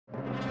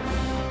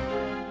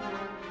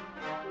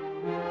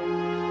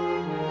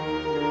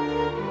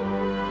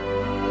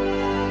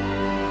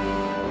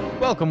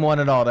Welcome one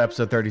and all to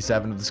episode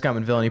 37 of the Scum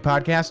and Villainy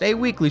Podcast, a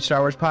weekly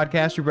Star Wars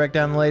podcast. We break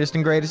down the latest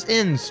and greatest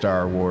in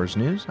Star Wars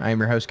news. I am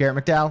your host,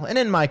 Garrett McDowell, and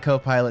in my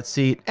co-pilot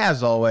seat,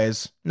 as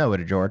always, Noah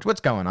DeGeorge. What's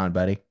going on,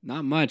 buddy?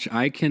 Not much.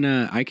 I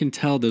can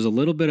tell there's a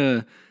little bit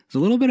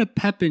of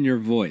pep in your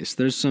voice.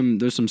 There's some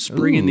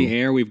spring in the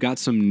air. We've got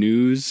some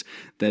news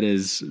that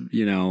is,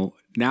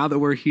 now that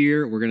we're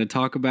here, we're going to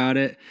talk about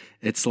it.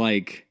 It's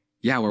like,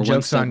 yeah, we're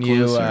one step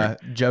closer.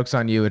 Joke's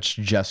on you. It's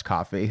just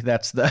coffee.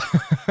 That's the.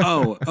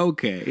 Oh,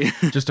 okay.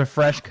 Just a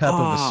fresh cup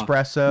of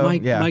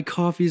espresso. My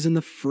coffee's in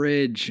the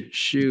fridge.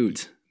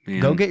 Shoot. Man.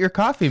 Go get your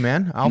coffee,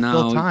 man. I'll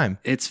fill time.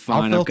 It's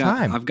fine. I'll fill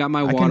time. I've got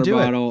my water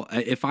bottle.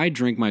 If I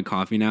drink my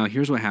coffee now,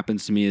 here's what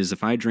happens to me is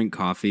if I drink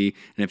coffee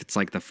and if it's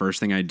like the first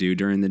thing I do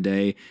during the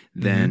day,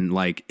 then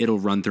like it'll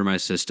run through my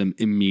system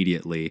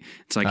immediately.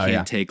 So I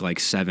can't take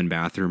like 7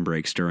 bathroom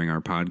breaks during our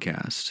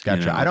podcast.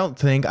 Gotcha. You know? I don't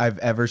think I've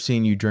ever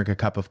seen you drink a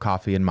cup of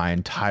coffee in my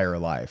entire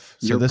life.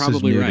 So This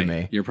is new right. to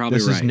me. You're probably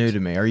This right. is new to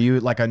me. Are you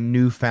like a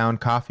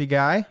newfound coffee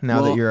guy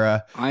now that you're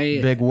a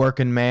big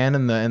working man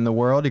in the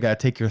world? You got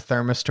to take your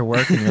thermos to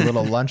work and your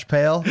little lunch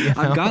pail.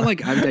 I've got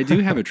I do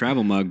have a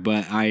travel mug,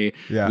 but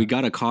we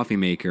got a coffee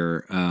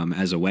maker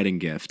as a wedding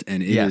gift,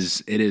 and it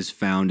is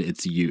found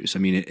its use. I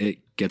mean, it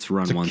gets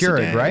run once a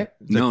day, right?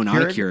 No,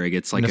 not a Keurig.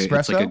 It's like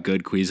a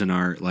good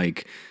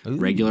Cuisinart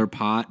regular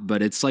pot,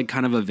 but it's like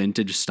kind of a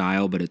vintage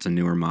style, but it's a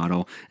newer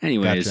model.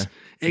 Anyways,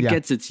 it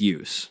gets its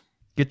use.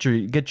 Get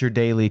your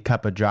daily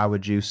cup of Java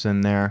juice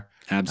in there.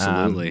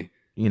 Absolutely.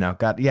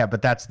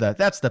 But that's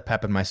the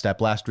pep in my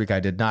step. Last week I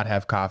did not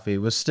have coffee.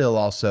 It was still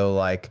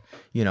also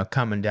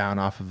coming down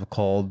off of a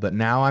cold, but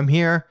now I'm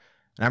here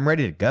and I'm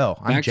ready to go.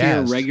 I'm back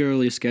jazzed. to your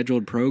regularly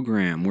scheduled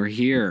program. We're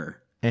here.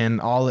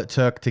 And all it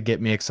took to get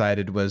me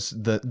excited was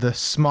the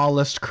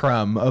smallest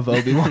crumb of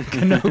Obi-Wan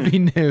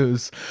Kenobi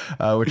news,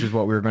 which is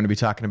what we were going to be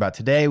talking about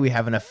today. We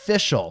have an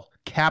official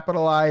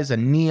capitalize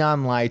and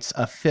neon lights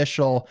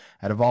official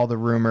out of all the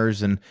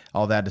rumors and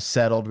all that is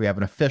settled. We have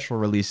an official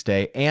release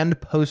day and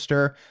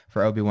poster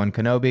for Obi-Wan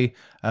Kenobi.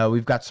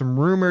 We've got some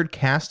rumored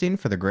casting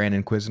for the Grand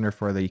Inquisitor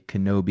for the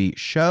Kenobi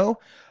show.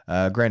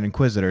 Grand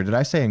Inquisitor. Did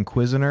I say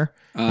Inquisitor?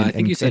 I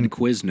think you said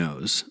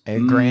Quiznos.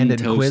 Grand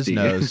toasty.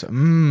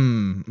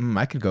 Quiznos.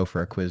 I could go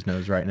for a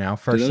Quiznos right now.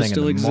 First thing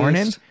in the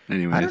morning.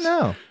 Anyways. I don't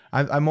know.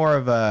 I'm more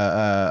of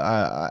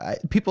a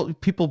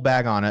people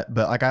bag on it,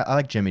 but I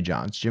like Jimmy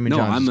John's. Jimmy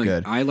John's is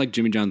good. I like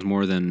Jimmy John's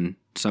more than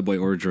Subway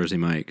or Jersey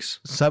Mike's.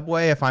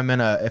 Subway, if I'm in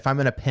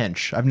a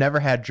pinch. I've never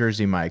had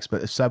Jersey Mike's,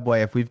 but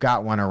Subway, if we've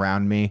got one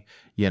around me,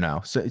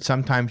 so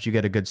sometimes you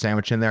get a good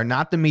sandwich in there.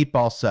 Not the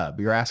meatball sub.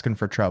 You're asking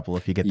for trouble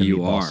if you get the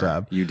meatball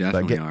sub. You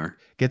definitely are.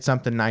 Get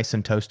something nice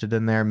and toasted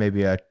in there.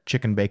 Maybe a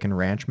chicken bacon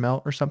ranch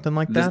melt or something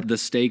like that. The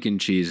steak and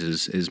cheese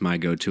is my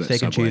go-to at Subway.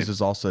 Steak and cheese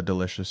is also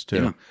delicious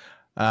too.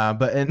 Yeah.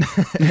 But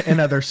in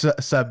other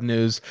sub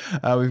news,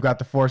 we've got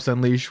The Force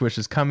Unleashed, which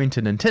is coming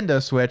to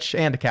Nintendo Switch.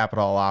 And to cap it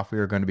all off, we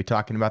are going to be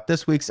talking about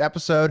this week's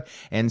episode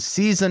and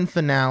season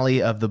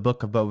finale of the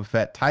Book of Boba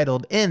Fett,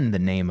 titled In the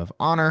Name of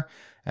Honor.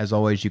 As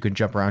always, you can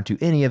jump around to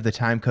any of the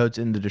time codes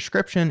in the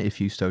description if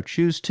you so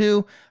choose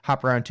to.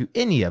 Hop around to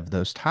any of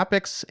those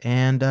topics.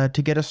 And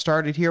to get us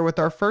started here with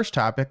our first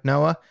topic,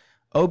 Noah,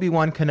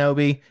 Obi-Wan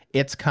Kenobi,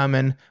 it's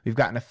coming. We've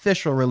got an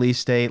official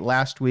release date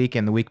last week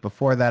and the week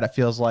before that, it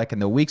feels like.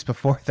 And the weeks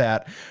before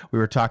that, we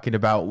were talking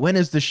about when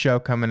is the show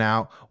coming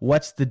out?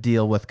 What's the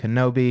deal with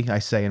Kenobi? I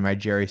say in my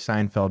Jerry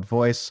Seinfeld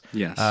voice.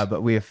 Yes.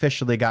 But we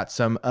officially got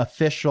some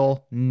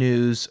official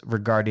news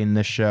regarding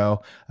this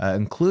show,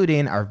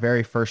 including our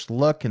very first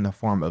look in the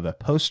form of a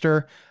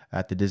poster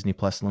at the Disney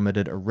Plus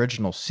Limited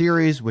original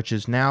series, which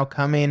is now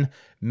coming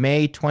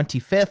May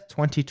 25th,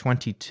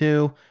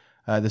 2022.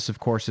 This, of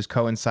course, is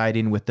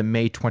coinciding with the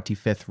May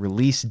 25th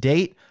release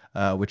date,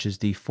 which is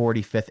the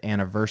 45th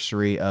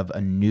anniversary of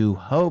A New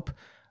Hope.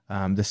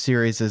 The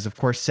series is, of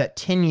course, set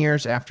 10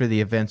 years after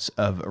the events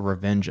of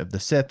Revenge of the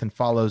Sith and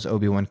follows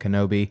Obi-Wan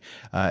Kenobi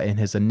in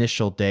his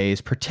initial days,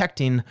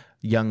 protecting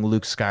young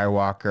Luke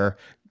Skywalker.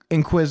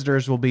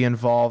 Inquisitors will be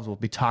involved. We'll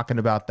be talking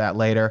about that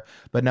later.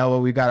 But Noah,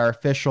 we got our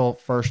official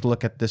first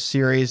look at this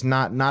series.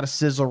 Not a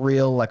sizzle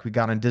reel like we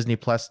got on Disney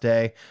Plus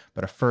Day,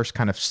 but a first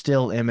kind of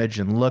still image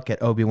and look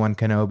at Obi-Wan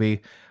Kenobi.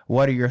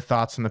 What are your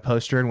thoughts on the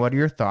poster, and what are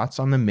your thoughts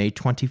on the May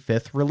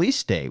 25th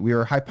release date? We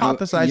were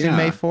hypothesizing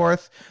May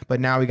 4th, but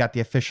now we got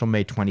the official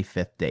May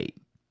 25th date.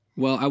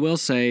 Well, I will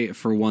say,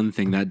 for one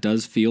thing, that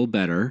does feel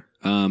better.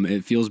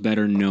 It feels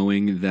better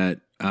knowing that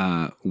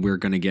we're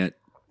going to get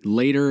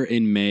later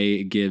in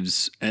May.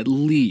 Gives at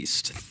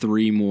least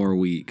 3 more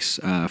weeks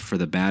for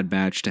the Bad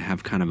Batch to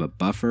have kind of a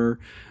buffer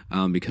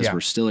because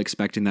we're still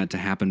expecting that to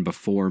happen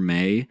before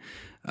May.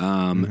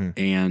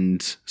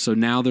 And so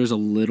now there's a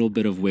little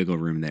bit of wiggle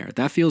room there.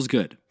 That feels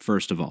good,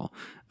 first of all.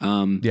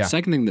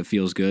 Second thing that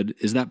feels good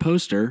is that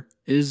poster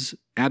is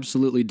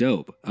absolutely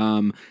dope.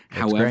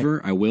 However,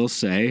 great. I will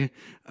say,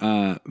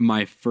 when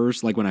I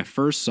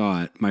first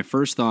saw it, my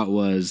first thought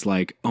was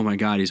like, oh my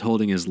God, he's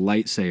holding his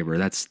lightsaber.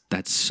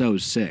 That's so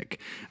sick.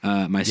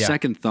 My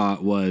second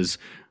thought was,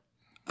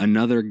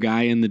 another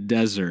guy in the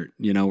desert.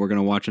 You know, we're going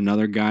to watch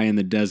another guy in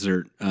the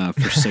desert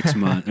for 6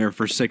 months or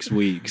for 6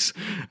 weeks,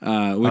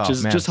 which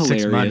is just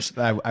hilarious. 6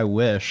 months, I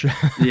wish.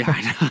 Yeah,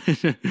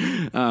 I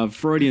know.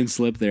 Freudian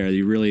slip there.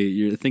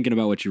 You're thinking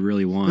about what you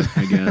really want,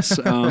 I guess.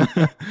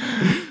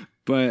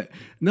 But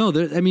no,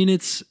 I mean,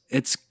 it's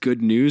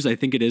good news. I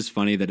think it is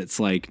funny that it's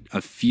like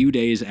a few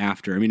days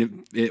after. I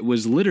mean, it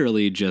was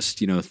literally just,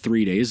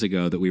 3 days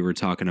ago that we were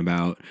talking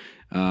about,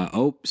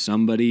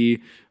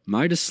 somebody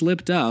might have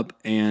slipped up.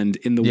 And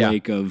in the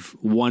wake of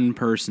one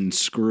person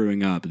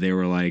screwing up, they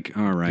were like,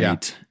 all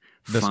right,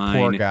 this fine,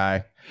 poor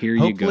guy. Here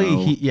you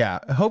go.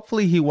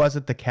 Hopefully he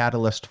wasn't the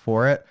catalyst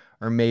for it.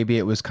 Or maybe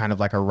it was kind of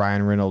like a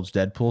Ryan Reynolds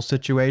Deadpool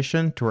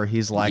situation to where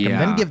he's like, I'm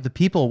going to give the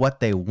people what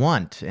they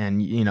want.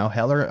 And,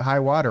 hell or high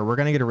water, we're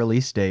going to get a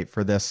release date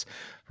for this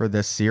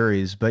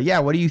series. But yeah,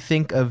 what do you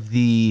think of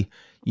the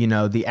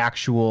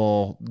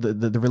actual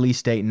the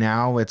release date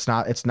now? It's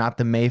not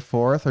the May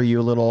 4th.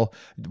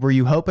 Were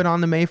you hoping on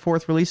the May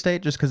 4th release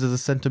date just because of the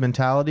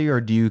sentimentality? Or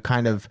do you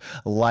kind of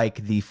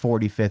like the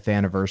 45th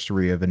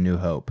anniversary of A New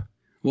Hope?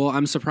 Well,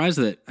 I'm surprised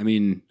that,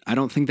 I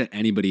don't think that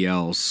anybody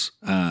else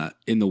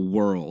in the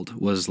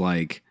world was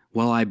like,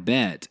 well, I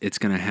bet it's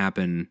going to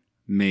happen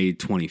May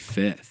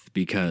 25th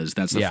because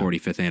that's the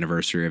 45th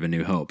anniversary of A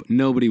New Hope.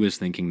 Nobody was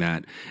thinking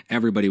that.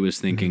 Everybody was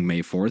thinking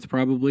May 4th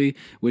probably,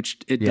 which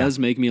does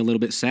make me a little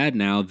bit sad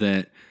now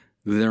that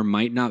there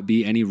might not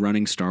be any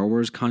running Star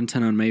Wars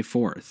content on May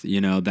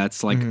 4th.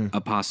 That's like a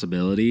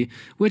possibility,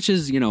 which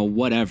is,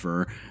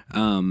 whatever.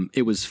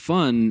 It was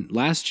fun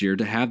last year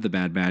to have the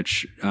Bad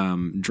Batch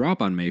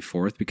drop on May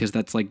 4th because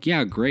that's like,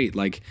 yeah, great.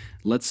 Like,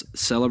 let's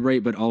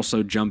celebrate, but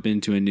also jump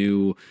into a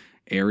new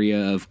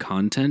area of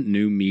content,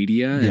 new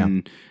media,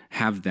 and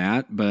have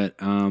that. But,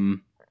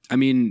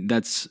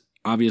 that's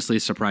obviously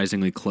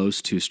surprisingly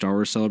close to Star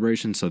Wars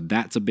Celebration, so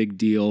that's a big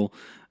deal.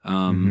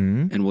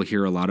 And we'll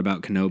hear a lot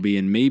about Kenobi,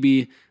 and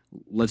maybe,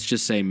 let's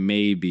just say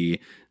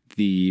maybe,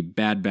 the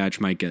Bad Batch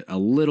might get a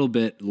little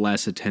bit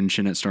less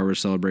attention at Star Wars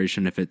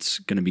Celebration if it's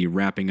going to be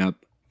wrapping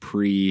up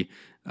pre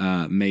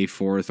May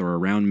 4th or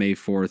around May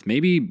 4th.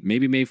 Maybe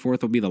May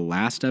 4th will be the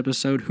last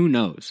episode. Who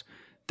knows?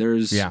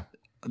 There's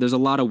a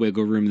lot of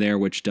wiggle room there,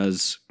 which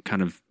does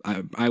kind of,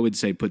 I would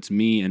say, puts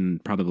me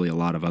and probably a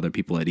lot of other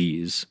people at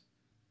ease.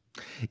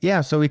 Yeah,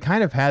 so we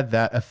kind of had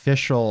that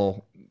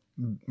official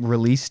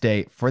release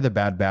date for the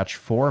Bad Batch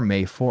for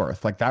May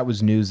 4th. Like, that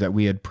was news that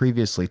we had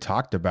previously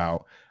talked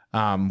about,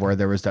 where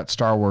there was that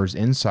Star Wars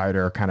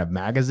Insider kind of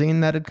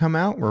magazine that had come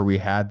out where we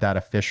had that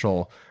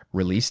official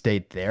release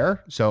date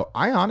there. So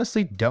I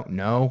honestly don't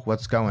know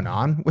what's going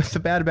on with the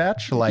Bad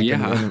Batch, like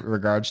in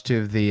regards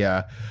to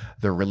the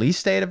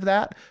release date of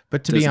that.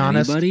 But to be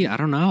honest, I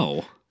don't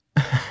know.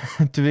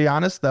 To be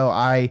honest, though,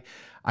 I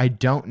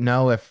don't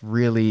know if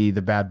really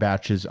the Bad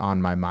Batch is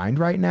on my mind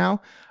right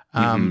now.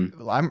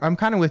 I'm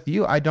kind of with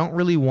you. I don't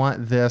really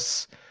want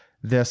this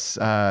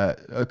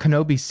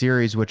Kenobi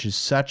series, which is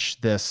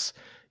such this,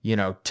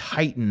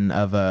 titan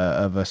of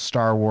a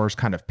Star Wars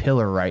kind of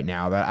pillar right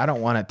now, that I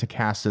don't want it to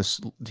cast this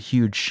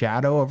huge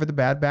shadow over the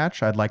Bad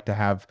Batch. I'd like to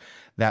have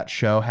that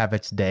show have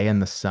its day in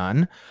the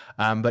sun.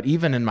 But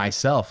even in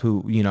myself,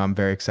 who, I'm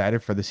very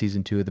excited for the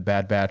season 2 of the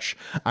Bad Batch,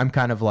 I'm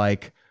kind of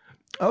like,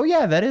 oh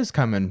yeah, that is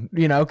coming,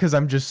 because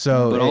I'm just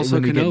so. But also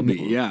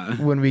Kenobi,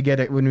 when we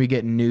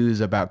get news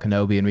about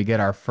Kenobi and we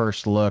get our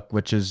first look,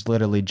 which is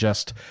literally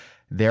just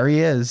there he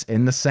is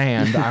in the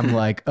sand. I'm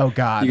like, oh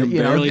god, you can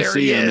barely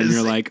see him, and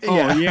you're like,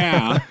 oh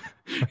yeah.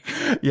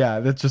 Yeah,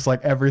 that's just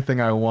like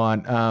everything I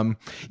want.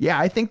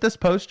 I think this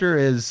poster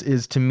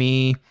is to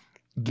me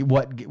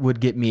what would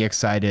get me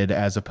excited,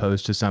 as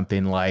opposed to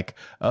something like,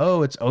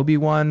 oh, it's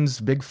Obi-Wan's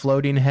big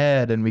floating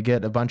head and we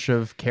get a bunch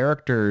of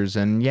characters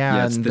and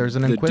there's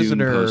an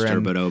Inquisitor Dune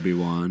poster, but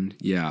Obi-Wan.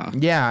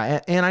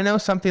 And I know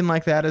something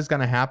like that is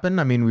going to happen.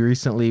 I mean,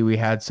 we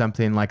had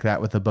something like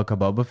that with the Book of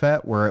Boba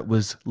Fett, where it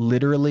was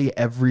literally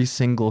every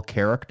single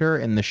character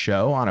in the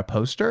show on a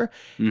poster.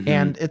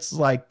 And it's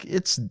like,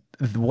 it's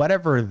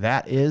whatever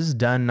that is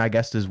done, I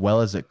guess, as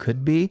well as it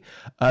could be.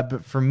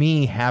 But for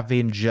me,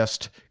 having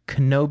just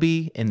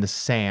Kenobi in the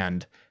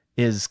sand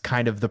is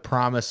kind of the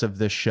promise of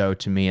this show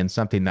to me, and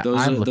something that I'm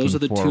looking forward to. Those are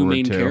the two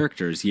main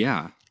characters,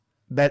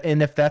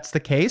 And if that's the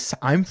case,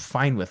 I'm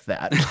fine with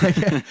that. Like,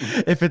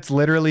 if it's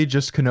literally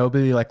just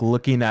Kenobi like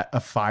looking at a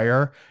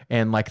fire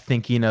and like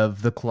thinking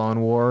of the Clone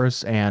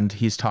Wars, and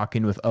he's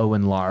talking with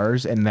Owen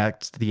Lars, and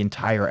that's the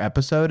entire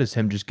episode is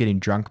him just getting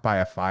drunk by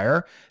a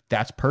fire,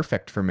 that's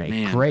perfect for me.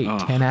 Man, great.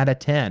 10 out of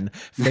 10.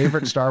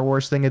 Favorite Star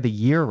Wars thing of the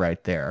year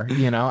right there.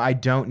 I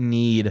don't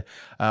need,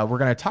 we're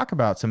going to talk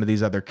about some of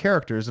these other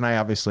characters, and I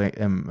obviously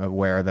am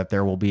aware that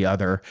there will be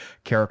other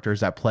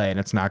characters at play, and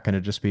it's not going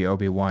to just be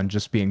Obi-Wan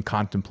just being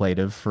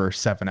contemplative for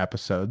 7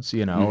 episodes,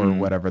 or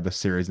whatever the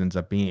series ends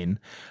up being.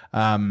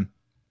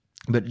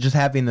 But just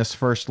having this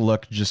first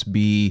look just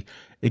be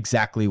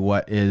exactly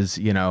what is,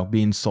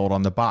 being sold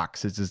on the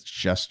box. It's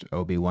just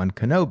Obi-Wan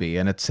Kenobi.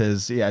 And it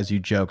says, yeah, as you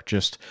joke,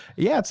 just,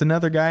 yeah, it's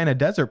another guy in a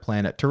desert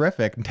planet.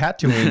 Terrific. And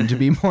Tatooine, to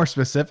be more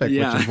specific,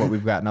 Yeah. which is what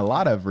we've gotten a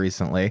lot of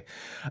recently.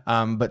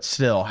 But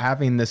still,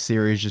 having this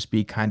series just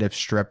be kind of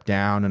stripped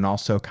down and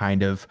also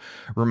kind of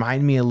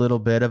remind me a little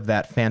bit of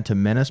that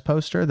Phantom Menace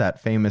poster,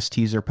 that famous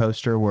teaser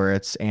poster where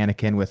it's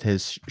Anakin with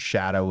his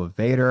shadow of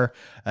Vader.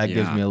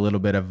 Gives me a little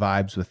bit of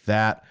vibes with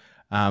that.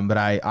 But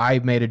I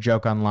made a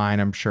joke online,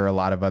 I'm sure a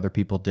lot of other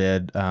people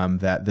did,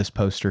 that this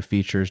poster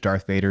features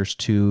Darth Vader's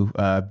two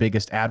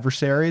biggest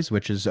adversaries,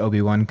 which is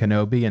Obi-Wan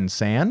Kenobi and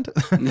Sand,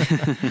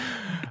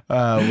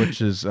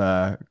 which is,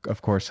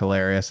 of course,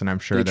 hilarious. And I'm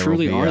sure they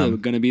truly are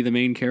going to be the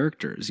main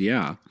characters.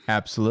 Yeah.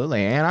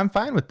 Absolutely. And I'm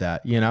fine with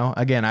that.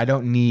 Again, I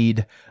don't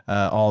need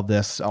all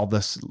this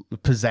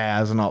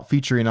pizzazz and all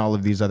featuring all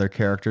of these other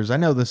characters. I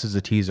know this is a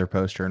teaser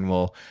poster and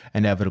we'll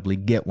inevitably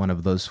get one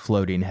of those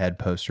floating head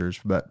posters.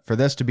 But for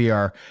this to be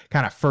our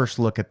kind of first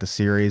look at the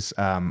series,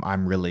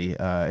 I'm really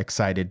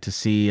excited to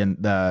see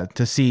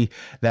to see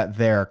that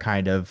they're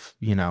kind of,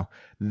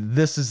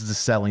 this is the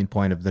selling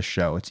point of the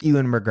show. It's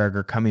Ewan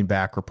McGregor coming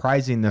back,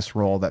 reprising this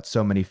role that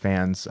so many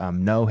fans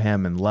know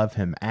him and love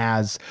him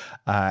as,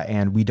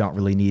 and we don't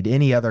really need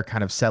any other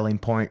kind of selling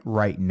point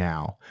right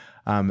now.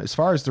 As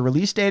far as the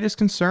release date is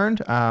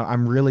concerned,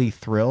 I'm really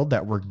thrilled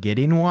that we're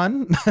getting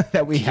one,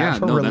 that we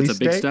have a release date. That's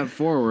a big step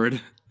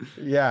forward.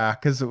 Yeah,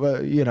 because,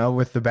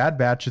 with the Bad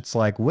Batch, it's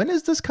like, when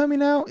is this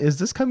coming out? Is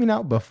this coming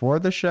out before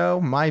the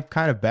show? My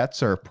kind of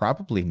bets are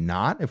probably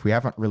not, if we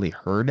haven't really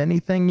heard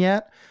anything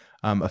yet.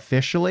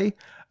 Officially,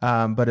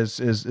 but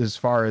as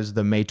far as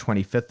the May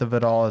 25th of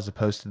it all, as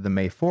opposed to the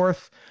May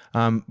 4th,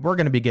 we're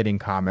going to be getting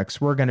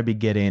comics. We're going to be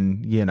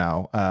getting,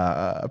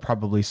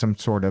 probably some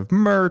sort of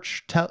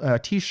merch,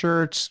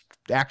 t-shirts,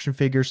 action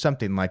figures,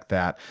 something like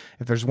that.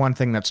 If there's one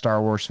thing that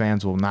Star Wars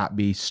fans will not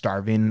be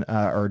starving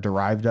or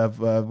derived of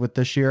with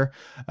this year,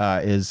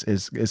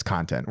 is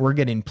content. We're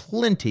getting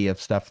plenty of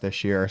stuff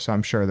this year, so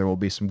I'm sure there will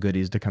be some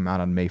goodies to come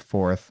out on May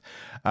 4th.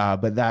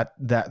 But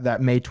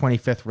that May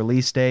 25th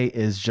release day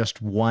is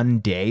just one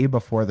day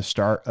before the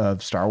start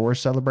of Star Wars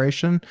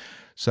Celebration.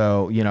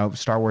 So,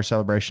 Star Wars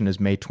Celebration is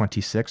May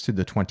 26th through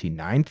the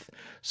 29th.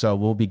 So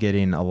we'll be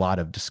getting a lot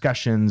of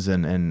discussions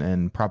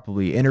and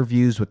probably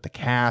interviews with the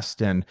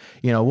cast. And,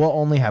 we'll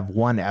only have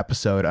one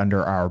episode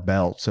under our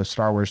belt. So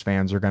Star Wars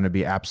fans are going to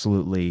be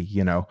absolutely,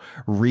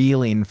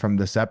 reeling from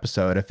this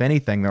episode. If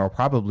anything, there will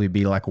probably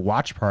be like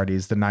watch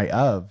parties the night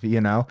of,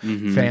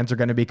 Fans are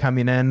going to be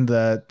coming in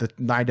the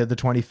night of the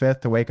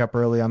 25th to wake up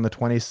early on the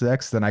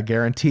 26th. And I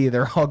guarantee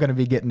they're all going to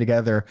be getting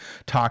together,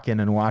 talking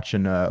and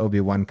watching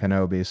Obi-Wan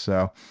Kenobi.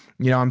 So,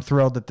 I'm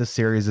thrilled that this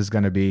series is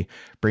going to be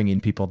bringing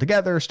people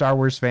together, Star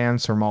Wars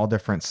fans from all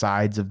different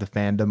sides of the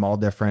fandom, all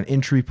different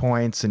entry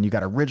points. And you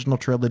got original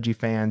trilogy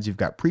fans, you've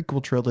got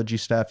prequel trilogy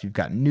stuff, you've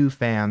got new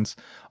fans,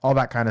 all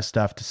that kind of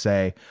stuff to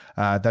say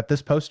that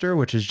this poster,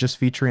 which is just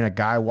featuring a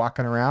guy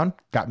walking around,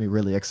 got me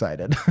really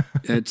excited.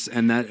 That's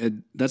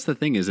the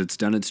thing, is it's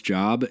done its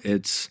job.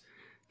 It's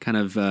kind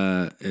of,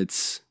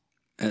 it's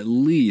at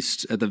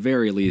the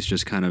very least,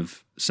 just kind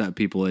of set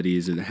people at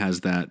ease. It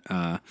has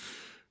that,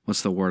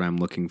 what's the word I'm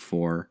looking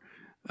for?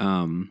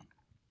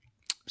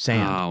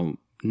 Sand.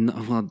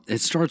 No, well, it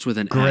starts with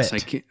an Grit. S.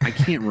 I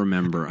can't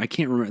remember. I'm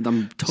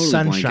totally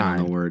Sunshine. blanking on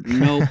the word.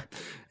 Nope.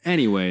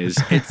 Anyways,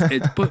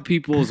 it's put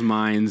people's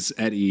minds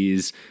at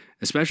ease.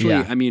 Especially,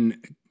 Yeah. I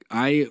mean,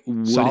 I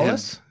would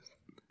Solace? have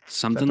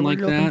something like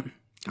that.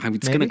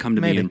 It's going to come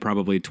to me in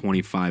probably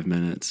 25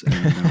 minutes, and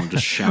then I'll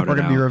just shout it out. We're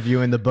going to be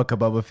reviewing the Book of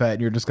Boba Fett,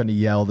 and you're just going to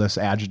yell this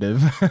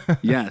adjective.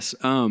 Yes.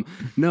 No,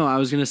 I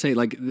was going to say,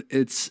 like,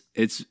 it's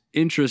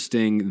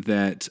interesting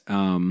that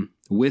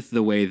with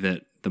the way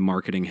that the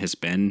marketing has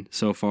been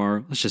so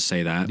far, let's just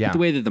say that. Yeah. With the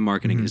way that the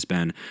marketing has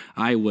been,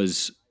 I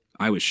was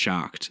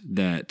shocked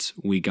that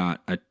we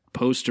got a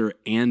poster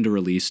and a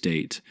release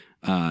date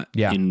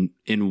in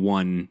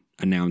one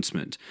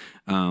announcement.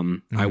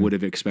 I would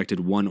have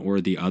expected one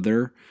or the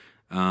other.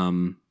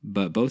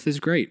 But both is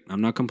great.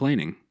 I'm not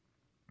complaining.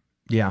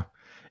 Yeah.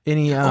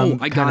 Any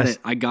I got it.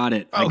 I got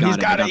it. Oh, I got he's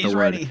it. got I it. got He's the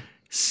word. ready.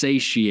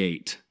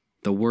 Satiate.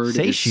 The word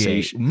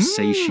Satiate. is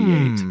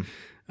satiate.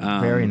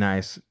 Very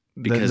nice.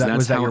 Because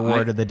was that how your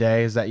word of the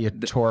day? Is that you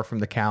tore from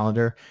the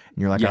calendar and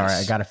you're like, all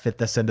right, I got to fit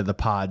this into the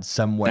pod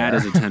somewhere. That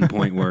is a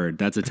 10-point word.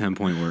 That's a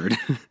 10-point word.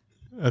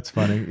 That's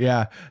funny.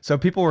 Yeah. So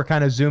people were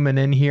kind of zooming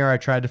in here. I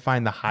tried to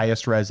find the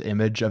highest res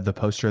image of the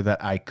poster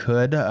that I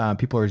could.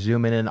 People are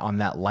zooming in on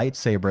that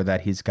lightsaber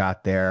that he's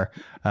got there.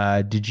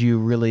 Did you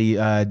really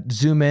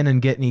zoom in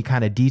and get any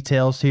kind of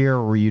details here?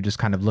 Or were you just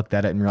kind of looked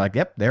at it and you're like,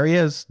 yep, there he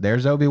is.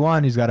 There's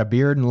Obi-Wan. He's got a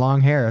beard and long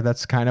hair.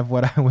 That's kind of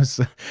what I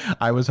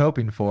was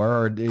hoping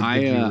for. Or did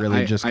you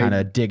really just kind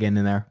of dig in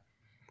there?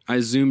 I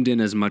zoomed in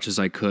as much as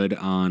I could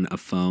on a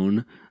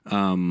phone,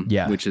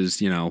 which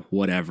is,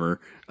 whatever.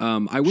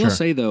 I will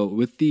say, though,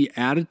 with the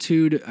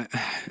attitude,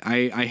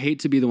 I hate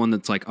to be the one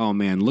that's like, oh,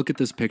 man, look at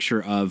this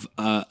picture of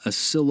a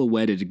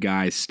silhouetted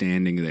guy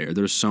standing there.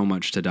 There's so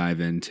much to dive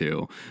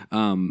into.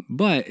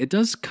 But it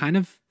does kind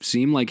of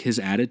seem like his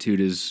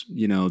attitude is,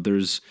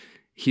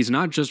 he's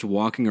not just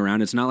walking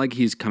around. It's not like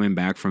he's coming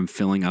back from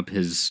filling up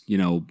his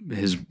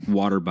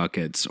water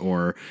buckets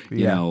or,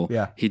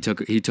 he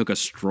took a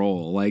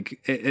stroll. Like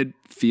it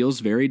feels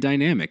very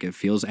dynamic. It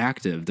feels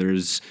active.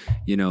 There's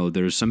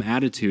some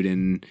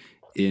attitude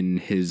in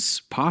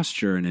his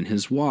posture and in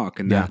his walk.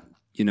 And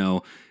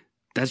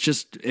that's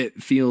just,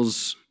 it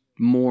feels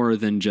more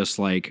than just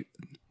like,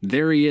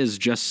 there he is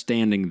just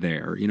standing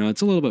there.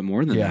 It's a little bit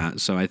more than that.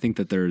 So I think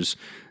that there's,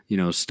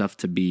 stuff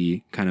to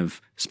be kind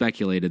of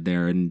speculated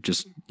there and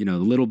just,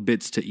 little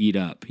bits to eat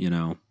up,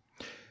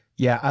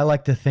 Yeah, I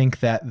like to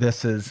think that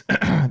this is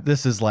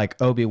this is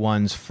like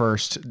Obi-Wan's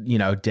first,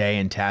 day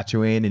in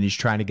Tatooine, and he's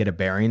trying to get a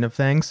bearing of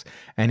things,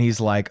 and he's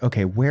like,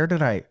 okay, where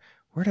did I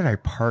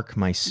park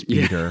my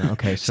speeder? Yeah.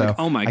 Okay, so like,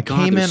 oh my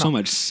God, there's so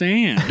much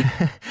sand.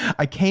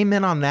 I came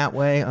in on that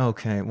way.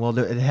 Okay, well,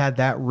 it had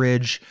that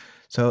ridge.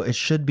 So it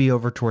should be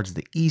over towards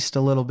the east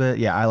a little bit.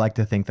 Yeah, I like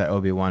to think that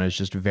Obi-Wan is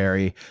just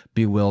very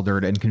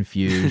bewildered and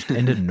confused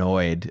and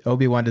annoyed.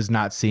 Obi-Wan does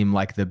not seem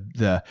like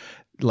the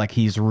like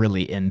he's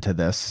really into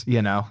this.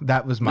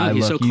 That was my look.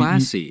 He's so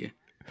classy.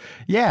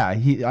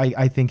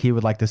 I think he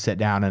would like to sit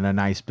down in a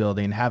nice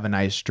building, have a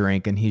nice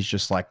drink, and he's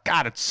just like,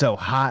 God, it's so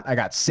hot. I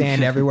got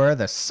sand everywhere.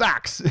 This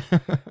sucks.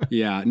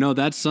 Yeah, no,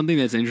 that's something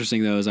that's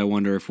interesting, though, is I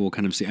wonder if we'll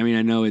kind of see. I mean,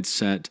 I know it's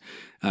set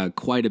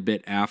quite a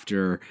bit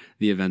after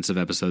the events of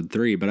episode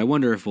 3, but I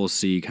wonder if we'll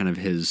see kind of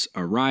his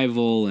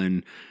arrival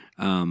and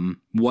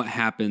what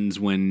happens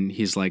when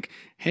he's like,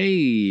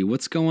 hey,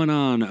 what's going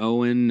on,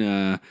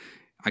 Owen?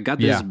 I got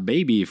this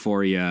baby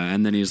for you.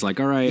 And then he's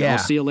like, all right, I'll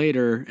see you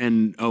later.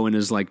 And Owen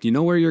is like, you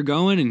know where you're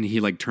going? And he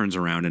like turns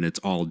around and it's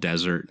all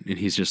desert. And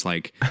he's just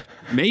like,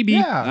 maybe,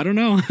 I don't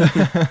know.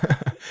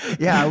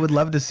 Yeah. I would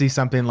love to see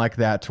something like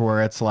that to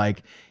where it's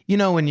like,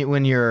 when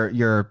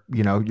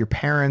your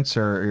parents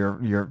or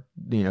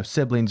your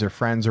siblings or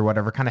friends or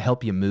whatever kind of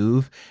help you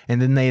move,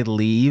 and then they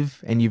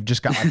leave and you've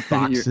just got like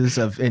boxes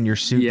in your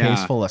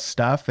suitcase full of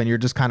stuff. And you're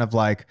just kind of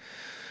like,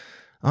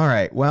 all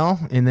right, well,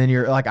 and then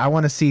you're like, I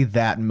want to see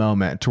that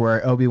moment to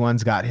where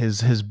Obi-Wan's got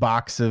his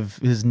box of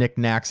his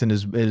knickknacks and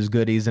his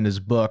goodies and his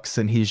books,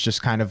 and he's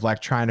just kind of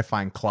like trying to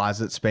find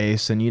closet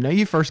space. And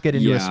you first get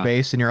into a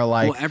space and you're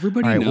like, well,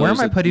 everybody all right, knows where am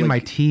I putting my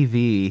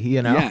TV?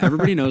 Yeah,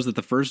 everybody knows that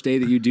the first day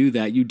that you do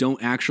that, you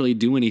don't actually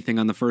do anything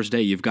on the first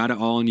day. You've got it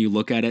all, and you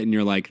look at it, and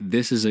you're like,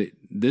 this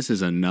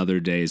is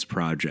another day's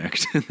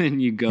project. And then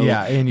you go,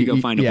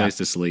 find a place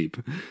to sleep.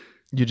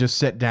 You just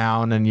sit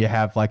down and you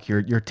have like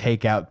your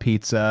takeout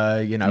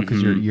pizza,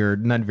 because your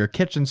none of your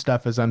kitchen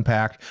stuff is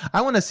unpacked.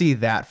 I want to see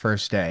that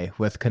first day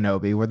with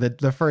Kenobi, where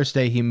the first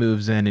day he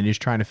moves in and he's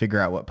trying to figure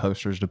out what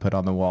posters to put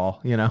on the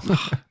wall,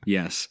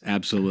 Yes,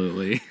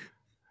 absolutely.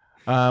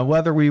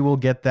 Whether we will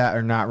get that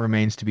or not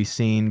remains to be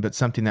seen, but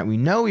something that we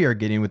know we are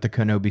getting with the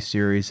Kenobi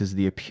series is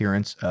the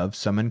appearance of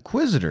some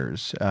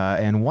Inquisitors.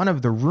 And one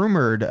of the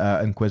rumored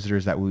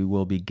Inquisitors that we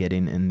will be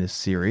getting in this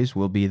series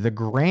will be the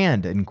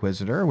Grand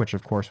Inquisitor, which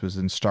of course was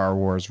in Star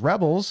Wars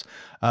Rebels,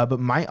 but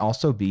might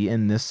also be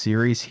in this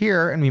series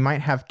here, and we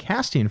might have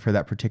casting for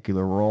that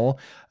particular role.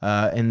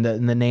 And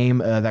the name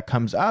that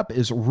comes up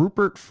is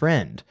Rupert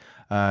Friend.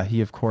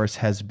 He, of course,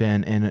 has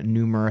been in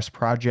numerous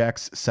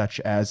projects such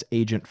as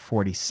Agent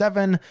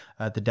 47,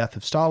 The Death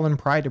of Stalin,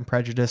 Pride and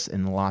Prejudice,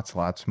 and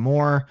lots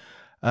more.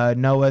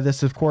 Noah,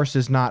 this, of course,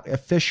 is not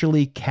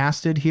officially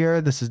casted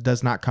here. This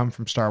does not come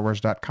from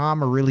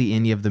StarWars.com or really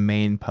any of the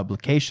main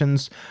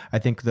publications. I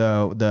think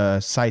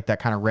the site that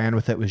kind of ran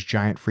with it was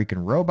Giant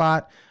Freaking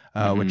Robot,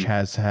 which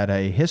has had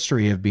a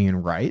history of being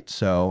right.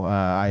 So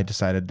I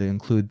decided to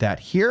include that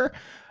here.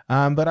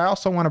 But I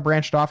also want to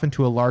branch it off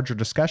into a larger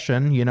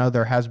discussion.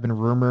 There has been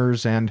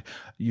rumors and,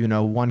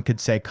 one could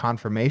say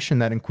confirmation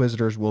that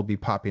Inquisitors will be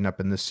popping up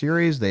in this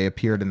series. They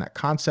appeared in that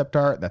concept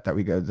art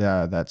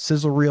that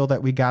sizzle reel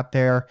that we got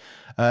there.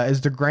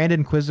 Is the Grand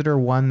Inquisitor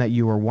one that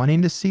you were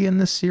wanting to see in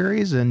this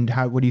series? And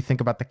what do you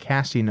think about the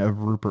casting of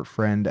Rupert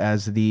Friend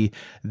as the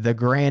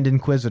Grand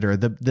Inquisitor,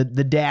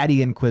 the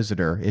Daddy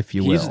Inquisitor, if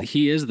you will?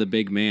 He is the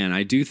big man.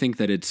 I do think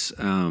that it's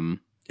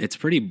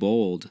pretty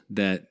bold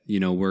that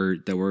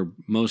we're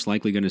most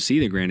likely going to see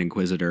the Grand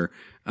Inquisitor.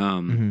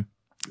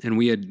 And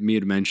we had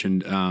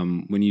mentioned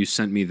when you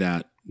sent me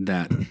that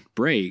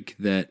break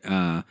that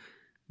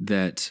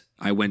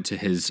I went to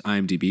his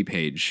IMDb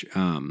page.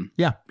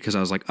 Because I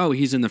was like, oh,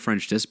 he's in the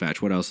French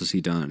Dispatch. What else has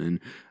he done?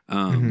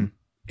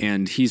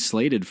 And he's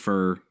slated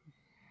for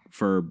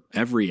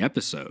every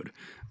episode.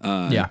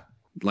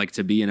 Like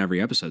to be in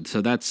every episode.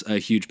 So that's a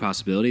huge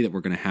possibility that we're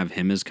going to have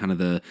him as kind of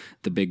the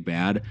big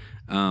bad.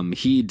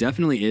 He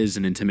definitely is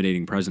an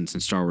intimidating presence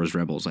in Star Wars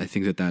Rebels. I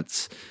think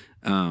that's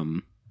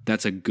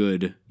that's a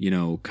good,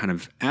 kind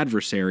of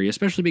adversary,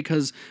 especially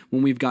because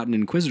when we've gotten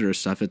Inquisitor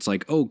stuff, it's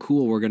like, oh,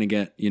 cool, we're going to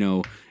get,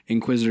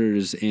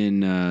 Inquisitors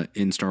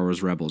in Star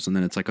Wars Rebels. And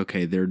then it's like,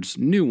 okay, there's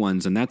new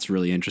ones, and that's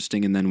really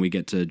interesting. And then we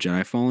get to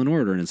Jedi Fallen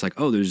Order, and it's like,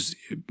 oh, there's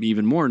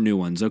even more new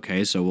ones.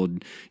 Okay, so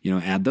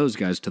we'll, add those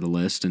guys to the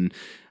list. And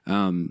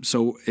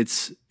so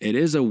it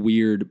is a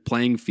weird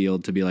playing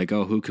field to be like,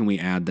 oh, who can we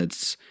add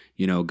that's,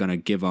 going to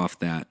give off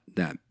that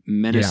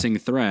menacing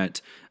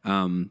threat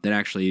that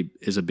actually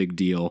is a big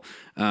deal.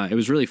 It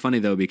was really funny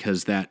though,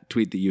 because that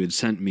tweet that you had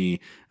sent me,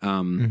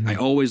 I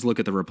always look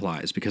at the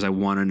replies because I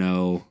want to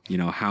know,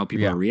 how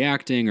people are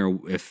reacting, or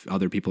if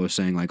other people are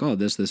saying like, oh,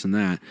 this, and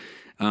that.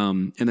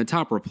 And the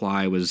top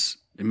reply was,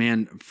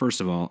 man,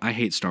 first of all, I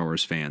hate Star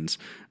Wars fans.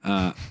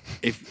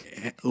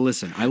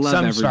 Listen, I love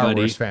everybody. Star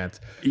Wars fans.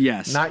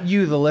 Yes. Not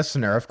you, the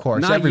listener, of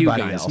course. Not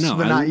everybody you guys. else. No,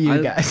 but not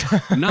you guys.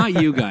 Not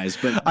you guys,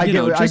 but I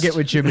get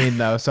what you mean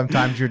though.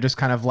 Sometimes you're just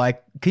kind of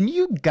like, can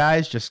you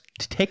guys just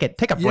take a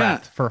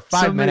breath for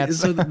 5 minutes?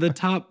 So the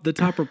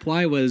top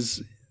reply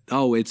was,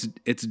 oh, it's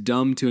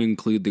dumb to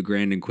include the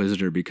Grand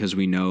Inquisitor because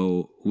we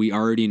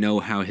already know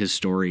how his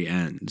story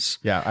ends.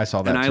 Yeah, I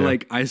saw that.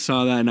 And I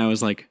saw that and I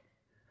was like,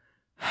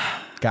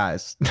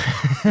 guys.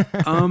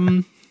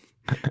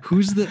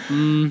 Who's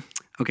the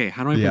okay,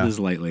 how do I put this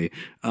lightly?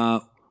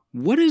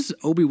 What is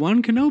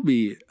Obi-Wan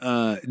Kenobi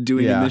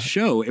doing in this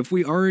show if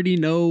we already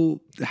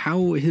know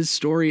how his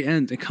story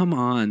ends? Come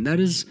on, that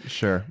is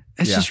sure.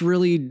 It's just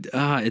really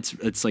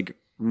it's like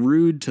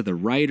rude to the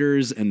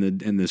writers and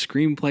the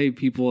screenplay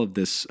people of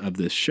this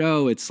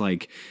show. It's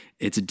like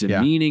it's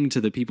demeaning to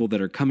the people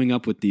that are coming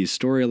up with these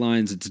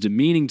storylines. It's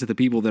demeaning to the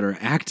people that are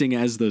acting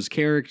as those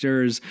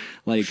characters.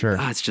 Like,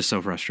 it's just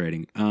so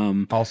frustrating.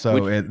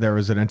 There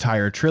was an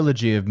entire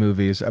trilogy of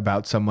movies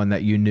about someone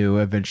that you knew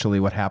eventually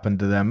what happened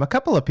to them. A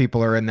couple of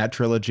people are in that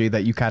trilogy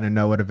that you kind of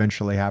know what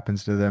eventually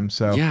happens to them.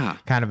 So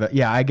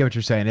I get what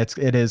you're saying.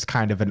 It is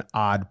kind of an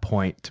odd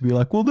point to be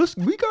like, well,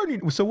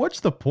 so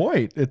what's the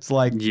point? It's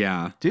like,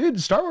 dude,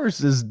 Star Wars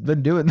has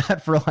been doing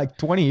that for like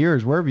 20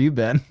 years. Where have you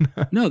been?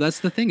 No,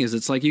 that's the thing is,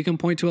 it's like you can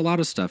point to a lot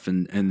of stuff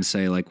and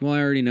say like, well, I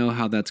already know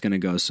how that's going to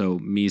go, so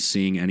me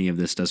seeing any of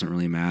this doesn't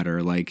really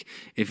matter. Like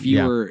if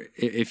you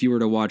were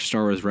to watch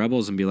Star Wars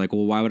Rebels and be like,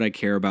 well, why would I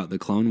care about the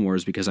Clone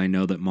Wars because I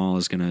know that Maul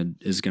is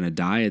gonna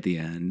die at the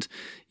end,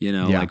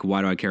 like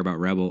why do I care about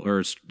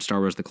Star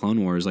Wars the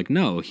Clone Wars? Like,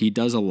 no, he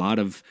does a lot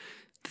of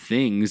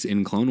things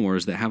in Clone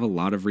Wars that have a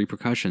lot of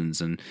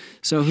repercussions, and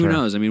so who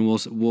knows? I mean,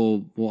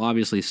 we'll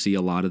obviously see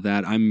a lot of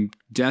that. I'm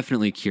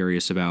definitely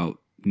curious about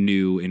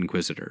new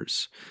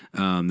Inquisitors.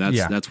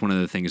 That's one of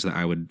the things that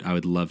I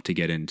would love to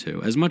get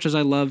into. As much as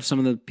I love some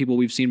of the people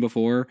we've seen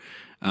before,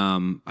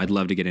 I'd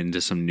love to get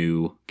into some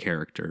new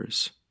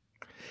characters.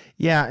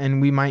 Yeah,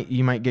 and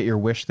you might get your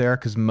wish there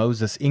because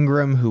Moses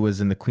Ingram, who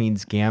was in The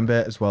Queen's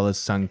Gambit, as well as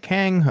Sung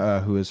Kang,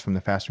 who is from the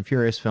Fast and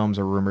Furious films,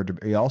 are rumored to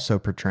be also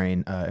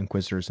portraying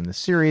Inquisitors in the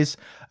series.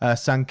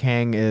 Sung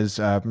Kang is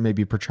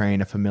maybe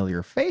portraying a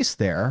familiar face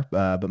there,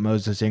 but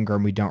Moses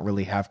Ingram, we don't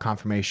really have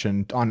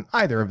confirmation on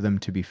either of them,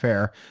 to be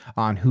fair,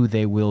 on who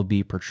they will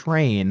be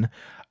portraying.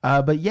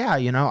 But yeah,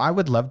 I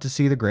would love to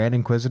see the Grand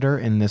Inquisitor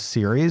in this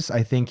series.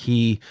 I think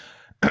he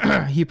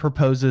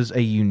proposes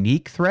a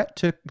unique threat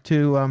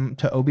to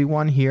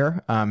Obi-Wan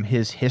here.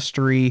 His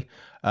history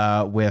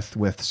with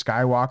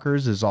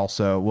Skywalkers is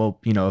also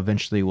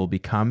eventually will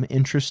become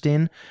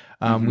interesting.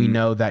 We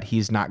know that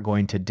he's not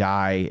going to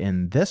die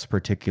in this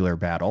particular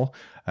battle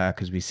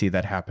because we see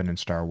that happen in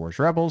Star Wars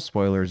Rebels.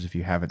 Spoilers if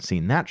you haven't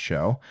seen that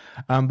show.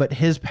 But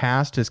his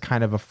past as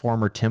kind of a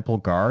former temple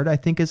guard, I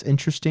think, is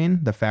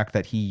interesting. The fact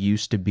that he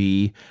used to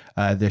be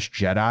this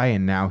Jedi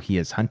and now he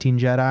is hunting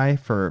Jedi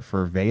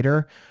for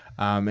Vader.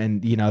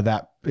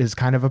 That is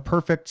kind of a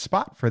perfect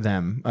spot for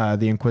them,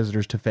 the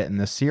Inquisitors, to fit in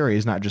this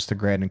series, not just the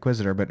Grand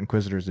Inquisitor, but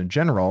Inquisitors in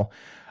general,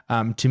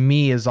 to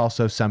me is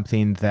also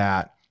something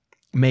that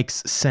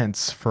makes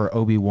sense for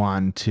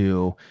Obi-Wan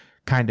to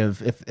kind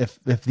of,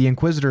 if the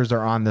Inquisitors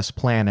are on this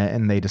planet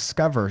and they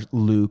discover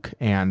Luke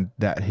and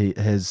that he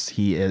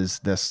is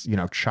this,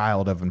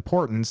 child of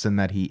importance and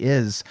that he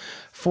is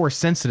force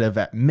sensitive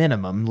at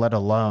minimum, let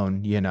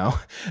alone,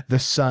 the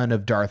son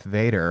of Darth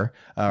Vader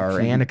or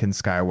Anakin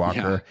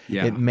Skywalker,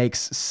 it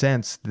makes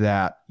sense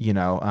that,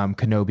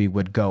 Kenobi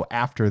would go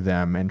after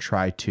them and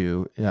try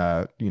to,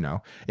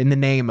 in the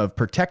name of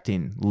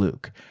protecting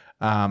Luke.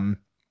 And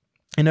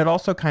it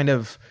also kind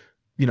of,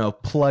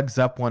 plugs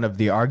up one of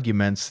the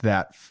arguments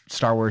that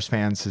Star Wars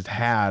fans have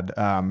had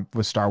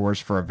with Star Wars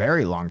for a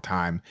very long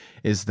time,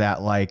 is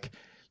that like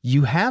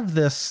you have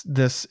this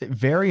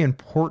very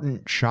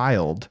important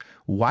child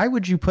why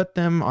would you put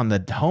them on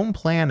the home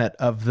planet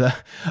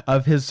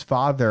of his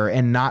father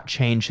and not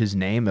change his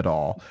name at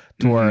all?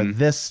 To where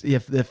this,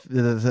 if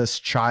this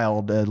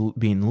child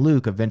being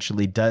Luke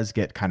eventually does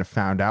get kind of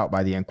found out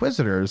by the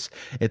Inquisitors,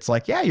 it's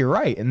like, yeah, you're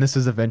right, and this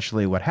is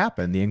eventually what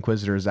happened. The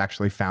Inquisitors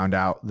actually found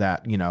out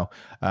that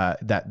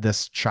that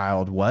this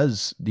child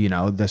was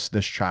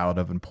this child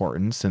of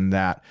importance, and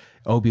that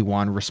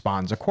Obi-Wan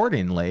responds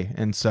accordingly.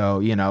 And so,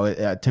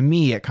 to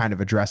me, it kind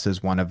of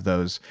addresses one of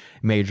those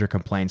major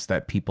complaints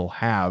that people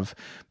have.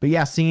 But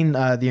yeah, seeing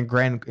the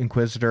Grand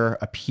Inquisitor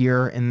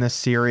appear in this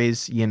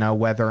series,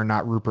 whether or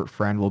not Rupert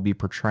Friend will be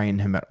portraying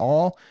him at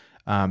all,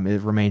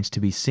 it remains to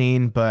be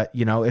seen. But,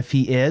 if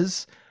he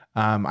is,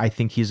 I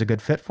think he's a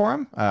good fit for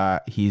him.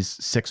 He's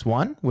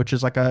 6'1", which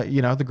is like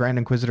the Grand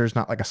Inquisitor is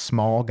not like a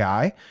small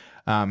guy.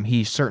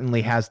 He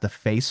certainly has the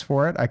face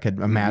for it. I could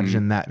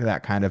imagine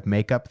that kind of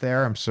makeup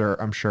there. I'm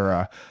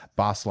sure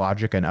Boss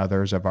Logic and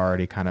others have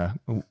already kind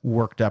of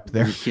worked up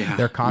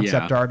their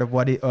concept art of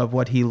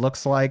what he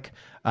looks like.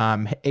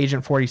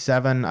 Agent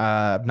 47,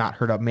 I've not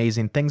heard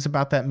amazing things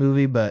about that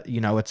movie, but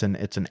it's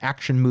an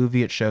action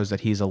movie. It shows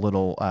that he's a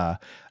little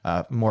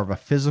more of a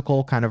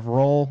physical kind of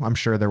role. I'm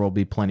sure there will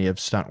be plenty of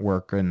stunt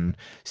work and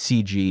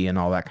CG and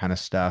all that kind of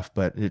stuff,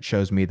 but it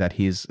shows me that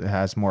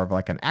has more of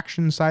like an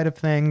action side of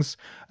things.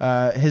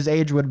 His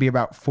age would be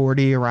about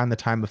 40 around the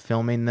time of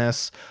filming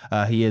this.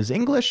 He is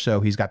English,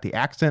 so he's got the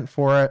accent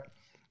for it.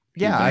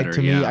 Yeah,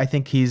 to me, I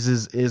think he's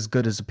as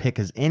good as a pick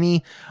as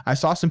any. I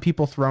saw some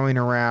people throwing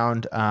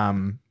around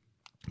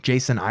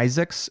Jason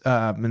Isaacs,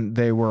 and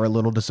they were a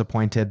little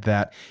disappointed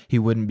that he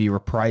wouldn't be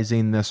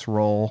reprising this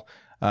role,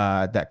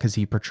 because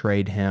he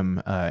portrayed him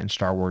in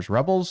Star Wars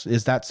Rebels.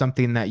 Is that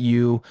something that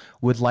you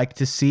would like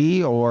to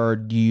see, or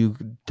do you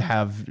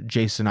have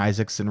Jason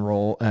Isaacs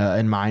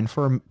in mind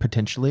for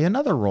potentially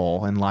another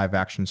role in live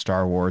action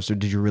Star Wars, or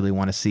did you really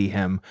want to see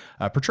him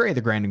portray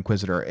the Grand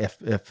Inquisitor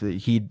if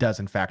he does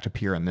in fact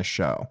appear in this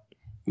show?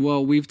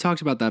 Well, we've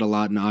talked about that a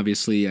lot, and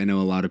obviously I know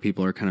a lot of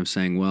people are kind of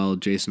saying, well,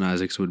 Jason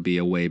Isaacs would be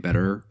a way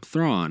better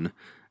Thrawn.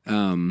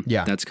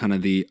 That's kind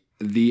of the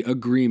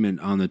agreement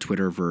on the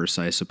Twitterverse,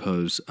 I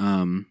suppose.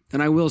 And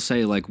I will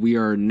say, like, we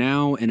are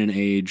now in an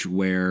age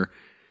where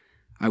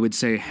I would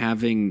say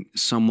having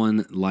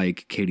someone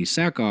like Katie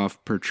Sackhoff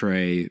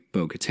portray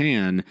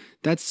Bo-Katan,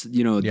 that's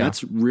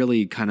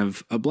really kind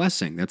of a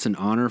blessing. That's an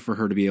honor for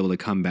her to be able to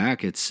come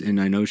back.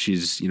 And I know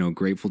she's,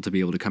 grateful to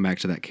be able to come back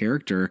to that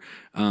character.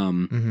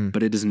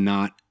 But it is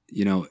not,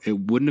 it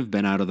wouldn't have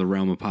been out of the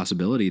realm of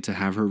possibility to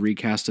have her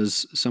recast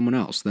as someone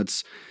else.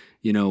 That's,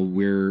 we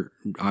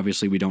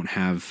don't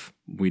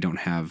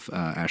have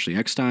Ashley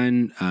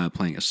Eckstein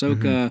playing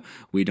Ahsoka.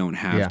 We don't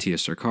have Tia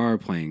Sircar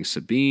playing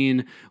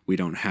Sabine. We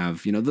don't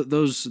have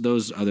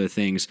those other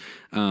things.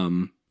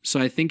 So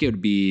I think it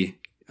would be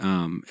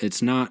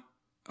it's not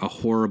a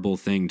horrible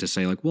thing to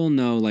say like, well,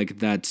 no, like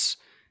that's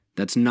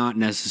not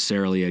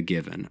necessarily a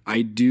given.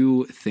 I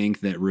do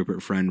think that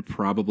Rupert Friend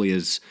probably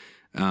is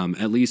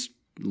at least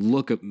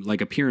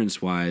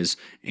appearance wise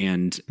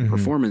and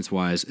performance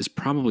wise is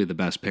probably the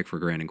best pick for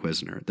Grand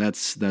Inquisitor.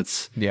 That's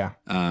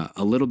a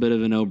little bit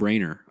of a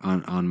no-brainer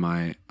on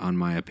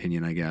my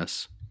opinion, I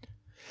guess.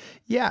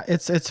 Yeah,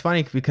 it's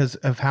funny because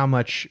of how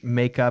much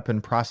makeup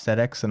and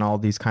prosthetics and all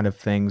these kind of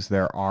things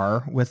there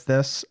are with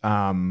this.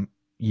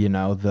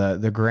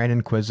 The Grand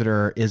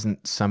Inquisitor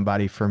isn't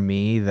somebody for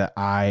me that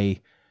I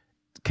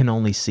can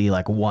only see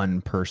like one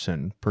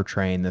person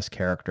portraying this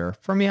character.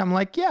 For me, I'm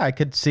like, yeah, I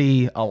could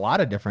see a lot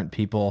of different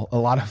people, a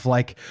lot of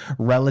like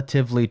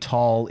relatively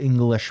tall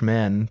English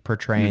men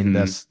portraying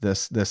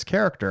this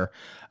character.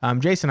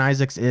 Jason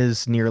Isaacs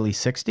is nearly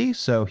 60,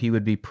 so he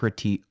would be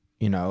pretty,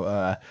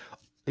 I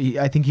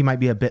think he might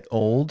be a bit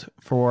old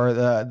for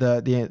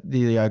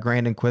the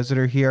Grand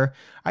Inquisitor here.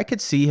 I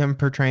could see him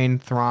portraying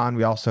Thrawn.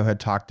 We also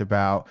had talked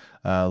about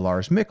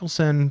Lars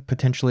Mikkelsen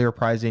potentially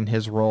reprising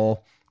his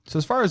role. So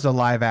as far as the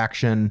live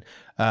action,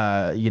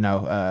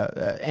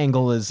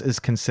 angle is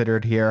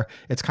considered here,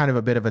 it's kind of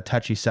a bit of a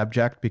touchy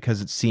subject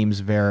because it seems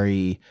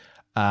very,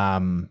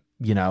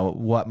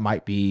 what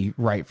might be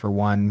right for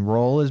one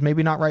role is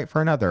maybe not right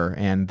for another.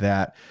 And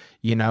that,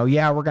 we're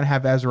going to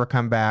have Ezra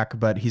come back,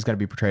 but he's going to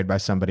be portrayed by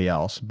somebody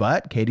else.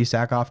 But Katie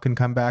Sackhoff can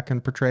come back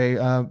and portray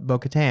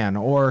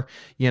Bo-Katan, or,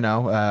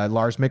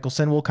 Lars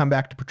Mikkelsen will come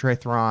back to portray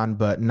Thrawn,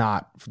 but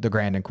not the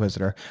Grand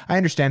Inquisitor. I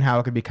understand how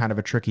it could be kind of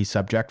a tricky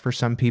subject for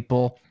some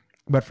people,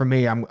 but for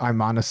me,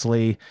 I'm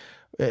honestly,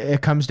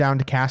 it comes down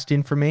to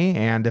casting for me.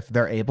 And if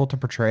they're able to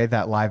portray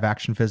that live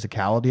action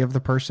physicality of the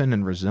person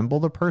and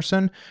resemble the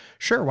person,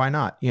 sure, why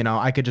not?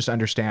 I could just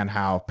understand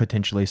how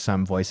potentially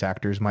some voice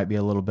actors might be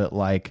a little bit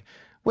like,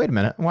 wait a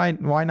minute,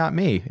 why not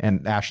me?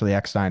 And Ashley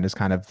Eckstein is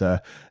kind of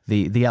the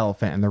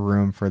elephant in the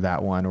room for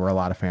that one, where a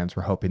lot of fans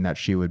were hoping that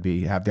she would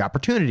have the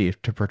opportunity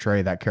to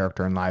portray that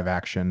character in live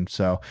action.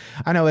 So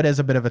I know it is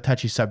a bit of a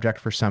touchy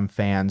subject for some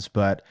fans,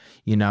 but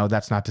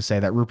that's not to say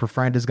that Rupert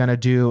Friend is going to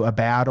do a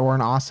bad or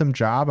an awesome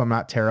job. I'm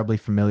not terribly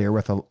familiar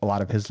with a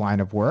lot of his line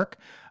of work.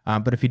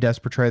 But if he does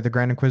portray the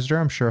Grand Inquisitor,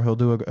 I'm sure he'll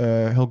do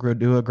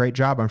a great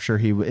job. I'm sure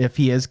if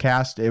he is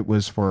cast, it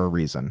was for a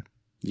reason.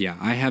 Yeah,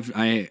 I have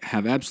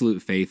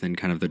absolute faith in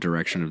kind of the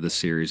direction of this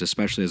series,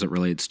 especially as it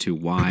relates to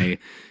why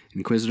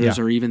Inquisitors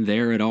are even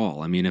there at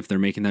all. I mean, if they're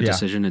making that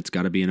decision, it's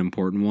got to be an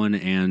important one.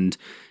 And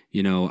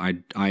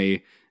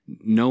I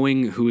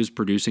knowing who is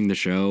producing the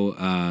show,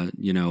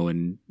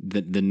 and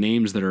the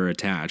names that are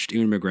attached,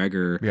 Ewan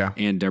McGregor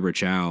and Deborah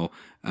Chow,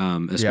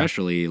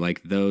 especially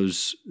like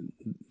those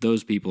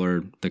people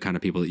are the kind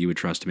of people that you would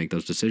trust to make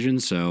those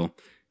decisions. So,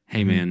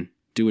 hey, man,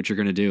 do what you're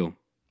gonna do.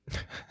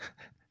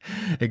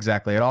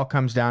 Exactly. It all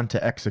comes down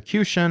to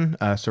execution.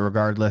 So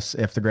regardless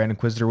if the Grand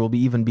Inquisitor will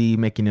even be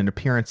making an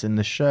appearance in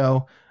the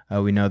show,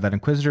 we know that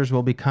Inquisitors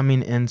will be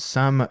coming in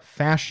some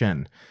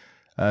fashion.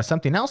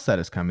 Something else that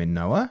is coming,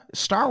 Noah,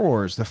 Star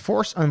Wars: The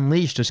Force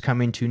Unleashed is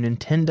coming to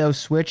Nintendo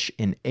Switch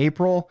in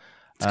April.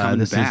 It's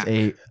coming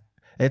back.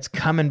 It's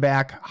coming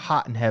back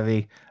hot and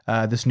heavy.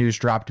 This news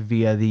dropped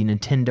via the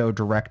Nintendo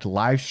Direct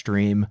live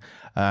stream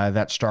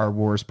that Star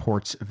Wars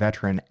Ports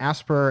veteran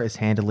Asper is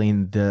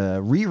handling the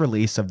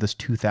re-release of this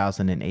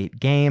 2008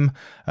 game.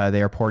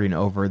 They are porting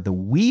over the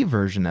Wii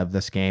version of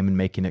this game and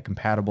making it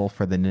compatible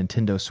for the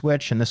Nintendo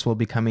Switch, and this will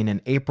be coming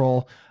in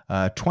April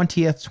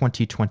 20th,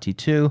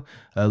 2022.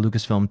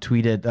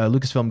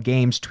 Lucasfilm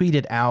Games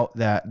tweeted out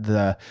that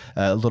the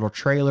little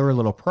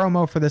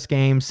promo for this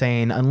game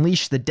saying,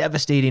 "Unleash the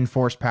devastating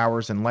force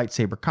powers and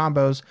lightsaber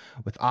combos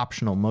with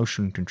optional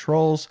motion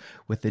controls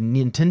with the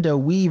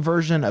Nintendo Wii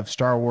version of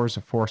Star Wars: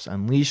 The Force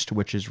Unleashed,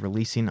 which is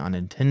releasing on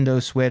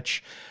Nintendo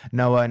Switch."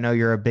 Noah, I know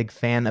you're a big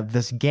fan of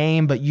this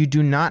game, but you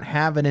do not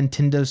have a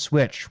Nintendo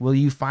Switch. Will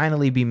you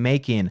finally be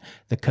making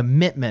the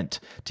commitment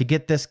to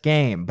get this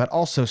game, but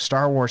also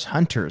Star Wars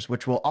Hunters,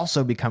 which will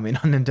also be coming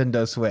on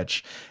Nintendo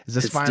Switch? Is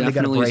this finally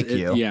going to break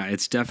you? Yeah,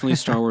 it's definitely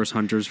Star Wars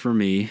Hunters for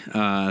me.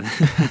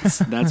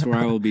 That's where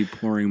I will be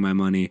pouring my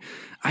money.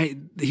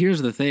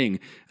 Here's the thing.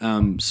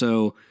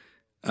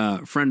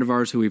 A friend of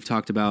ours who we've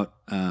talked about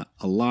a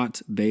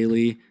lot,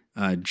 Bailey,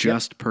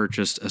 just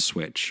purchased a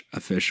Switch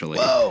officially.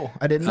 Whoa,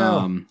 I didn't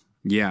know.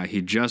 Yeah,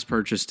 he just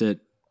purchased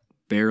it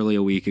barely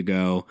a week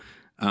ago.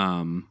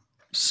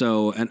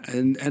 So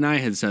I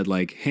had said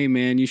like, hey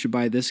man, you should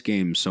buy this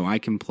game so I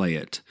can play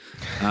it.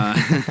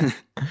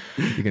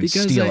 You can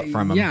steal it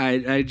from him. Yeah,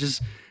 I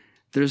just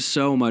there's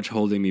so much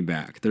holding me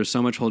back.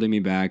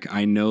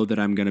 I know that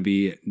I'm going to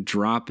be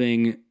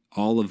dropping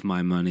all of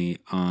my money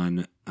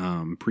on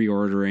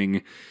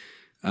pre-ordering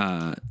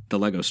the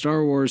Lego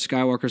Star Wars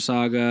Skywalker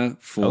Saga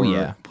for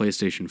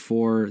PlayStation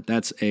 4.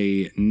 That's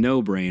a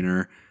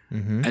no-brainer.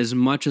 As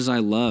much as I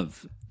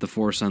love The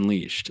Force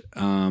Unleashed,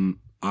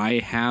 I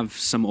have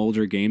some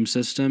older game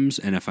systems,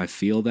 and if I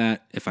feel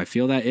that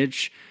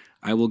itch,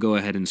 I will go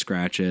ahead and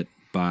scratch it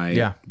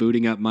by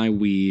booting up my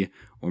Wii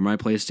or my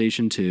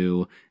PlayStation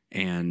 2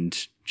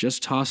 and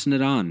just tossing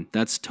it on.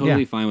 That's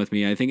totally fine with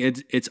me. I think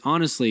it's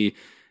honestly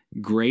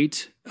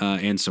great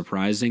and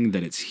surprising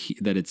that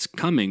it's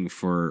coming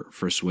for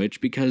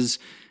Switch, because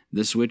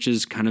the Switch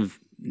is kind of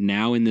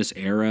now in this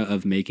era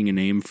of making a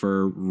name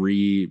for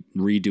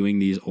redoing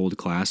these old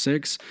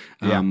classics,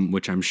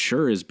 which I'm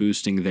sure is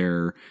boosting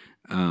their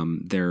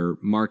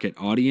market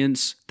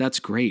audience. That's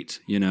great,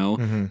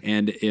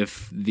 And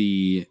if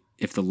the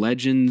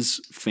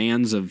Legends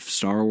fans of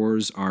Star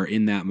Wars are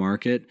in that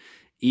market,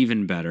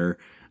 even better.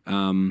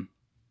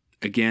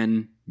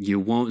 Again, you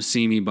won't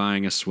see me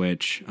buying a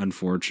Switch,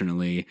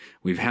 unfortunately.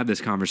 We've had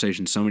this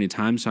conversation so many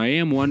times, so I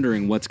am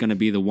wondering what's going to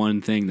be the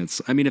one thing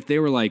if they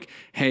were like,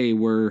 hey,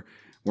 we're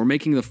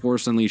making The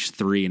Force Unleashed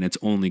 3 and it's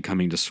only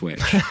coming to Switch,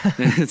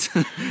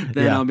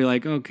 then I'll be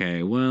like,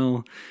 okay,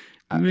 well,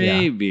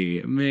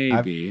 maybe. We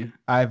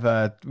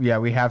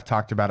have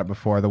talked about it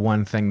before. The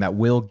one thing that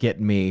will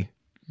get me,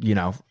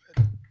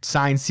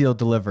 signed, sealed,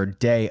 delivered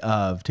day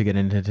of to get a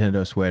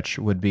Nintendo Switch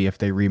would be if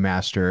they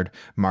remastered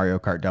Mario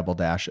Kart Double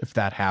Dash. If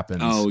that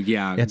happens,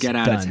 it's get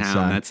out of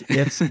town.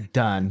 It's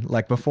done.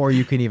 Like before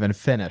you can even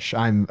finish,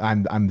 I'm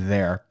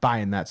there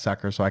buying that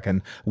sucker so I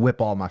can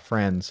whip all my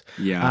friends.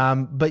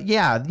 But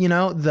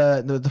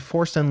the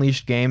Force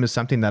Unleashed game is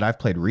something that I've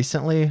played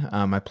recently.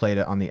 I played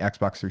it on the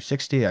Xbox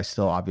 360. I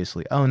still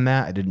obviously own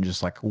that. I didn't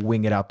just like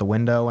wing it out the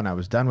window when I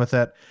was done with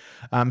it.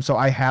 So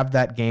I have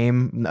that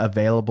game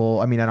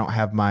available. I mean, I don't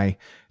have my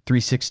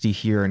 360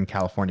 here in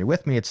California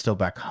with me. It's still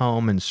back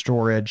home in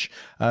storage.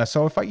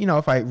 So if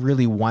I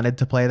really wanted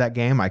to play that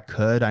game, I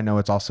could. I know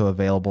it's also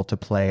available to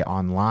play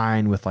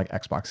online with like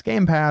Xbox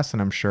Game Pass,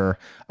 and I'm sure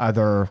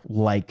other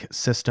like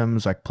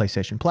systems like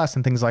PlayStation Plus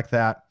and things like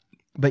that.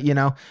 But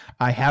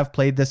I have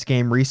played this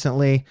game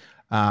recently.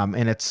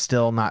 And it's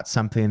still not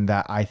something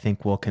that I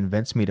think will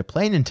convince me to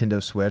play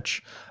Nintendo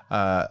Switch,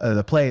 on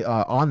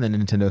the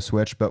Nintendo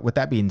Switch. But with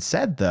that being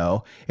said,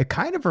 though, it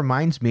kind of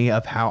reminds me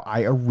of how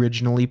I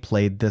originally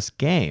played this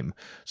game.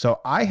 So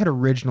I had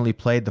originally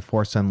played The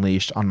Force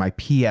Unleashed on my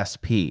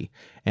PSP,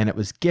 and it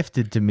was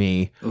gifted to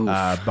me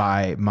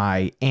by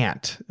my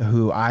aunt,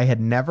 who I had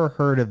never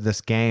heard of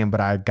this game, but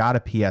I got a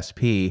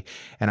PSP,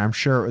 and I'm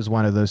sure it was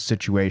one of those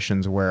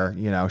situations where,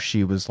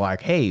 she was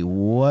like, hey,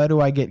 what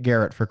do I get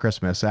Garrett for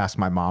Christmas? Asked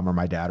my mom or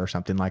my dad or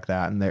something like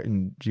that.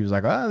 And she was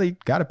like, oh, they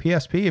got a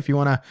PSP. If you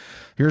want to,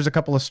 here's a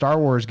couple of Star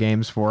Wars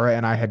games for it.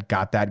 And I had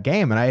got that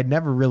game, and I had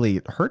never really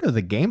heard of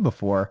the game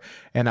before.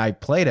 And I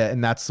played it,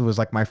 and was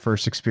like my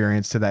first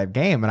experience to that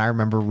game. And I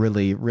remember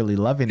really, really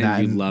loving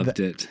that. And you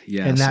loved it.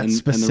 Yes. And, and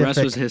the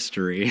rest was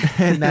history.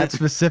 And that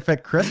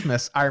specific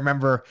Christmas, I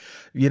remember,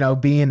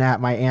 being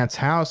at my aunt's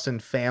house,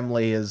 and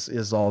family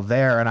is all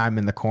there, and I'm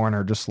in the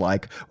corner just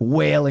like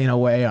wailing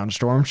away on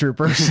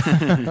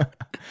stormtroopers.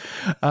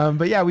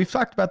 But yeah, we've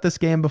talked about this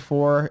game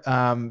before.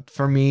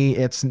 For me,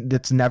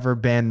 it's never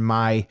been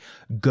my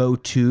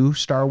go-to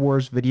Star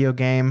Wars video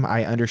game.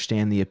 I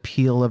understand the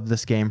appeal of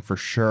this game for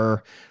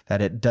sure,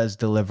 that it does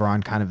deliver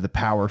on kind of the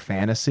power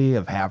fantasy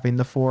of having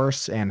the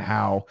Force, and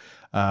how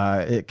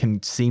it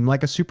can seem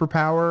like a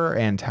superpower,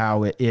 and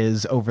how it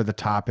is over the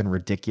top and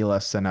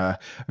ridiculous in a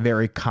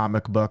very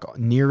comic book,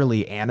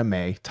 nearly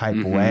anime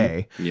type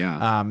way.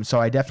 Yeah.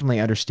 So I definitely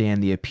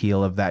understand the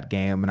appeal of that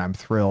game, and I'm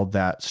thrilled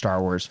that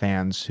Star Wars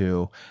fans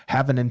who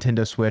have a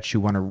Nintendo Switch,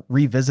 who want to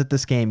revisit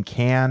this game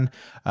can,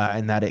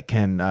 and that it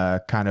can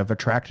kind of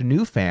attract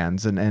new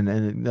fans and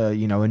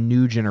a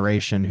new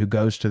generation who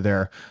goes to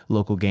their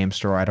local game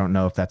store. I don't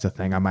know if that's a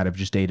thing. I might have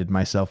just dated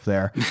myself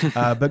there.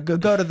 But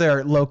go to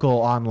their local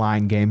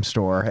online game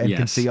store and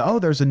can see,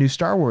 there's a new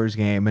Star Wars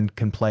game, and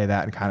can play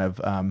that and kind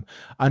of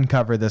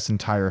uncover this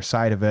entire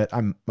side of it.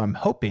 I'm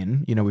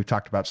hoping, we've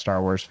talked about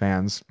Star Wars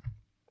fans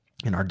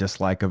and our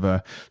dislike of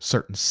a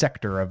certain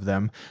sector of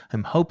them.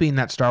 I'm hoping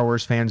that Star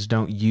Wars fans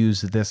don't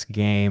use this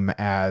game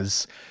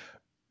as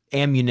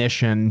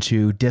ammunition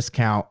to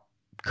discount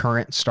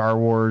current Star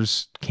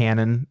Wars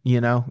canon,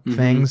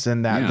 things,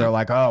 and that they're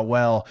like, oh,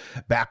 well,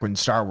 back when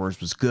Star Wars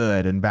was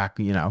good, and back,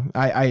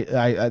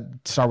 I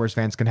Star Wars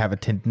fans can have a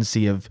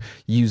tendency of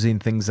using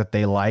things that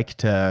they like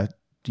to,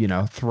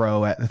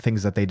 throw at the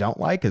things that they don't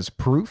like as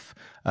proof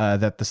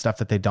that the stuff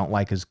that they don't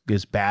like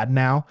is bad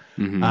now.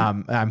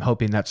 I'm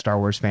hoping that Star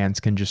Wars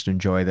fans can just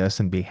enjoy this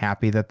and be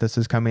happy that this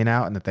is coming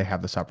out, and that they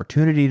have this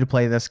opportunity to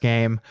play this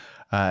game,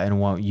 and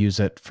won't use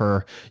it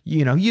for,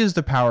 use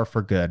the power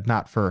for good,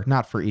 not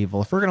for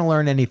evil. If we're going to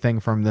learn anything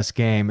from this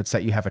game, it's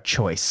that you have a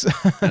choice.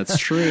 That's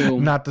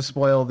true. Not to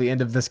spoil the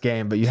end of this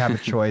game, but you have a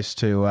choice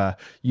to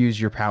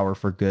use your power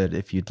for good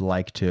if you'd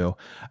like to.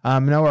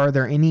 Noah, are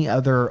there any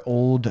other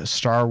old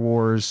Star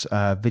Wars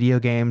video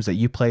games that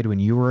you played when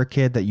you were a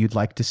kid that you'd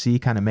like to see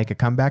kind of make a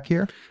comeback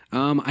here?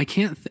 I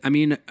can't. I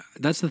mean,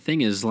 that's the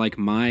thing, is like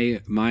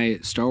my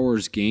Star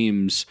Wars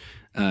games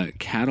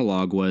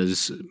catalog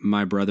was,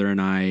 my brother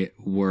and I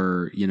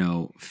were,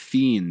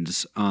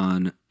 fiends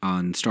on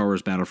Star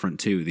Wars Battlefront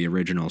 2, the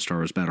original Star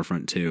Wars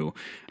Battlefront 2.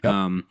 Yep.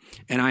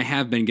 And I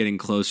have been getting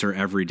closer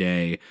every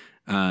day,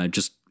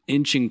 just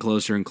inching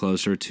closer and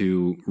closer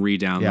to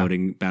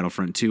re-downloading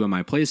Battlefront 2 on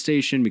my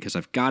PlayStation, because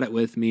I've got it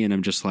with me, and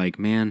I'm just like,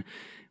 man,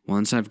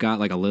 once I've got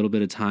like a little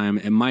bit of time,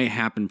 it might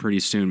happen pretty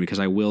soon, because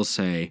I will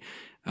say,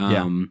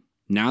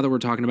 now that we're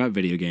talking about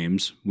video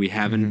games, we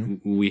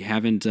haven't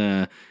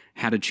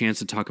had a chance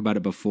to talk about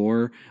it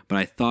before, but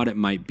I thought it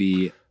might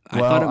be.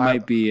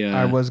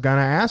 I was going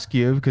to ask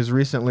you, because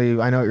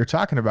recently, I know what you're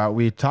talking about.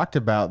 We talked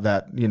about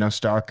that,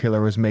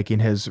 Starkiller was making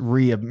his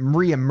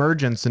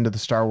re-emergence into the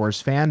Star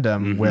Wars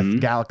fandom with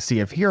Galaxy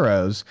of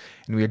Heroes.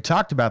 And we had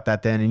talked about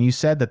that then. And you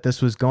said that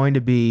this was going to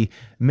be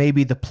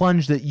maybe the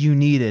plunge that you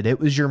needed. It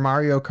was your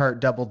Mario Kart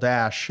Double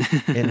Dash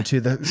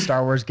into the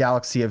Star Wars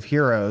Galaxy of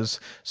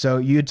Heroes. So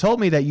you had told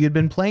me that you'd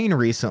been playing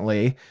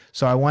recently.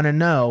 So I want to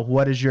know,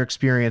 what has your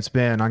experience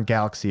been on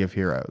Galaxy of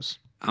Heroes?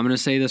 I'm going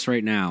to say this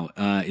right now.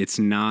 It's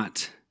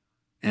not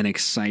an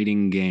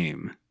exciting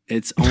game.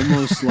 It's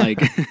almost like,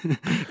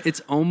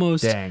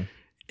 Dang.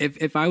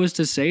 If I was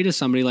to say to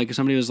somebody, like if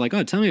somebody was like,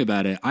 oh, tell me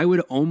about it, I would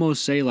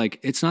almost say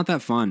like, it's not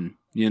that fun,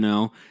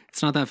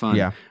 it's not that fun.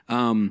 Yeah.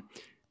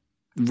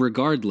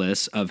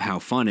 Regardless of how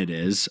fun it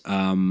is,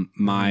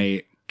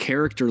 my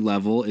character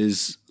level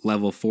is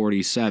level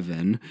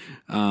 47.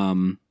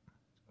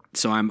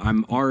 So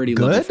I'm already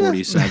good? Level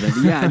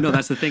 47. Yeah, no,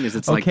 that's the thing, is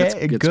it's like, it's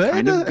good?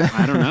 kind of,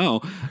 I don't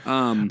know.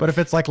 But if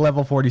it's like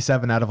level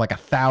 47 out of like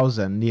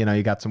 1,000,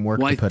 you got some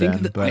work to put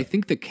in. I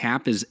think the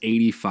cap is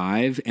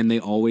 85, and they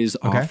always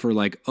offer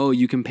like, oh,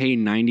 you can pay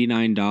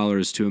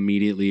 $99 to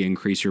immediately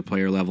increase your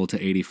player level to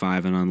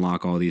 85 and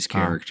unlock all these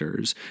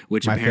characters,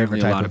 which apparently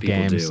a lot of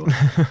people do.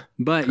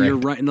 But you're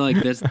right. Like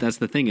that's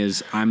the thing,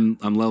 is I'm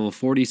level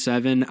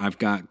 47. I've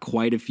got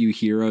quite a few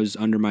heroes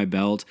under my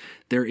belt.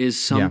 There is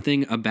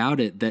something about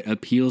it that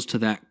appeals to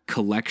that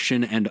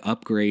collection and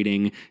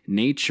upgrading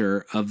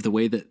nature of the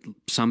way that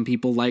some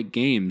people like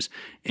games.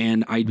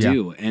 And I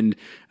do. And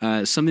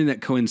something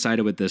that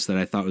coincided with this that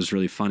I thought was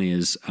really funny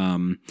is a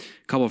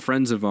couple of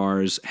friends of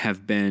ours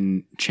have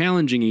been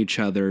challenging each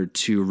other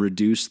to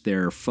reduce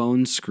their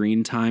phone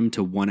screen time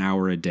to 1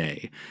 hour a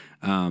day.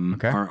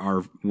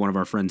 Our one of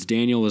our friends,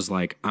 Daniel, was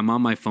like, I'm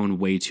on my phone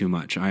way too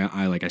much.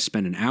 I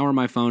spend an hour on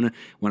my phone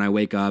when I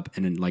wake up,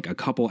 and then like a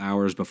couple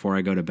hours before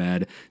I go to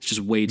bed. It's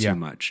just way too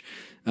much.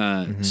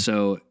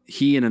 So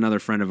he and another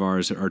friend of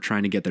ours are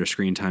trying to get their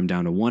screen time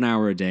down to 1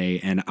 hour a day.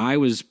 And I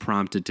was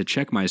prompted to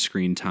check my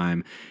screen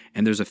time.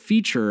 And there's a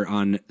feature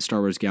on Star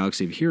Wars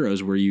Galaxy of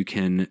Heroes where you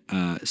can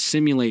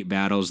simulate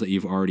battles that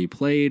you've already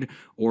played,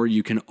 or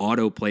you can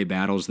autoplay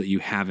battles that you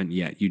haven't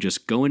yet. You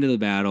just go into the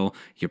battle,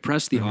 you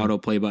press the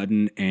autoplay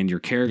button, and your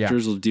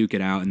characters will duke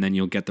it out, and then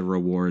you'll get the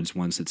rewards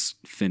once it's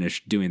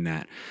finished doing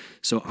that.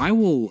 So I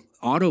will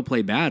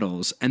autoplay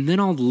battles, and then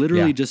I'll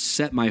literally just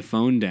set my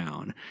phone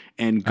down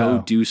and go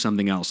do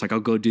something else. Like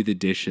I'll go do the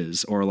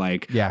dishes, or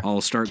like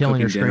I'll start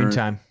killing cooking your dinner.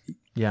 screen time.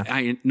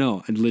 Yeah,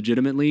 no,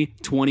 legitimately,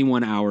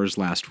 21 hours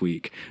last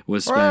week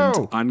was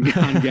spent on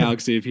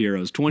Galaxy of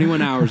Heroes.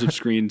 21 hours of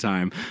screen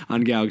time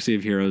on Galaxy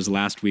of Heroes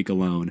last week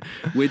alone,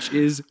 which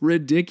is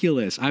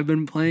ridiculous. I've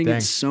been playing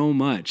it so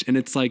much, and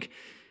it's like,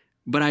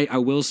 but I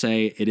will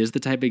say it is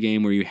the type of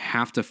game where you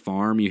have to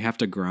farm, you have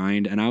to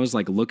grind. And I was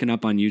like looking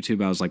up on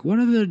YouTube, I was like, what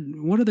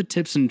are the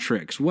tips and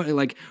tricks? What,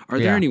 like, are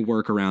there any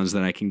workarounds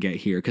that I can get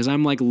here? Because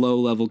I'm like low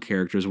level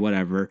characters,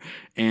 whatever.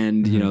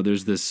 And you know,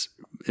 there's this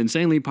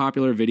insanely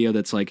popular video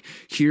that's like,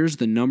 here's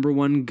the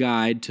 #1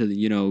 guide to,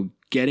 you know,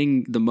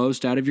 getting the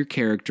most out of your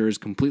characters,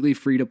 completely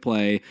free to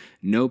play,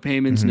 no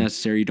payments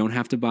necessary. You don't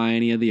have to buy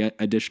any of the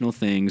additional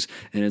things.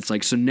 And it's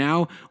like, so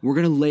now we're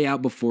going to lay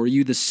out before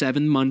you the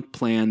 7-month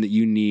plan that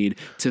you need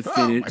to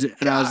finish.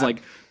 And I was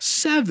like,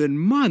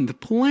 7-month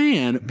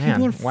plan?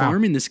 People are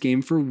farming this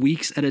game for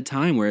weeks at a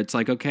time, where it's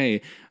like,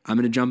 okay, I'm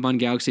going to jump on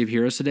Galaxy of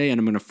Heroes today and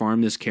I'm going to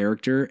farm this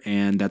character,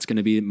 and that's going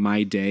to be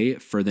my day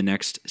for the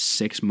next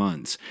 6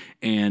 months.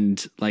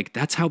 And like,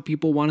 that's how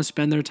people want to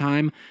spend their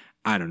time.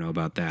 I don't know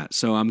about that.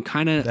 So I'm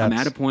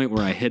at a point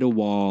where I hit a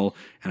wall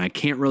and I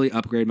can't really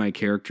upgrade my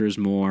characters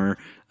more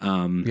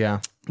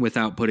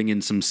without putting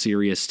in some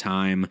serious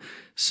time.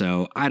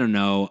 So I don't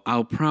know.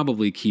 I'll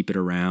probably keep it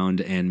around,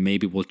 and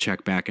maybe we'll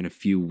check back in a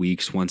few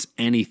weeks once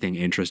anything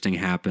interesting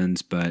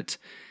happens. But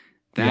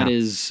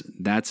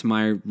that's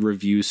my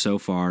review so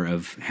far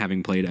of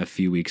having played a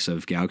few weeks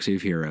of Galaxy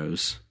of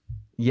Heroes.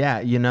 Yeah,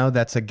 you know,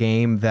 that's a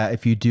game that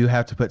if you do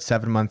have to put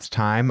 7 months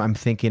time, I'm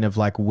thinking of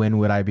like, when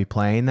would I be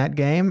playing that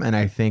game? And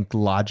I think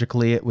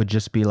logically it would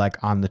just be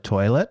like on the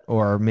toilet,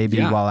 or maybe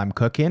while I'm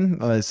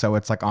cooking. So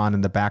it's like on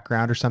in the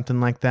background or something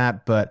like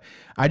that. But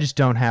I just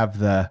don't have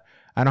the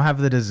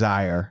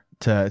desire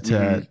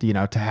to you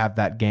know, to have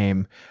that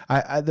game.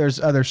 There's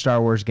other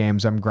Star Wars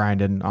games I'm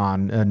grinding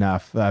on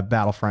enough.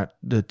 Battlefront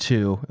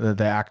 2,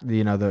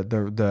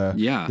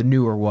 the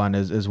newer one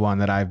is one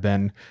that I've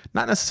been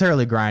not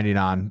necessarily grinding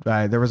on.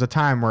 There was a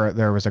time where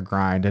there was a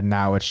grind, and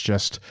now it's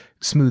just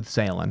smooth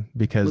sailing,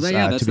 because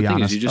to be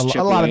honest,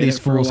 a lot of these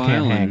fools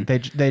can't hang.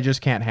 They just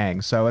can't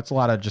hang. So it's a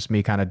lot of just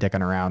me kind of dicking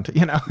around,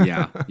 you know.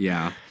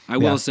 Yeah. I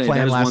will say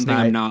that is one thing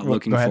I'm not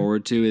looking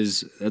forward to.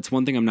 Is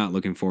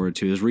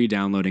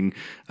re-downloading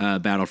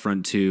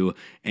Battlefront 2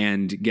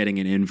 and getting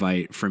an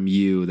invite from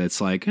you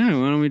that's like, hey,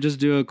 why don't we just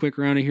do a quick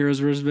round of Heroes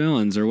vs.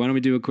 Villains, or why don't we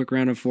do a quick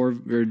round of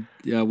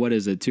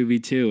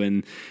 2v2,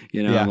 and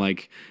you know, I'm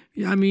like,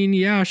 I mean,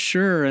 yeah,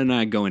 sure. And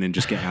I go in and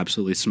just get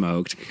absolutely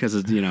smoked,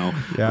 because, you know,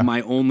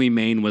 my only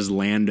main was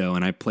Lando,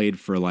 and I played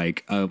for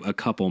like a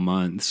couple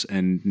months,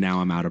 and now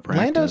I'm out of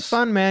practice. Lando's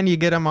fun, man. You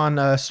get him on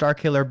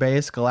Starkiller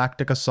Base,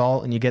 Galactic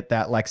Assault, and you get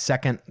that like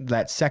second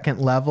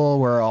level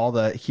where all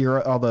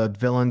the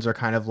villains are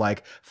kind of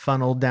like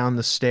funneled down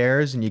the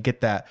stairs, and you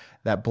get that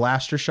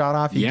blaster shot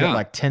off. You get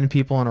like 10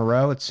 people in a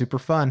row. It's super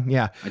fun.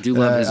 Yeah. I do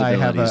love his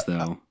abilities,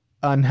 though.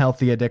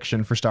 Unhealthy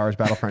addiction for Star Wars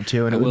Battlefront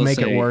 2, and it would make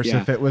it worse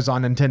if it was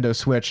on Nintendo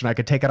Switch and I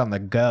could take it on the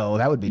go.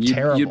 That would be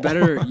terrible.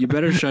 You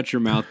better shut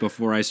your mouth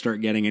before I start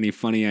getting any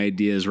funny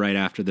ideas right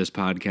after this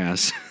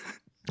podcast.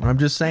 I'm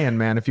just saying,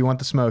 man, if you want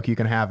the smoke, you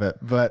can have it.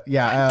 But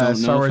yeah,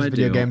 Star Wars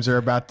video games are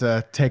about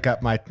to take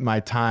up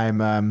my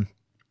time.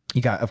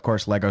 You got, of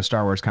course, Lego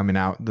Star Wars coming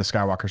out, the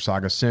Skywalker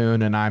Saga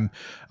soon, and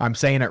I'm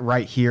saying it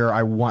right here.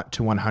 I want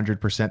to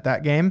 100%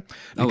 that game,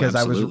 because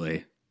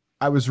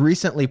I was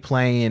recently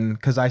playing,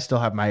 because I still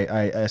have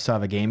I still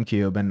have a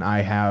GameCube, and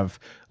I have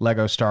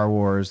Lego Star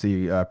Wars,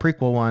 the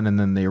prequel one, and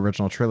then the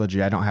original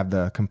trilogy. I don't have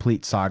the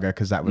complete saga,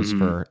 because that was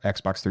for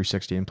Xbox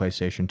 360 and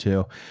PlayStation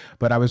 2.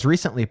 But I was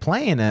recently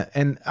playing it,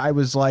 and I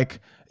was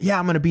like, yeah,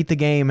 I'm going to beat the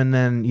game, and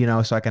then, you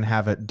know, so I can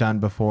have it done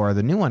before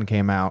the new one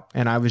came out.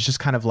 And I was just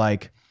kind of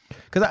like,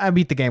 because I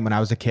beat the game when I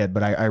was a kid,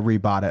 but I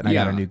rebought it, and I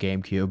got a new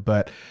GameCube.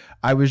 But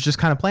I was just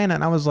kind of playing it,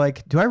 and I was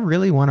like, do I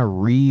really want to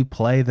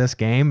replay this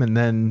game and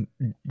then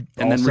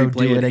also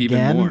do it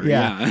again? More.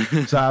 Yeah.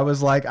 So I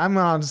was like, I'm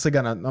honestly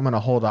I'm gonna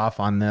hold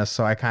off on this.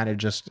 So I kind of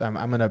just I'm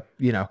gonna,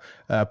 you know,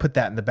 put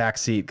that in the back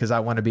seat, because I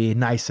want to be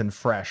nice and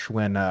fresh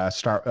when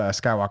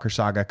Skywalker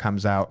Saga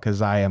comes out,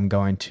 because I am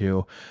going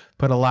to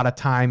put a lot of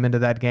time into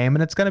that game,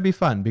 and it's going to be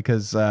fun,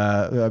 because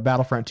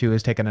Battlefront 2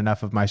 has taken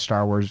enough of my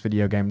Star Wars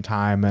video game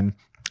time, and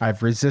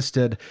I've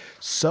resisted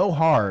so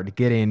hard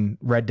getting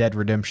Red Dead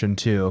Redemption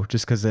 2,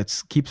 just because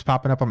it keeps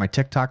popping up on my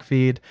TikTok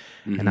feed.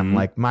 And I'm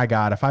like, my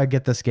God, if I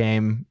get this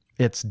game,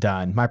 it's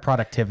done. My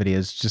productivity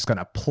is just going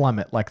to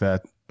plummet like the,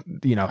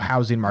 you know,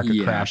 housing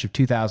market crash of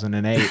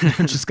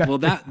 2008. Well,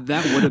 that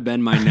would have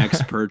been my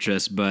next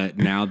purchase. But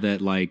now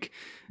that like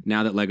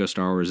now that Lego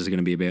Star Wars is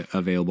going to be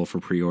available for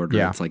pre-order,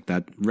 it's like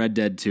that Red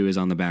Dead 2 is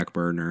on the back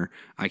burner.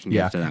 I can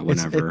get to that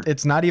whenever.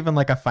 It's not even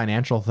like a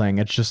financial thing.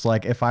 It's just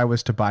like, if I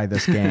was to buy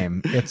this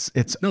game, it's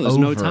no, there's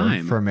over no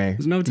time for me.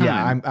 There's no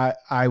time. Yeah,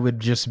 I would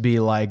just be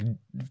like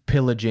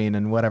pillaging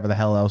and whatever the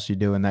hell else you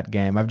do in that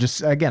game. I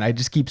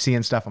just keep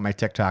seeing stuff on my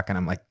TikTok and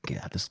I'm like,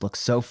 yeah, this looks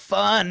so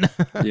fun.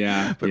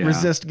 Yeah. But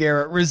resist,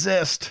 Garrett,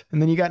 resist.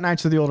 And then you got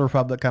Knights of the Old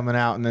Republic coming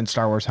out, and then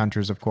Star Wars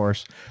Hunters, of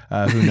course.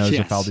 Who knows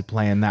if I'll be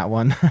playing that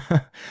one.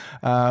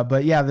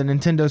 But yeah, the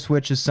Nintendo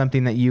Switch is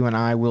something that you and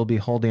I will be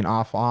holding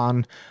off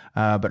on.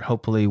 But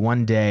hopefully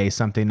one day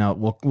something else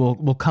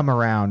will come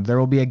around. There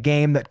will be a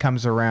game that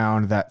comes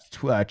around that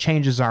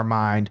changes our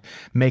mind,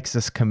 makes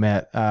us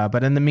commit.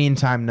 But in the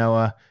meantime,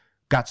 Noah,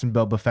 got some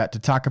Boba Fett to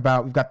talk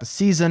about. We've got the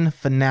season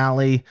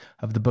finale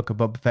of the Book of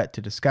Boba Fett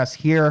to discuss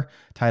here,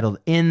 titled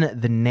In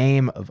the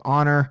Name of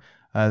Honor.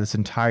 This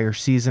entire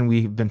season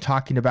we've been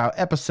talking about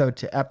episode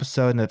to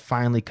episode, and it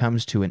finally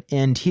comes to an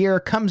end here,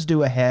 comes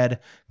to a head,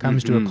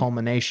 comes to a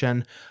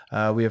culmination.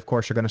 We, of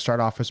course, are going to start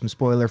off with some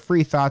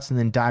spoiler-free thoughts and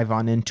then dive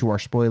on into our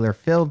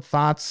spoiler-filled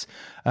thoughts.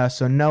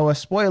 So, Noah,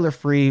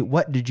 spoiler-free,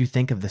 what did you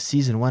think of the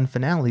season 1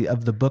 finale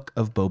of the Book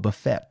of Boba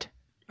Fett?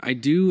 I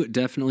do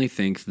definitely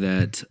think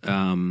that,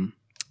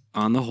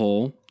 on the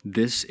whole,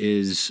 this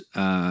is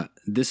a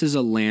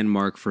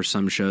landmark for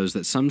some shows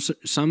that some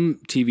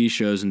TV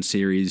shows and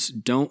series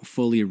don't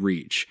fully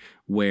reach,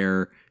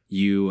 where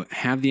you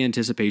have the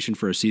anticipation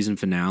for a season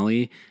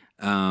finale.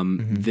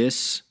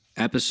 This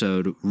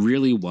episode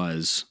really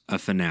was a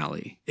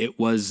finale. It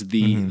was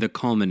the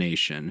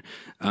culmination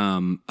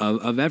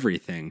of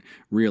everything,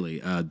 really,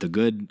 the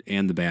good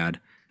and the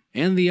bad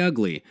and the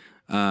ugly.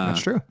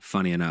 That's true.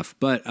 Funny enough,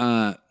 but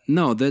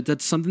no,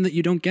 that's something that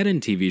you don't get in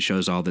TV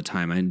shows all the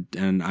time,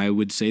 and I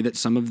would say that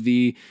some of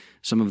the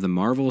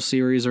Marvel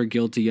series are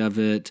guilty of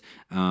it.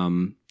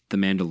 The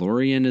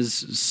Mandalorian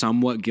is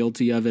somewhat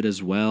guilty of it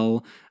as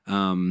well.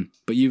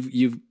 But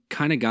you've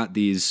kind of got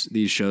these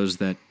shows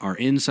that are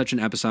in such an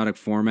episodic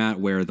format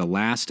where the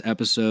last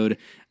episode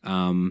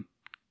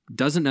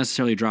doesn't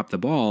necessarily drop the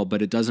ball,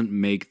 but it doesn't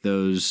make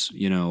those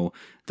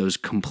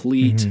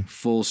complete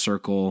full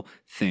circle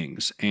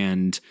things.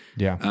 And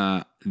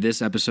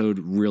this episode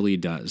really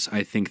does.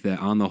 I think that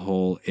on the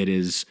whole, it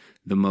is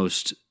the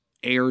most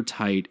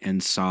airtight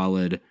and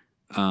solid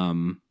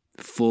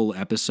full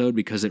episode,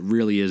 because it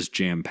really is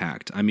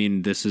jam-packed. I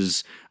mean,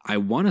 I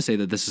want to say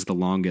that this is the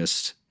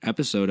longest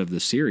episode of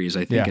the series.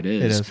 I think it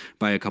is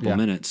by a couple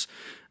minutes.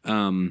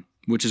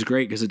 Which is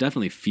great, because it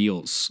definitely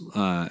feels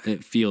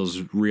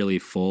really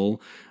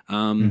full.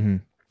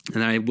 And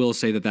I will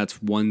say that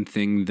that's one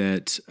thing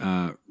that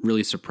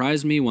really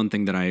surprised me. One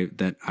thing that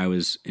I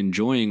was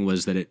enjoying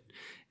was that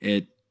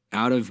it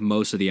out of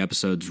most of the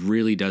episodes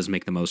really does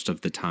make the most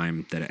of the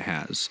time that it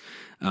has,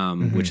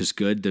 which is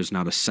good. There's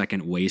not a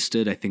second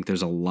wasted. I think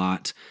there's a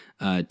lot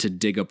to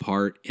dig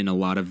apart in a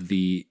lot of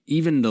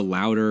even the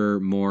louder,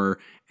 more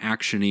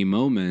action-y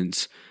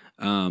moments.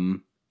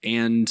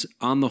 And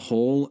on the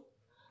whole,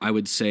 I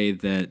would say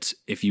that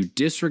if you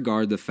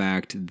disregard the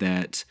fact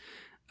that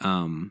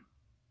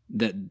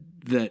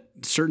that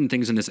certain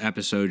things in this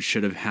episode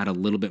should have had a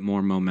little bit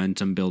more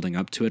momentum building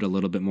up to it, a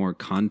little bit more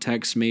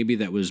context maybe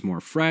that was more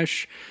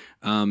fresh,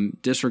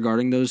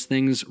 disregarding those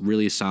things,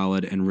 really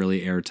solid and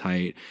really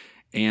airtight.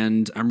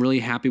 And I'm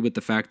really happy with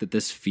the fact that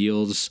this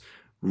feels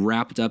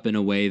wrapped up in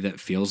a way that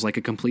feels like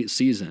a complete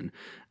season.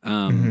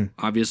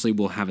 Obviously,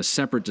 we'll have a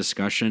separate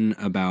discussion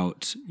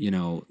about,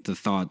 the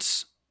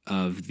thoughts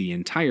of the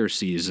entire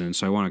season.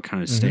 So I want to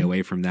kind of stay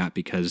away from that,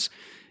 because,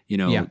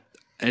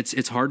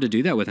 it's hard to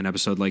do that with an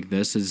episode like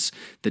this. Is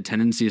the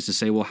tendency is to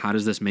say, well, how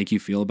does this make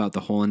you feel about the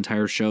whole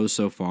entire show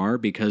so far?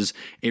 Because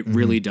it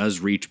really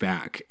does reach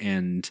back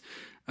and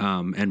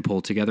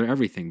pull together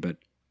everything. But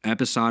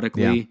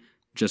episodically,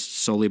 just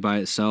solely by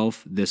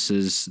itself,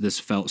 this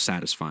felt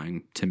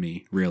satisfying to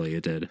me. Really,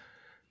 it did.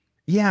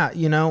 Yeah,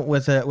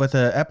 with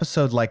a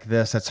episode like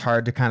this, it's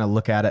hard to kind of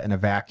look at it in a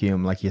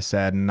vacuum, like you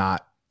said, and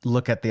not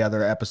look at the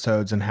other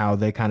episodes and how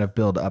they kind of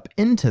build up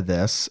into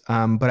this.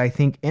 But I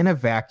think in a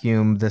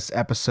vacuum, this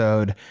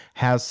episode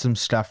has some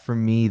stuff for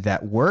me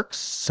that works,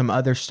 some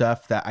other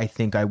stuff that I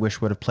think I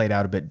wish would have played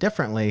out a bit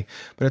differently.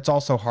 But it's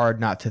also hard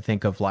not to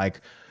think of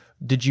like,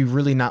 did you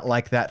really not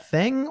like that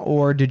thing,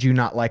 or did you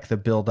not like the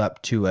build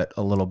up to it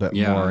a little bit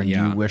more? And do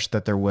you wish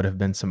that there would have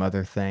been some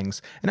other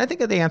things? And I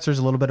think that the answer is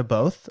a little bit of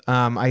both.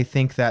 I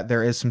think that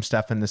there is some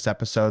stuff in this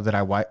episode that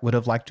I would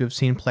have liked to have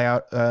seen play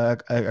out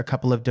a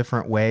couple of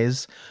different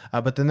ways.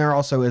 But then there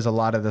also is a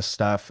lot of the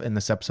stuff in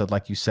this episode,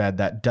 like you said,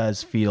 that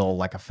does feel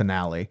like a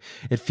finale.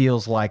 It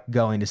feels like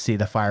going to see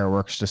the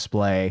fireworks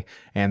display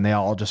and they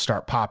all just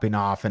start popping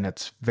off, and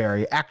it's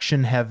very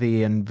action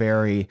heavy and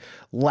very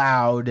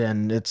loud,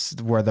 and it's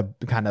where the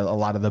kind of a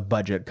lot of the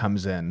budget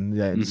comes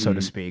in, so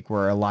to speak,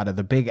 where a lot of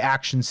the big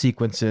action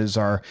sequences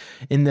are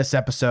in this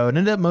episode,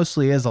 and it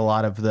mostly is a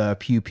lot of the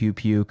pew pew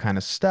pew kind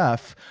of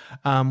stuff,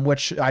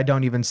 which I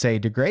don't even say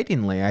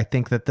degradingly. I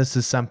think that this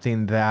is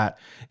something that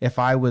if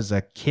I was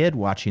a kid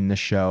watching this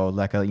show,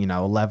 like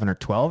 11 or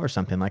 12 or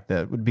something like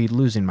that, would be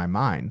losing my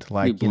mind.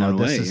 Like,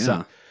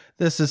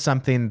 this is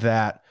something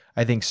that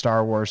I think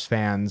Star Wars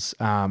fans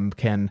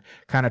can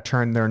kind of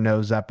turn their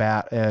nose up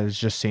at as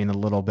just seeing a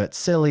little bit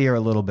silly or a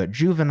little bit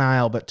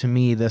juvenile. But to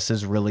me, this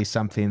is really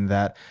something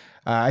that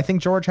I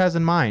think George has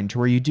in mind,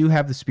 where you do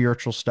have the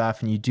spiritual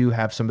stuff and you do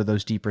have some of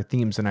those deeper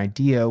themes and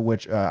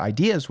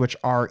ideas which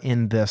are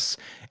in this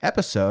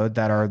episode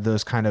that are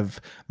those kind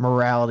of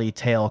morality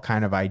tale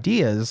kind of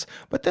ideas.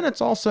 But then it's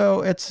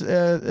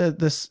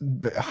this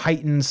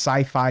heightened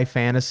sci-fi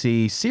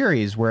fantasy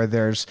series where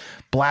there's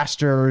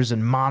blasters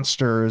and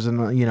monsters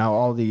and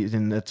all these,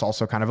 and it's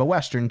also kind of a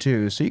Western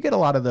too. So you get a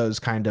lot of those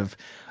kind of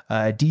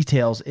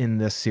details in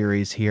this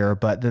series here.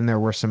 But then there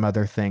were some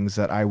other things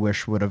that I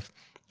wish would have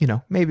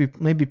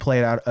maybe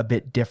played out a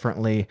bit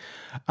differently.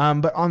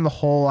 But on the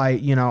whole,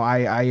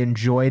 I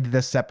enjoyed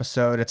this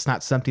episode. It's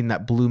not something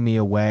that blew me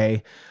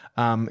away.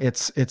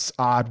 It's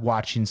odd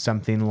watching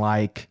something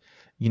like,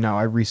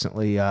 I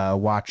recently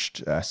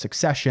watched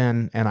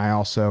Succession, and I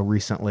also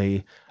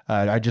recently,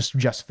 I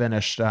just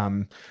finished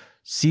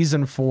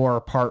season 4,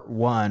 part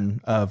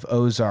 1 of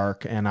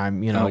Ozark, and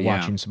I'm,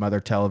 watching some other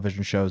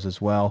television shows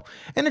as well.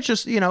 And it's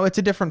just, it's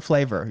a different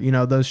flavor.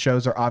 Those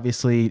shows are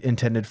obviously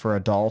intended for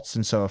adults.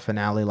 And so a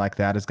finale like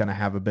that is going to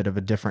have a bit of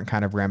a different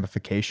kind of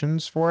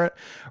ramifications for it.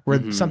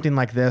 Where something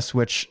like this,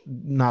 which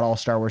not all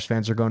Star Wars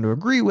fans are going to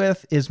agree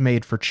with, is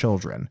made for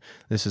children.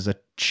 This is a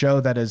show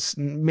that is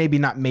maybe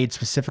not made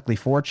specifically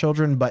for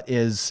children, but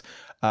is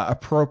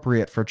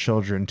appropriate for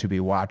children to be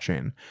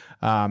watching.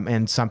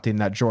 And something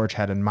that George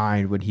had in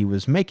mind when he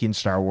was making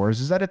Star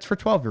Wars is that it's for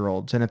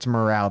 12-year-olds and it's a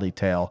morality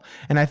tale.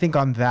 And I think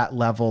on that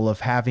level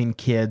of having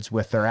kids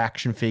with their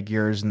action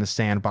figures in the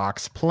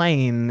sandbox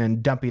playing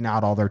and dumping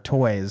out all their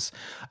toys,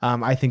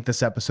 I think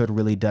this episode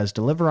really does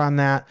deliver on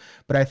that.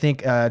 But I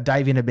think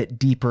diving a bit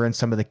deeper in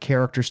some of the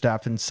character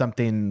stuff and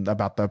something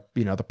about the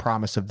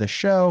promise of the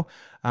show,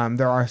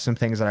 there are some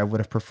things that I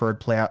would have preferred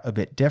play out a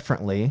bit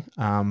differently.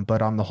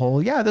 But on the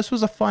whole, this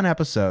was a fun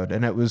episode,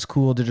 and it was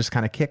cool to just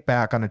kind of kick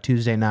back on a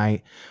Tuesday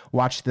night,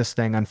 watch this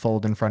thing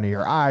unfold in front of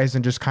your eyes,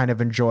 and just kind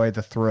of enjoy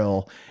the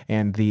thrill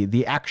and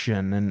the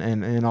action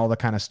and all the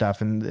kind of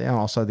stuff. And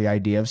also the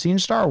idea of seeing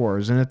Star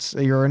Wars, and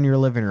you're in your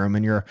living room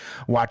and you're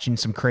watching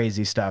some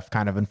crazy stuff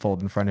kind of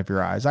unfold in front of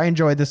your eyes. I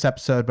enjoyed this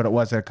episode, but it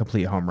wasn't a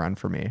complete home run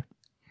for me.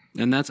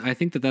 And I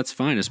think that's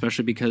fine,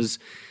 especially because,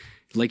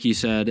 like you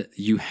said,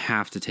 you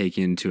have to take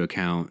into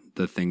account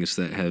the things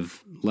that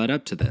have led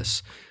up to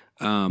this.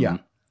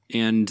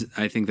 And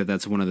I think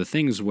that's one of the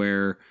things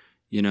where,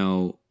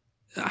 I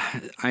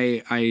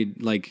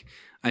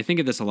think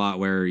of this a lot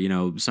where,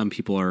 some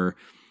people are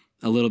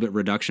a little bit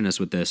reductionist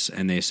with this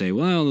and they say,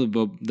 well,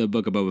 the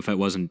Book of Boba Fett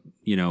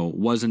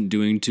wasn't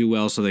doing too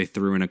well, so they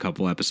threw in a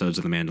couple episodes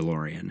of The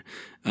Mandalorian.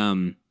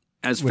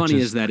 As funny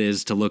as that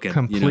is to look at,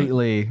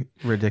 completely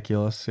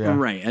ridiculous. Yeah.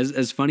 Right.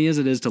 As funny as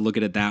it is to look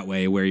at it that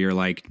way, where you're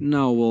like,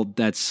 no, well,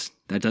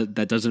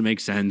 that doesn't make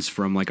sense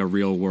from like a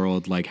real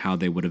world, like how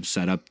they would have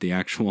set up the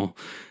actual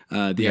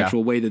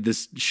way that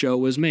this show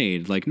was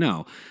made. Like,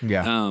 no.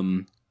 Yeah.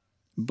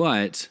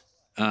 But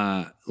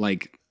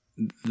like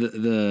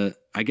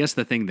I guess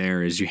the thing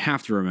there is you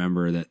have to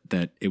remember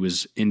that it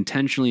was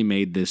intentionally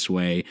made this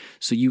way,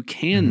 so you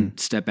can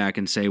step back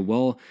and say,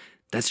 well,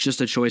 that's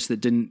just a choice that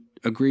didn't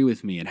agree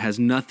with me. It has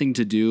nothing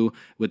to do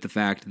with the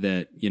fact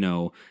that,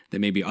 that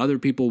maybe other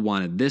people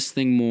wanted this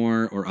thing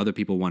more or other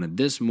people wanted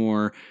this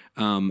more.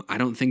 I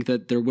don't think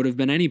that there would have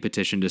been any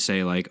petition to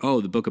say like,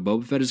 oh, the Book of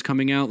Boba Fett is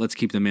coming out, let's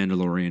keep the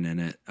Mandalorian in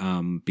it,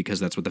 because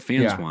that's what the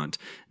fans want.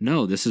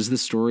 No, this is the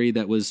story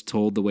that was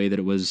told the way that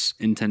it was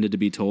intended to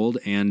be told,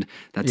 and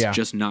that's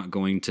just not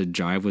going to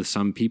jive with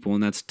some people,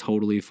 and that's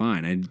totally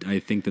fine. I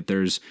think that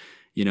there's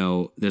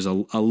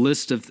a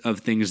list of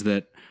things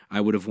that I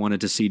would have wanted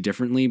to see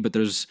differently, but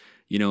there's,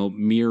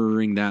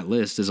 mirroring that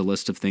list is a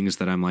list of things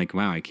that I'm like,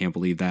 wow, I can't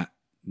believe that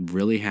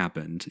really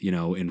happened,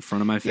 in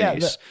front of my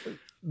face.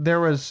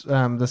 There was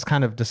this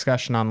kind of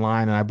discussion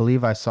online, and I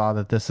believe I saw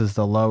that this is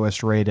the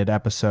lowest rated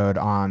episode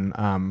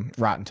on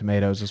Rotten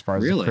Tomatoes as far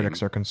as the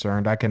critics are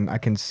concerned. I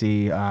can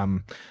see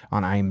on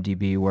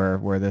IMDb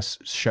where this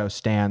show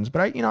stands,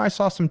 but I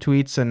saw some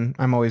tweets, and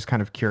I'm always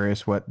kind of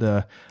curious what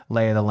the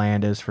lay of the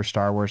land is for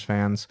Star Wars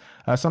fans.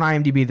 So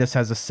on IMDb, this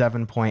has a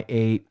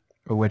 7.8,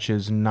 which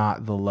is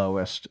not the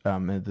lowest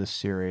in this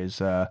series.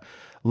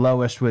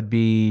 Lowest would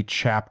be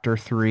Chapter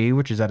 3,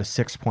 which is at a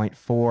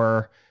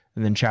 6.4.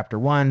 And then Chapter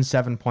 1,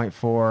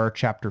 7.4,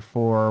 Chapter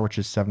 4, which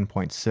is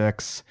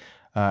 7.6,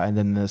 and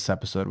then this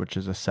episode, which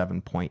is a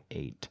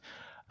 7.8.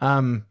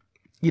 I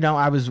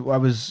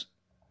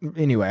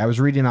was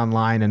reading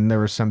online, and there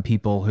were some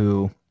people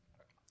who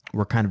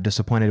were kind of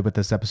disappointed with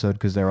this episode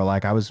because they were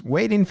like, I was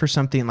waiting for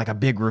something like a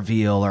big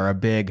reveal or a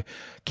big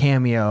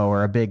cameo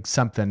or a big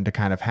something to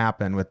kind of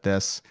happen with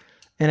this.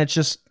 And it's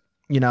just,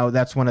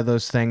 that's one of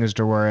those things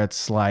to where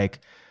it's like,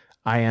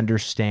 I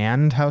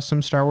understand how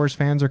some Star Wars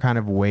fans are kind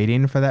of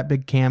waiting for that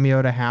big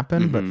cameo to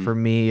happen. But for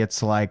me,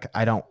 it's like,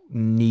 I don't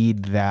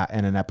need that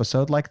in an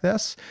episode like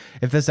this.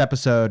 If this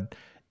episode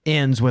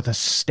ends with a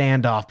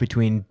standoff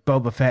between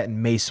Boba Fett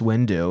and Mace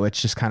Windu,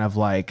 it's just kind of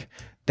like,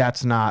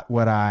 that's not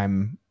what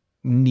I'm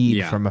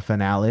need from a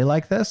finale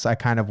like this. I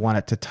kind of want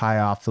it to tie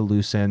off the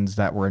loose ends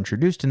that were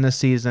introduced in this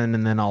season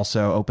and then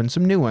also open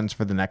some new ones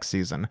for the next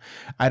season.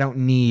 I don't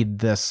need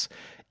this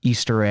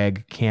Easter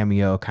egg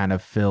cameo kind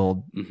of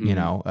filled,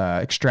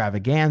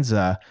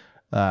 extravaganza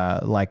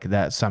like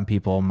that some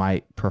people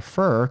might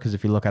prefer. Because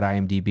if you look at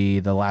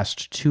IMDb, the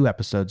last 2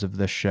 episodes of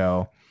this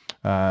show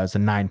is a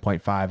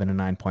 9.5 and a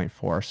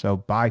 9.4. So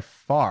by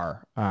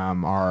far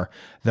are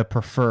the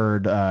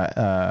preferred,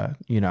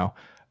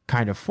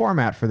 kind of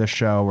format for the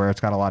show, where it's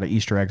got a lot of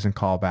Easter eggs and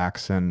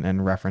callbacks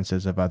and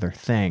references of other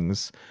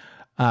things.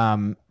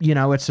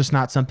 It's just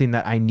not something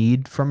that I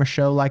need from a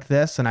show like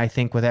this. And I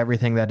think with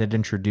everything that it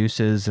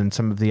introduces and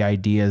some of the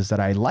ideas that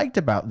I liked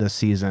about this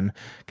season,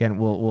 again,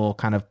 we'll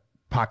kind of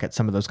pocket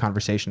some of those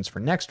conversations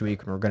for next week.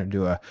 And we're going to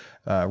do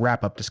a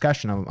wrap-up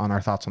discussion on our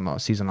thoughts on the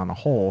season on a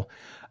whole.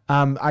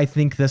 I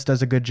think this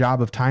does a good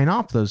job of tying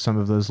off some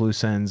of those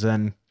loose ends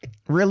and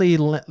really,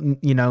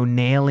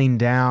 nailing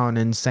down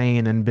and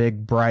saying in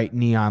big, bright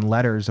neon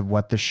letters of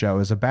what the show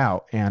is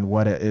about and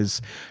what it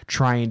is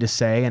trying to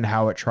say and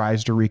how it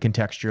tries to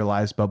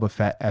recontextualize Boba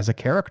Fett as a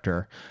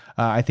character.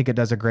 I think it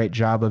does a great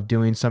job of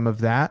doing some of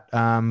that.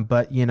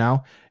 But,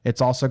 it's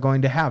also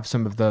going to have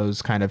some of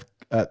those kind of,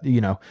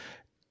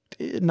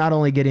 not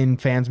only getting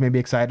fans maybe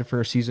excited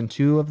for season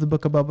 2 of the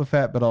Book of Boba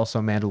Fett, but also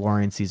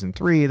Mandalorian season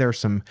 3. There's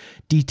some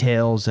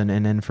details and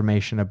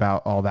information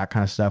about all that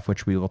kind of stuff,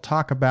 which we will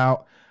talk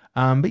about.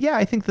 But yeah,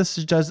 I think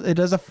it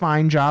does a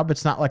fine job.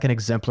 It's not like an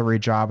exemplary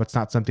job. It's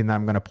not something that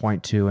I'm going to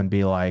point to and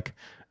be like,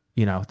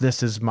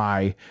 this is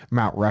my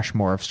Mount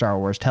Rushmore of Star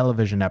Wars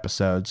television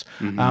episodes.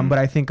 But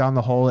I think on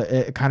the whole,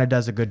 it kind of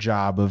does a good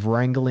job of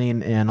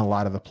wrangling in a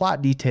lot of the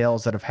plot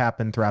details that have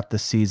happened throughout the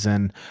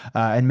season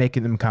and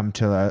making them come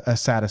to a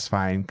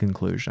satisfying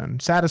conclusion.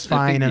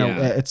 Satisfying,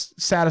 it's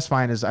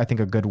satisfying is, I think,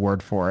 a good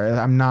word for it.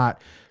 I'm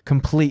not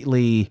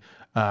completely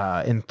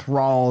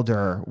enthralled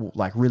or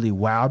like really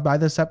wowed by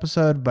this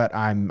episode, but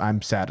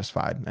I'm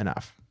satisfied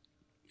enough.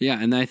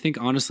 Yeah, and I think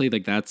honestly,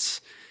 like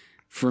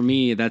for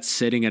me, that's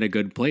sitting at a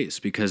good place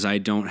because I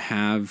don't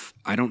have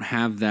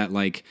that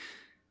like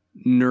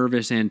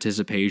nervous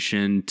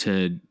anticipation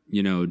to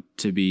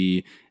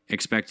be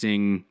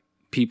expecting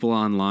people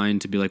online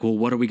to be like, well,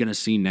 what are we going to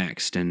see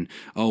next? And,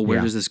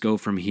 where does this go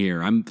from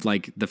here? I'm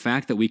like, the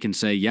fact that we can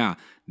say, yeah,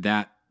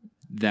 that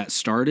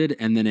started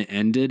and then it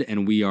ended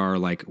and we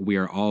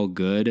are all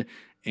good.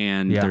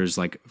 And there's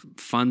like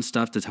fun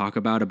stuff to talk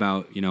about,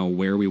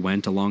 where we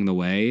went along the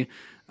way.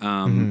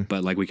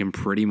 But like we can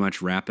pretty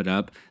much wrap it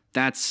up.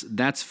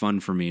 That's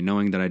fun for me,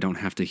 knowing that I don't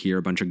have to hear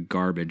a bunch of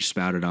garbage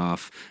spouted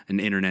off an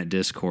internet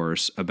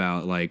discourse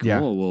about like,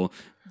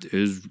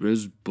 is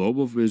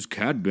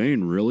Cad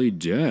Bane really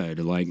dead?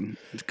 Like,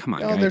 come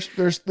on, guys.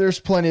 There's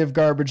plenty of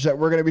garbage that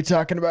we're going to be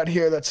talking about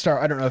here that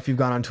I don't know if you've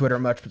gone on Twitter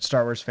much, but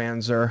Star Wars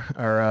fans are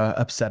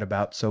upset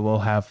about. So we'll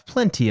have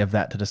plenty of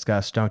that to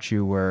discuss. Don't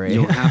you worry.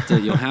 You'll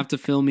have to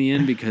fill me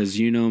in because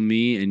you know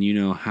me and you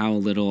know how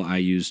little I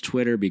use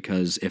Twitter,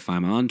 because if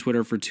I'm on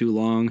Twitter for too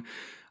long,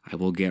 I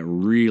will get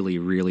really,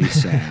 really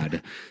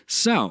sad.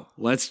 So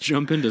let's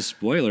jump into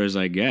spoilers,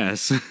 I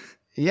guess.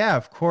 Yeah,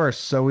 of course.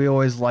 So we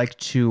always like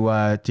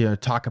to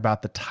talk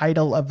about the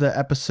title of the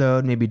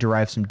episode, maybe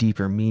derive some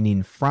deeper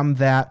meaning from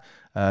that.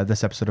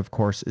 This episode, of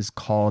course, is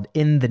called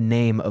In the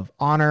Name of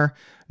Honor.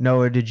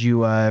 Noah, did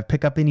you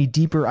pick up any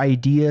deeper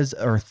ideas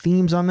or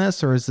themes on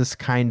this, or is this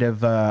kind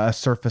of a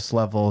surface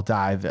level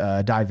dive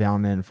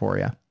down in for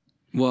you?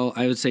 Well,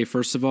 I would say,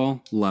 first of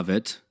all, love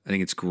it. I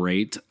think it's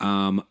great.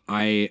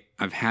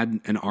 I've had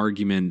an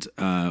argument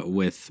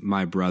with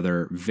my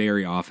brother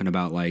very often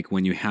about like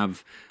when you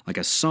have like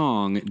a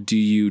song, do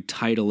you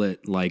title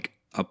it like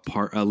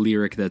a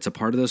lyric that's a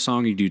part of the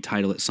song, or do you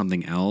title it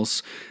something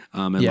else?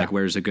 Like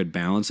where's a good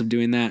balance of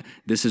doing that?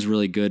 This is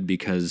really good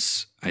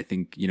because I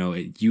think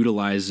it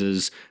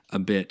utilizes a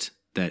bit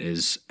that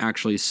is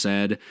actually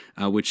said,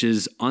 which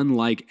is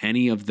unlike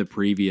any of the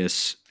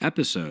previous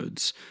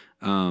episodes.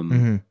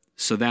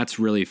 So that's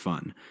really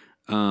fun.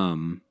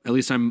 At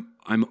least I'm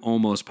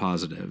almost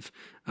positive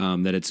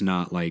that it's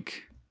not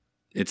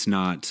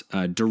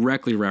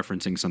directly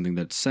referencing something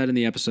that's said in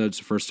the episode.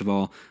 So first of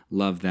all,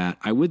 love that.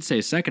 I would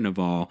say second of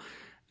all,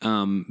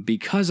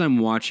 because I'm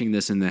watching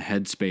this in the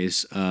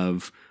headspace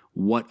of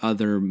what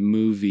other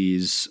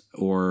movies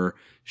or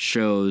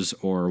shows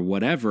or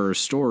whatever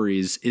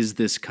stories is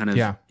this kind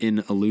of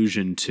in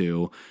allusion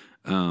to.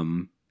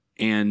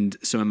 And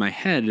so in my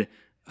head,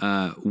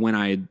 when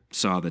I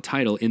saw the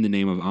title In the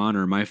Name of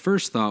Honor, my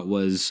first thought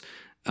was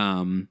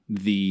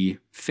the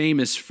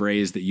famous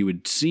phrase that you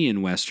would see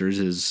in Westerns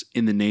is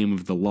in the name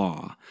of the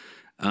law.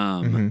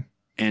 And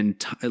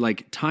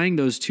tying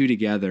those two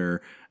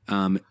together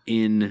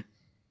in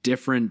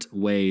different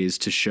ways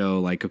to show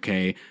like,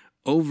 okay,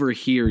 over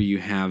here you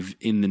have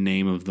in the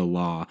name of the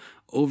law.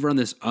 Over on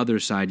this other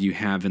side, you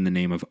have in the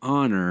name of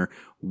honor.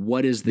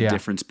 What is the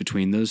difference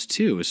between those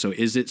two? So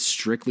is it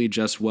strictly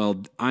just,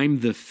 well,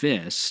 I'm the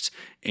fist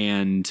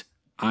and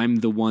I'm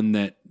the one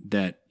that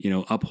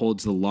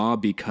upholds the law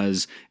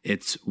because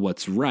it's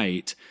what's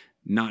right,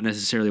 not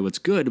necessarily what's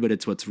good, but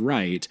it's what's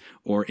right?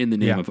 Or in the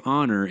name of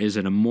honor, is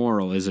it a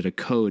moral? Is it a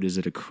code? Is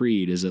it a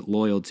creed? Is it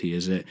loyalty?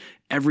 Is it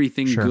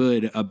everything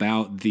good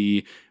about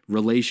the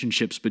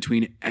relationships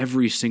between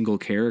every single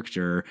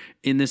character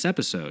in this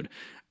episode?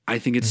 I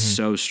think it's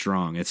so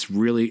strong. It's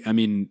really,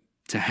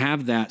 to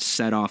have that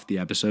set off the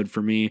episode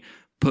for me,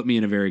 put me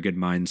in a very good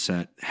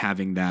mindset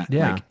having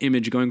that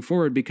image going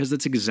forward, because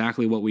that's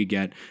exactly what we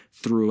get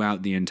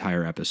throughout the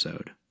entire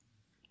episode.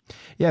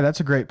 Yeah, that's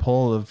a great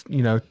pull of,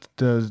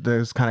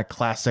 those kind of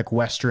classic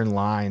Western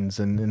lines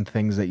and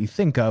things that you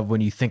think of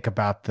when you think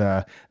about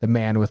the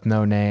man with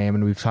no name.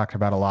 And we've talked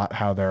about a lot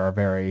how there are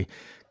very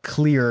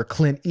clear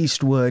Clint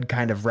Eastwood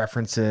kind of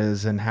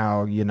references, and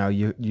how,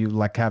 you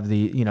like have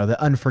the,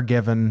 the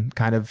Unforgiven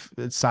kind of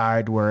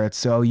side where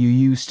it's, you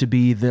used to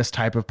be this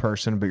type of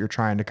person, but you're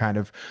trying to kind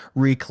of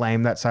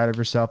reclaim that side of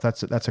yourself.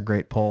 That's a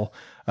great pull.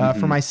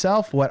 For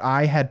myself, what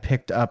I had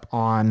picked up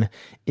on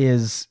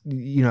is,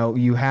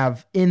 you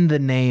have in the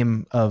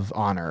name of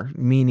honor,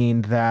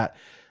 meaning that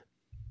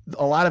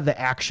a lot of the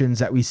actions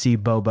that we see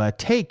Boba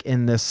take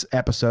in this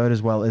episode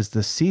as well as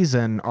this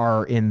season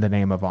are in the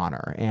name of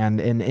honor and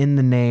in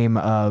the name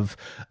of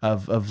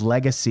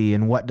legacy.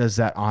 And what does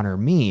that honor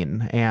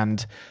mean?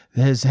 And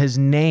his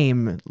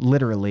name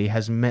literally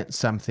has meant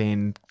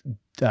something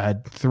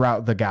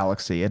throughout the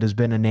galaxy. It has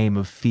been a name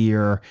of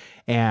fear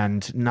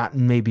and not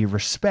maybe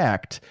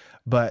respect,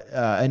 but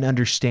an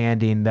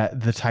understanding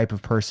that the type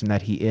of person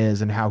that he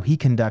is and how he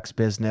conducts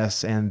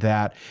business, and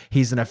that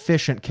he's an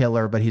efficient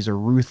killer, but he's a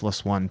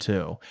ruthless one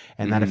too.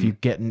 And that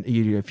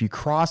if you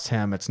cross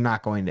him, it's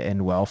not going to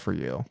end well for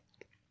you.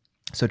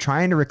 So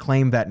trying to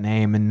reclaim that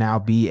name and now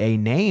be a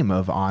name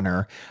of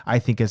honor, I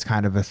think is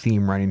kind of a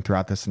theme running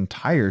throughout this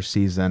entire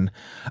season.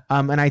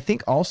 And I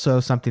think also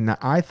something that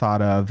I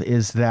thought of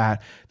is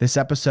that this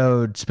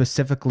episode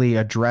specifically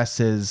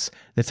addresses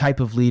the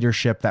type of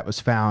leadership that was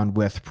found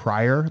with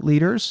prior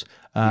leaders,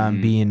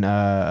 being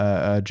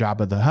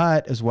Jabba the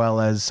Hutt, as well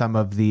as some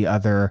of the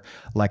other,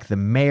 like the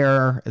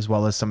mayor, as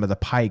well as some of the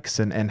Pikes,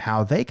 and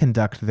how they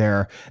conduct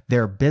their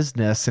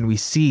business. And we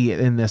see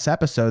in this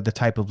episode the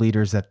type of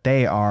leaders that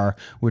they are,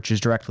 which is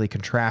directly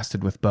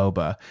contrasted with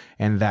Boba,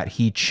 and that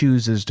he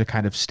chooses to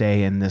kind of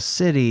stay in this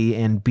city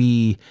and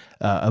be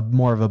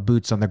more of a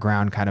boots on the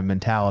ground kind of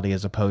mentality,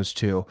 as opposed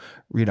to,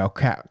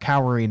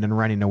 cowering and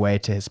running away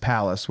to his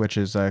palace, which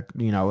is a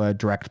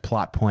direct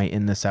plot point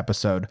in this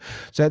episode.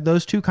 So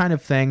those two kind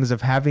of things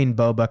of having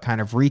Boba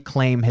kind of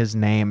reclaim his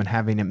name and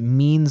having it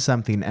mean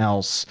something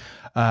else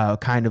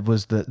kind of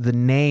was the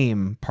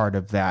name part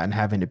of that, and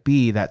having it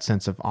be that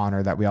sense of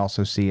honor that we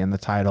also see in the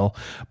title,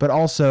 but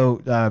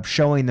also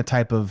showing the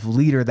type of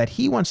leader that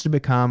he wants to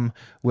become,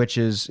 which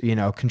is,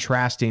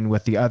 contrasting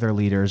with the other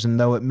leaders. And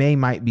though it may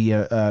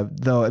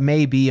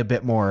be a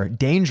bit more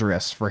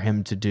dangerous for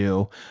him to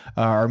do,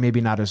 or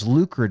maybe not as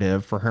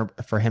lucrative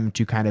for him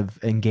to kind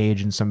of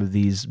engage in some of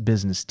these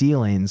business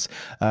dealings,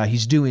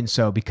 he's doing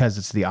so because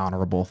it's the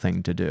honorable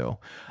thing to do.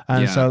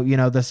 So,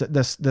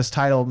 this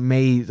title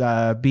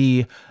may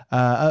be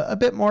a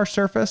bit more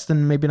surface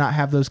and maybe not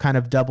have those kind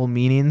of double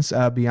meanings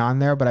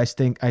beyond there. But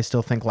I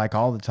still think, like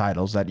all the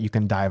titles, that you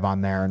can dive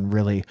on there and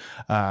really,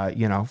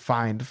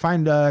 find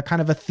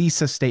kind of a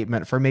thesis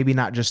statement for maybe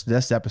not just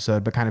this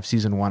episode, but kind of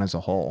season one as a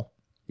whole.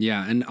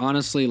 Yeah. And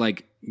honestly,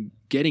 like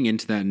getting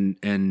into that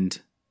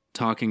and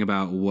talking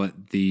about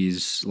what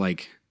these,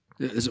 like,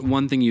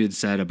 one thing you had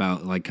said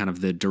about like kind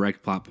of the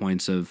direct plot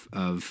points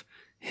of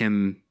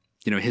him,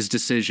 his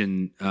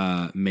decision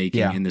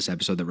making in this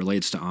episode that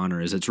relates to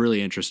honor, is it's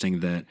really interesting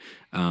that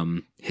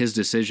his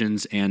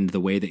decisions and the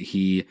way that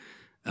he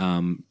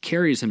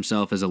carries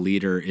himself as a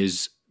leader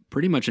is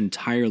pretty much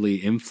entirely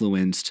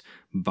influenced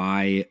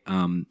by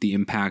the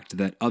impact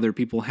that other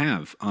people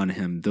have on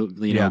him.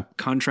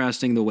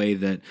 Contrasting the way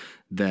that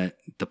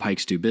the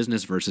Pikes do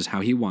business versus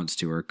how he wants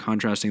to, or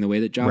contrasting the way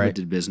that Jabba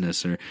did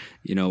business, or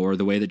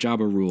the way that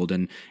Jabba ruled,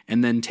 and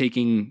then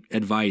taking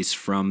advice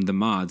from the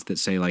mods that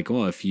say, like,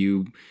 well, if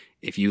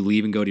you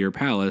leave and go to your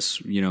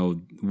palace,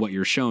 what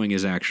you're showing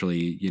is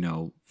actually,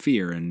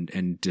 fear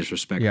and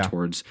disrespect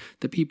towards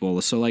the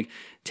people. So like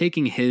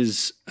taking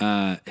his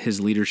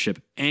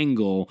leadership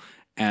angle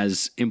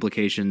as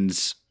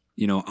implications,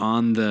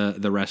 on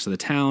the rest of the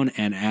town,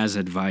 and as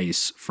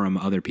advice from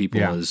other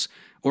people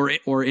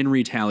or in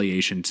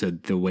retaliation to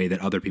the way that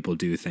other people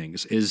do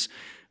things, is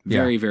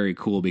very, very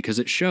cool, because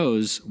it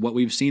shows what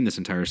we've seen this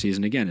entire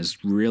season, again, is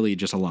really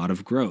just a lot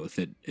of growth.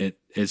 It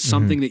is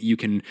something that you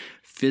can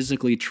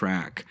physically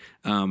track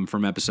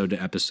from episode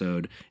to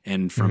episode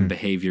and from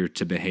behavior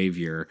to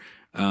behavior.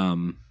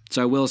 So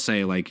I will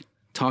say, like,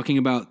 talking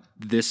about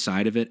this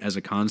side of it as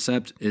a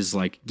concept is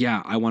like,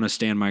 I want to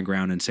stand my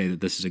ground and say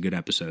that this is a good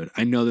episode.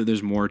 I know that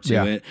there's more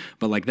to it,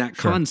 but like that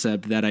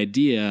concept, that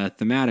idea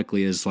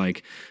thematically is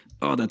like,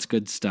 oh, that's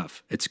good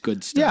stuff. It's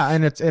good stuff. Yeah,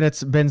 and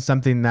it's been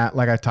something that,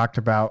 like I talked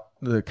about,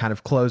 the kind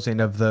of closing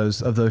of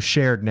those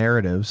shared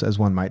narratives, as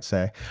one might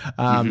say.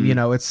 You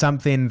know, it's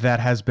something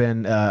that has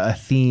been a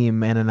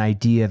theme and an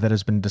idea that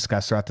has been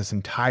discussed throughout this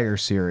entire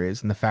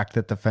series, and the fact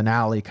that the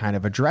finale kind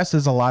of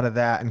addresses a lot of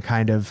that and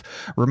kind of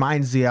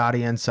reminds the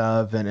audience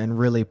of and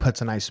really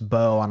puts a nice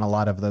bow on a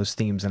lot of those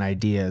themes and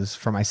ideas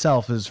for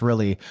myself is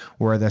really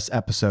where this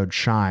episode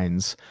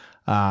shines.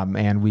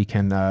 And we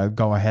can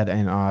go ahead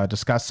and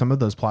discuss some of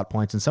those plot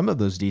points and some of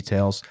those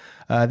details.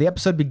 The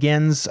episode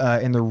begins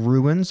in the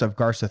ruins of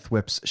Garsa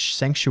Thwip's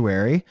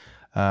sanctuary.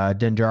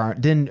 Din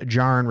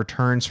Djarin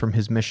returns from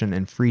his mission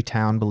in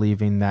Freetown,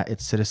 believing that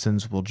its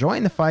citizens will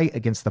join the fight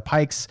against the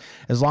Pikes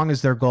as long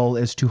as their goal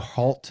is to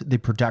halt the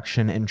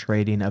production and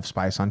trading of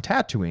spice on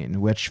Tatooine,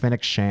 which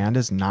Fennec Shand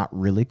is not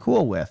really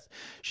cool with.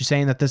 She's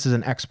saying that this is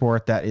an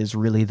export that is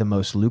really the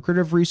most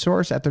lucrative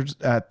resource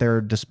at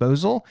their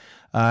disposal,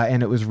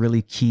 and it was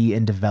really key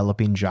in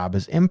developing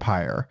Jabba's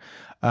empire.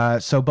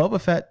 So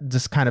Boba Fett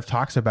just kind of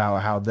talks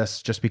about how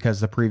this, just because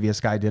the previous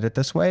guy did it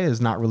this way,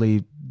 is not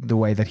really the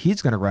way that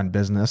he's going to run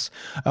business.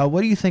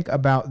 What do you think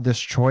about this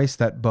choice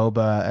that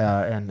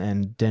Boba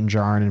and Din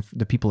Djarin and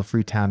the people of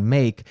Freetown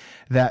make,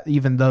 that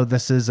even though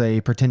this is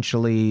a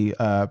potentially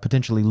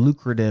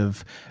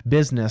lucrative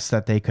business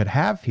that they could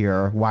have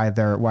here, why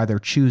they're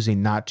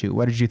choosing not to?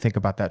 What did you think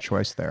about that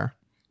choice there?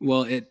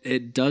 Well,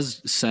 it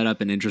does set up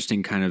an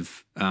interesting kind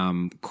of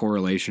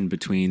correlation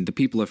between the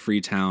people of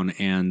Freetown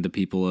and the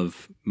people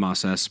of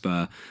Mos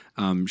Espa,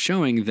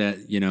 showing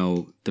that, you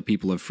know, the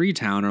people of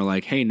Freetown are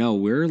like, hey, no,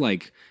 we're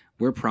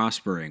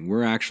prospering.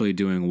 We're actually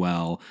doing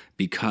well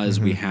because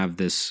we have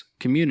this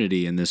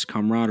community and this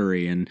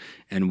camaraderie,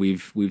 and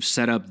we've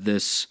set up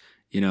this,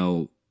 you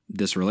know,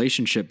 this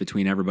relationship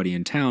between everybody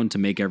in town to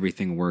make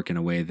everything work in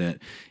a way that,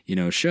 you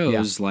know,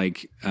 shows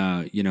like,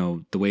 you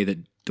know, the way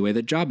that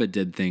Jabba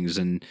did things,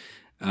 and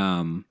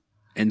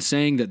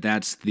saying that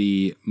that's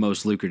the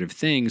most lucrative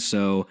thing.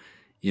 So,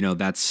 you know,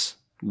 that's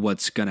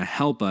what's going to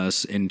help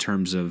us in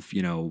terms of,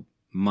 you know,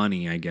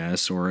 money, I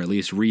guess, or at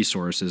least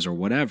resources or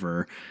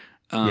whatever.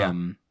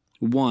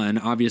 One,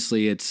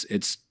 obviously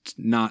it's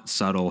not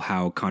subtle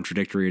how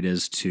contradictory it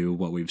is to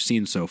what we've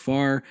seen so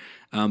far.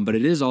 But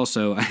it is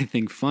also, I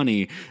think,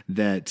 funny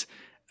that,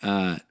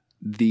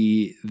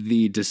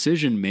 the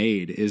decision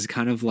made is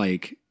kind of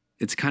like,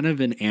 it's kind of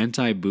an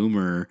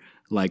anti-boomer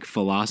like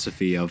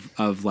philosophy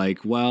of like,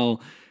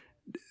 well,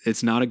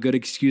 it's not a good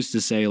excuse to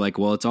say like,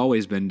 well, it's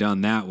always been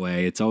done that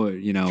way. It's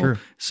always, you know, True.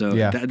 So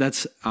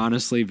that's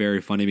honestly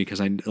very funny,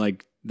 because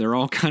they're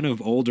all kind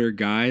of older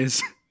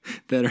guys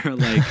that are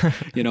like,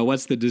 you know,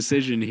 what's the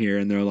decision here?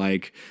 And they're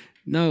like,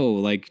 no,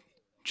 like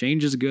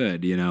change is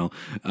good, you know?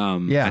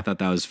 I thought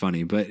that was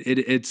funny, but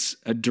it's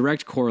a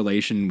direct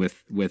correlation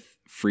with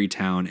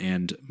Freetown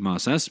and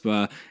Mos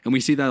Espa, and we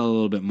see that a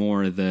little bit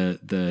more.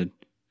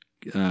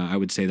 I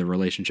would say the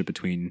relationship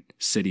between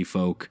city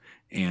folk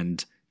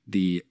and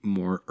the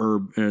more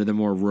the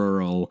more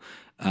rural,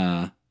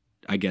 I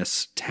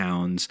guess,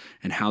 towns,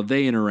 and how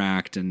they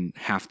interact and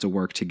have to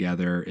work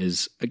together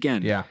is,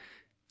 again,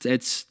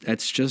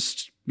 it's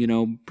just, you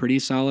know, pretty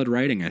solid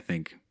writing, I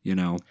think. You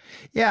know?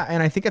 Yeah,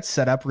 and I think it's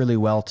set up really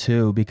well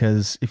too,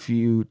 because if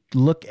you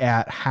look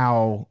at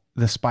how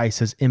the spice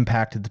has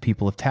impacted the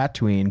people of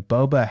Tatooine,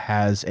 Boba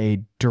has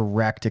a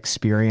direct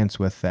experience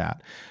with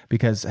that,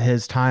 because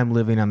his time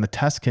living on the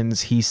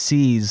Tuscans, he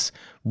sees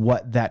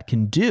what that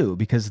can do,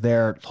 because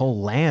their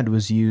whole land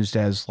was used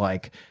as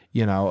like,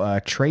 you know,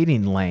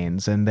 trading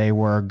lanes, and they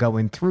were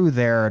going through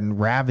there and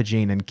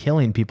ravaging and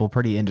killing people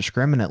pretty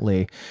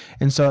indiscriminately.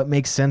 And so it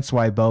makes sense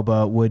why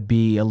Boba would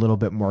be a little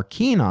bit more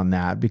keen on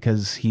that,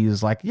 because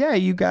he's like, yeah,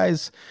 you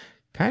guys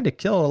kind of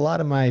kill a lot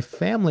of my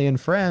family and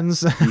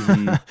friends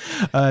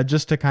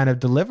just to kind of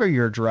deliver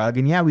your drug.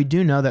 And yeah, we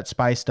do know that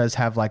spice does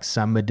have like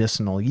some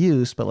medicinal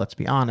use, but let's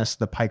be honest,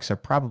 the Pikes are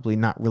probably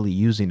not really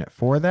using it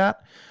for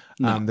that.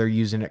 No. They're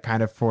using it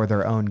kind of for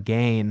their own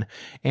gain.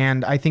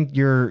 And I think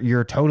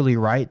you're totally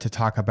right to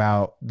talk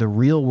about the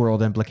real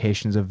world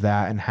implications of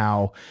that, and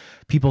how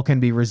people can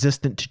be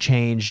resistant to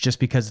change just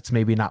because it's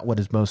maybe not what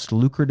is most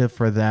lucrative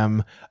for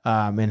them,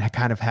 and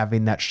kind of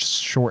having that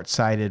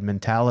short-sighted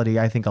mentality.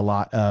 I think a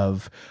lot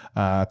of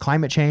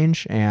climate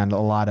change and a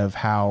lot of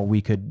how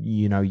we could,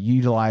 you know,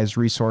 utilize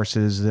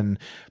resources and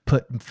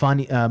put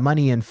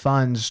money and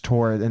funds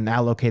toward, and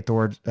allocate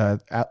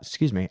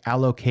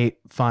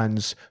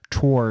funds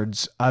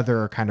towards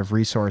other kind of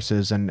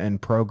resources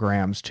and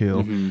programs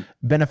to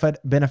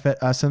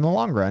benefit us in the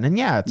long run. And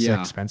it's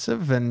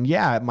expensive, and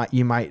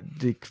you might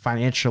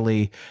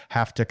financially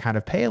have to kind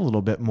of pay a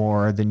little bit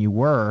more than you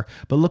were,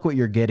 but look what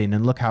you're getting,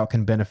 and look how it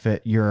can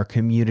benefit your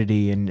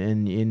community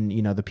and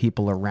you know, the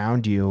people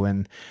around you.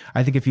 And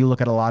I think if you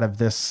look at a lot of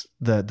this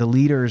the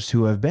leaders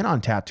who have been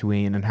on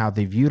Tatooine and how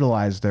they've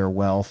utilized their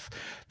wealth,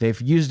 they've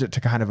used it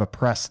to kind of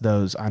oppress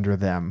those under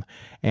them.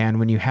 And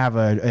when you have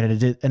an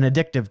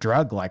addictive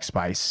drug like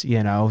spice,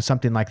 you know,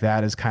 something like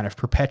that is kind of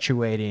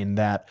perpetuating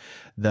that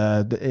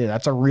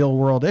that's a real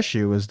world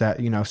issue, is that,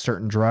 you know,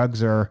 certain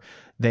drugs are,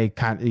 they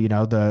kind of, you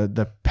know,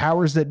 the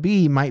powers that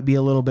be might be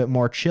a little bit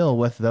more chill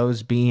with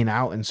those being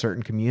out in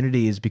certain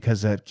communities,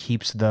 because it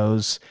keeps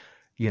those,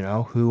 you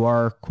know, who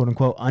are quote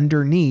unquote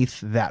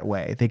underneath that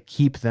way. They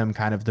keep them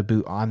kind of the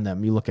boot on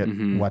them. You look at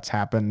what's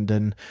happened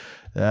in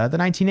the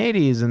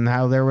 1980s and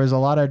how there was a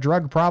lot of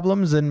drug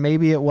problems, and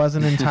maybe it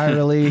wasn't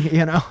entirely,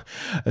 you know,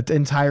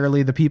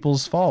 entirely the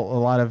people's fault. A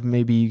lot of,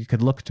 maybe you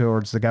could look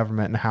towards the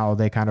government and how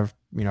they kind of,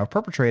 you know,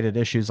 perpetrated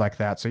issues like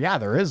that. So yeah,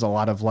 there is a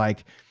lot of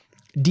like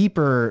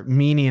deeper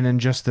meaning in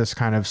just this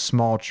kind of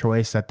small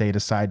choice that they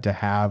decide to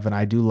have. And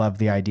I do love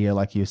the idea,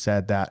 like you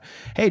said, that,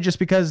 hey, just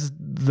because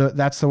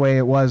that's the way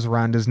it was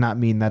run does not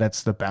mean that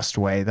it's the best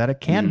way that it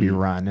can be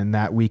run, and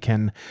that we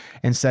can,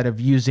 instead of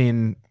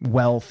using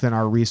wealth and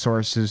our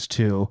resources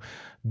to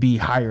be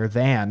higher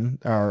than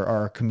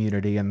our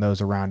community and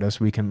those around us,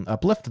 we can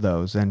uplift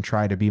those and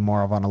try to be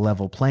more of on a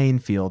level playing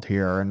field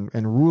here, and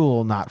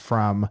rule not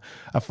from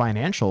a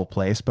financial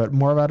place, but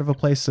more out of a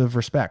place of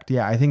respect.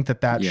 Yeah, I think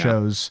that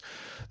shows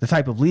the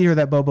type of leader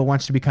that Boba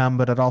wants to become,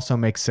 but it also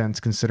makes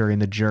sense considering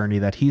the journey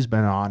that he's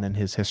been on in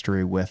his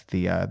history with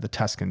the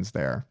Tuscans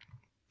there.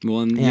 Well,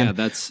 and yeah,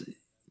 that's...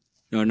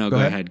 Oh, no, go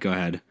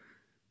ahead.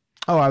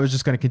 Oh, I was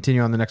just going to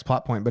continue on the next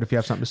plot point, but if you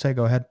have something to say,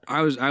 go ahead.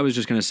 I was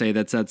just going to say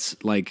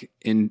that's like,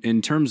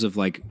 in terms of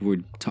like,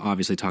 we'd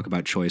obviously talk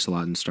about choice a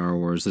lot in Star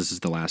Wars. This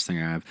is the last thing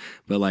I have,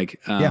 but like,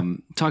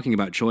 talking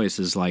about choice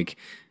is like,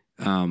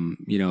 you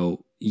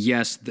know,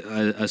 yes,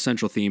 a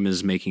central theme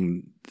is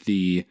making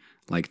the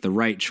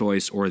right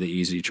choice or the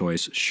easy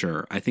choice.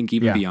 Sure. I think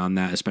even beyond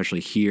that,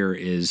 especially here,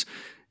 is,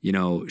 you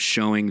know,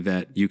 showing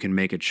that you can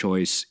make a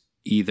choice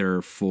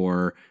either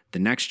for the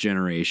next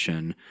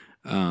generation,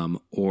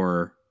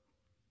 or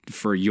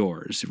for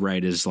yours,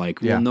 right? Is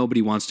like, well,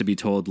 nobody wants to be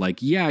told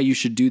like, yeah, you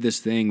should do this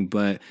thing,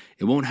 but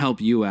it won't help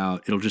you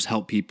out. It'll just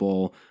help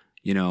people,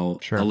 you know,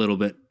 a little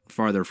bit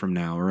farther from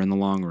now or in the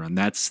long run.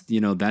 That's,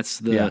 you know, that's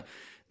the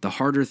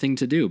harder thing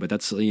to do, but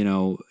that's, you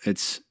know,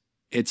 it's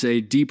a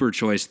deeper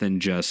choice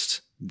than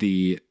just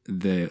the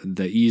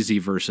easy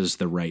versus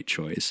the right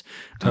choice.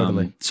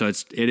 Totally. So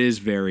it is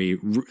very,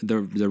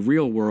 the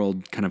real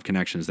world kind of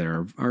connections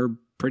there are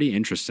pretty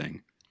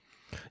interesting.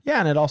 Yeah,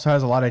 and it also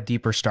has a lot of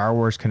deeper Star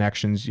Wars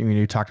connections. I mean,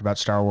 you talked about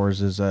Star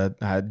Wars as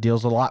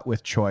deals a lot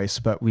with choice,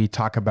 but we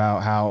talk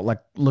about how, like,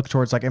 look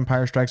towards like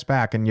Empire Strikes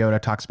Back, and Yoda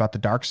talks about the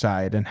dark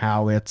side and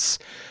how it's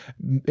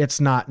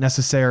not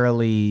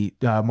necessarily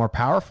more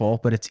powerful,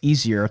 but it's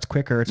easier, it's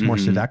quicker, it's more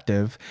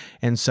seductive.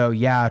 And so,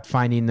 yeah,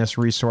 finding this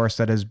resource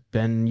that has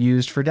been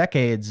used for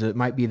decades, it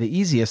might be the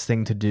easiest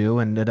thing to do,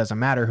 and it doesn't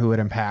matter who it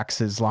impacts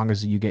as long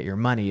as you get your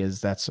money.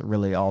 That's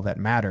really all that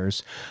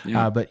matters.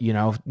 Yeah. But, you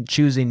know,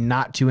 choosing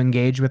not to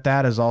engage with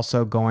that is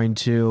also going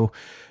to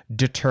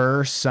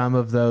deter some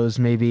of those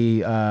maybe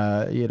you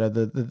know,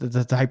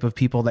 the type of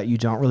people that you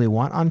don't really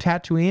want on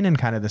Tatooine, and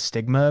kind of the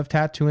stigma of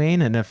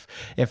Tatooine. And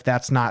if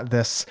that's not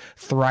this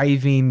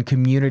thriving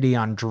community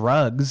on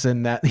drugs,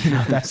 and that, you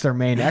know, that's their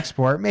main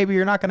export, maybe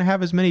you're not going to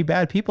have as many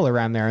bad people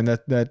around there, and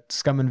that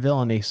scum and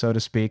villainy, so to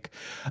speak.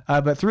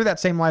 But through that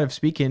same line of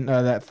speaking,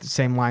 that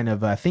same line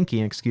of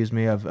thinking,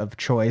 of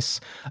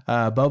choice,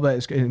 Boba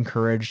is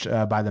encouraged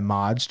by the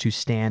mods to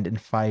stand and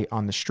fight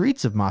on the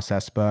streets of Mos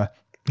Espa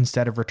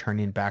instead of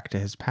returning back to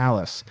his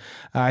palace.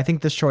 I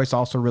think this choice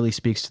also really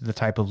speaks to the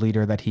type of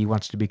leader that he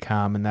wants to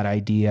become, and that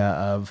idea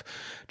of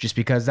just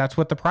because that's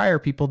what the prior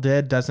people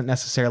did doesn't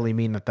necessarily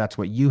mean that that's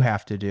what you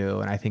have to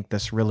do. And I think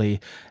this really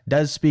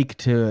does speak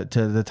to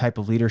the type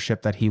of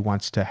leadership that he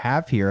wants to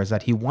have here, is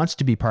that he wants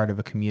to be part of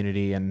a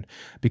community. And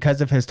because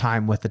of his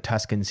time with the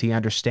Tuscans, he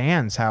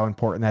understands how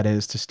important that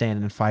is to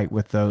stand and fight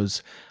with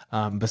those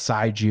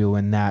beside you,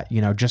 and that,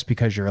 you know, just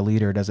because you're a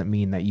leader doesn't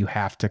mean that you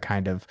have to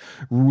kind of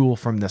rule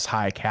from this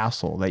high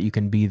castle, that you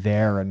can be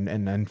there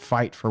and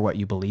fight for what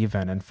you believe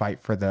in, and fight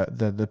for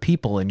the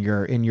people in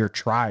your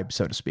tribe,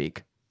 so to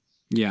speak.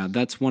 Yeah,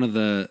 that's one of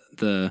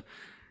the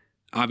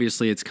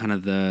obviously it's kind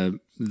of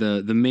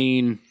the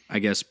main, I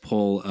guess,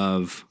 pull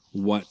of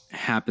what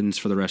happens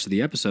for the rest of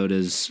the episode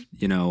is,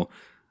 you know,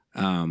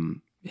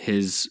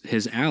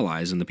 his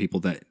allies and the people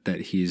that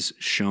he's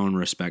shown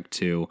respect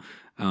to.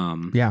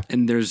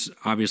 And there's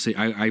obviously,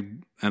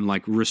 I'm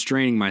like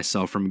restraining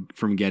myself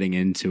from getting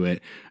into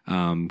it,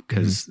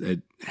 cause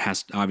it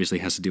obviously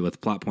has to do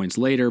with plot points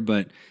later,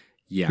 but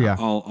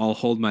I'll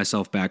hold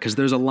myself back. Cause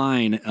there's a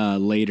line,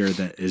 later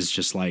that is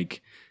just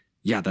like,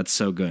 yeah, that's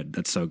so good.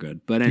 That's so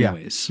good. But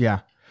anyways. Yeah.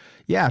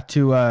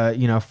 To,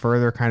 you know,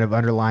 further kind of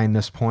underline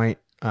this point,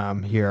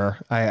 here,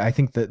 I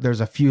think that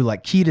there's a few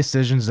like key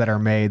decisions that are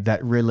made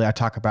that really, I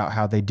talk about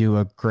how they do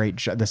a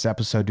great this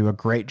episode do a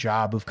great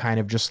job of kind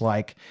of just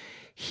like,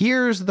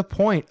 here's the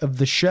point of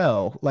the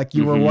show. Like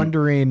you were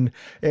wondering,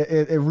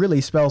 it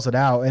really spells it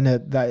out. And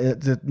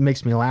it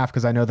makes me laugh,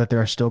 because I know that there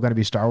are still going to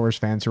be Star Wars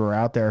fans who are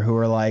out there who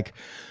are like,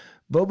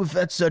 Boba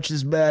Fett's such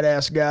this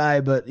badass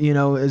guy, but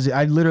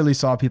I literally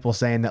saw people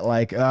saying that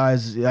like, I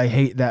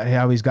hate that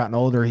how he's gotten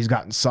older, he's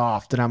gotten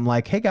soft, and I'm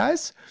like, hey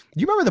guys, do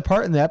you remember the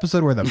part in the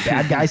episode where the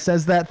bad guy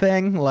says that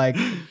thing? Like,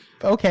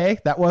 okay,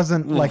 that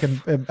wasn't like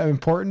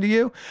important to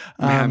you.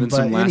 I'm having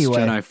some Last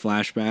Jedi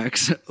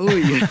flashbacks. Oh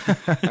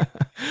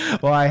yeah.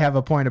 Well, I have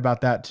a point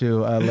about that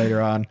too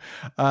later on.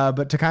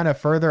 But to kind of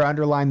further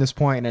underline this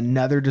point,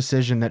 another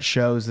decision that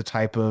shows the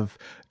type of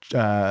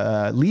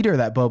leader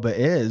that Boba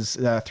is,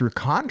 through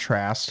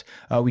contrast,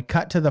 we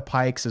cut to the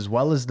Pikes as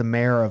well as the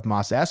mayor of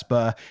Mos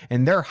Espa,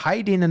 and they're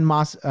hiding in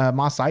Mos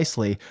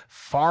Eisley,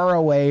 far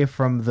away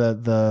from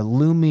the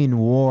looming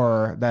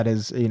war that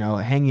is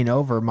hanging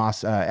over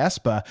Mos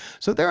Espa.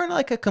 So they're in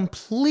like a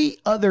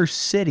complete other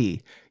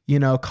city,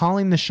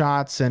 calling the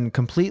shots and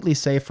completely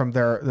safe from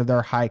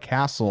their high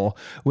castle,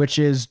 which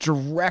is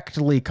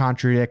directly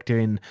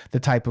contradicting the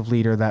type of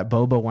leader that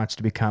Boba wants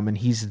to become. And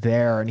he's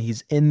there and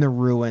he's in the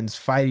ruins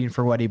fighting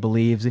for what he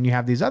believes. And you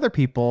have these other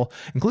people,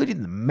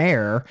 including the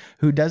mayor,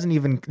 who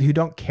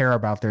don't care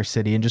about their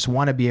city and just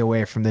want to be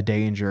away from the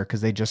danger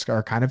because they just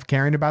are kind of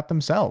caring about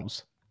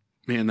themselves.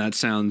 Man, that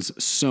sounds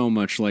so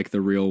much like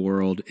the real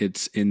world.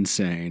 It's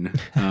insane.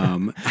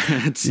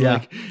 It's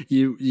like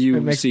you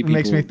see people. It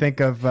makes me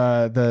think of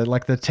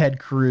the Ted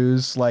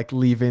Cruz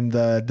leaving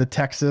the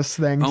Texas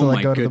thing to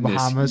go to the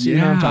Bahamas. You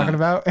know what I'm talking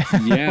about?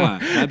 Yeah,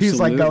 absolutely. He's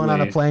going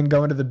on a plane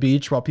going to the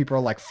beach while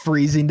people are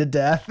freezing to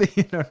death.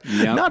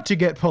 Not to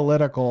get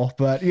political,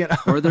 but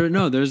Or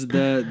there's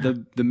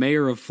the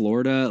mayor of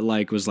Florida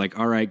was like,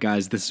 all right,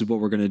 guys, this is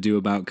what we're gonna do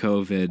about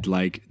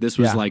COVID. This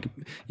was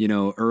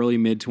early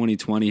mid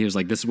 2020. He was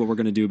like, this is what we're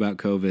going to do about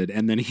COVID.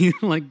 And then he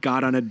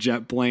got on a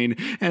jet plane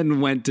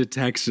and went to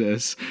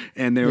Texas,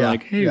 and they were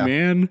like, hey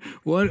man,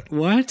 what?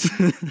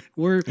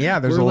 we're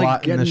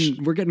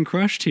getting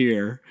crushed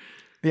here.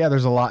 Yeah,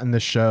 there's a lot in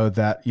this show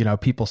that,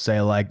 people say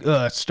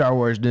Star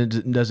Wars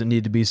doesn't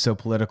need to be so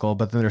political.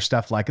 But then there's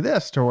stuff like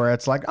this to where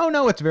it's like, oh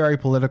no, it's very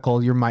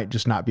political. You might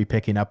just not be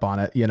picking up on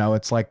it.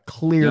 It's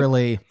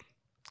clearly... Yep.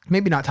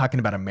 Maybe not talking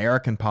about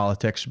American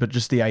politics, but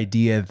just the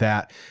idea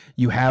that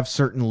you have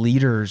certain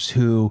leaders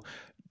who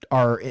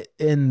are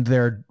in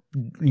their,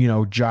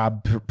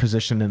 job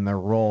position in their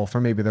role for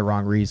maybe the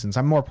wrong reasons.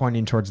 I'm more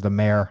pointing towards the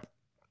mayor,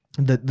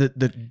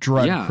 the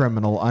drug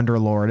criminal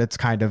underlord. It's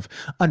kind of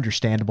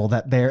understandable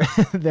that they're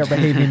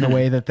behaving the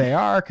way that they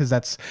are,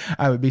 because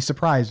I would be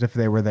surprised if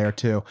they were there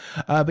too.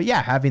 But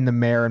yeah, having the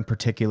mayor in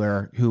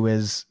particular, who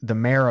is the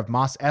mayor of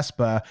Mos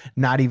Espa,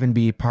 not even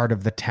be part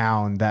of the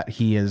town that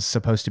he is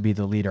supposed to be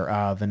the leader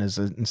of, and is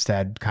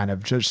instead kind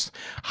of just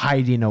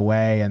hiding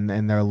away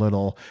in their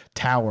little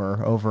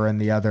tower over in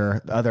the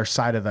other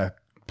side of the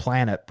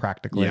planet,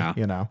 practically. And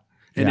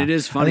it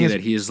is funny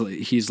that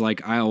he's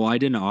like, I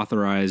didn't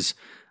authorize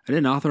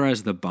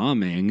the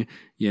bombing.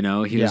 He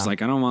was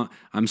like,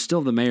 I'm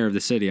still the mayor of the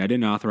city. I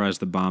didn't authorize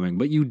the bombing,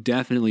 but you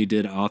definitely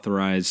did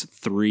authorize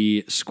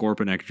 3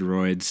 Scorpionic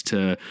droids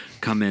to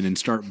come in and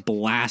start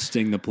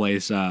blasting the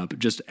place up,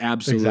 just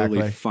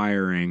absolutely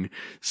firing.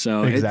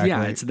 So it's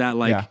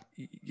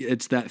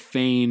that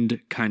feigned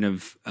kind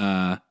of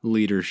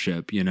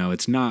leadership.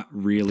 It's not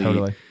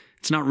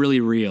really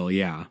real.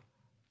 Yeah.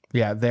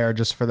 Yeah, they're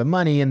just for the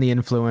money and the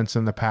influence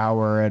and the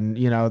power. And,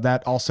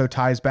 that also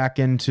ties back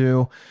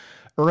into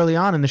early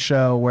on in the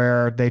show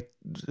where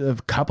a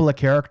couple of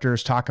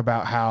characters talk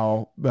about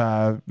how,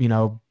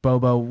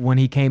 Boba, when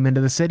he came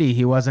into the city,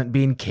 he wasn't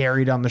being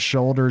carried on the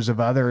shoulders of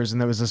others, and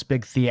there was this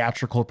big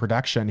theatrical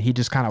production. He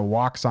just kind of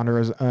walks under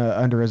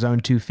his own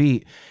 2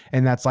 feet,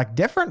 and that's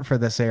different for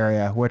this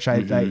area, which I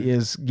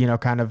is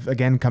kind of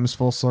again comes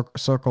full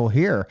circle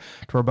here,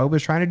 to where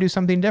Boba's trying to do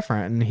something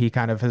different, and he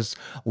kind of has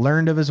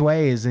learned of his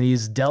ways, and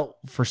he's dealt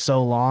for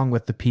so long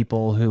with the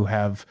people who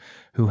have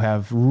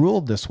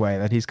ruled this way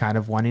that he's kind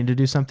of wanting to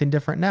do something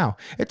different now.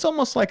 It's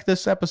almost like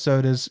this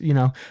episode is,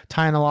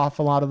 tying off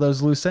a lot of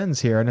those loose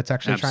ends here, and it's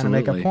actually trying to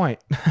make a point.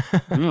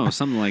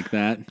 Something like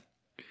that.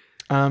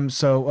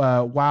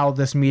 So while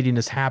this meeting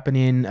is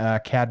happening,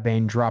 Cad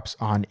Bane drops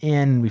on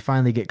in. We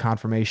finally get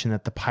confirmation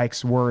that the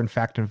Pikes were in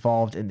fact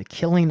involved in the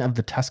killing of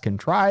the Tusken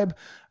tribe.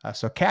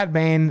 So Cad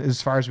Bane,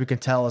 as far as we can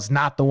tell, is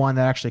not the one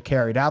that actually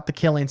carried out the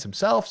killings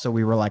himself. So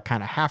we were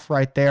kind of half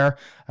right there.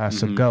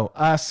 So go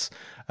us.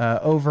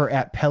 Over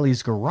at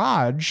Pelly's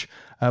garage,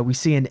 we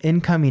see an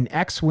incoming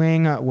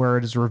X-Wing where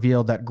it is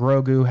revealed that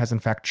Grogu has in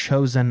fact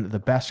chosen the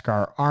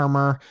Beskar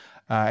armor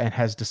and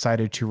has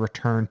decided to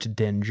return to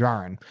Din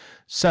Djarin.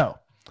 So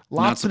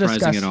lots to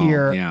discuss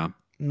here. Yeah.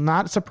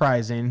 Not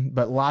surprising,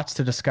 but lots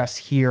to discuss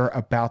here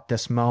about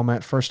this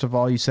moment. First of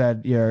all, you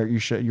said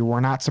you were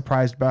not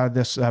surprised by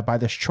this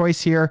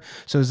choice here.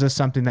 So is this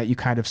something that you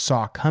kind of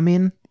saw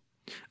coming?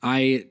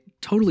 I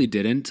totally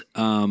didn't,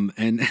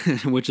 and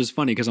which is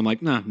funny because I'm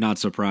like, nah, not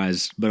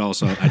surprised, but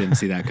also I didn't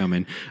see that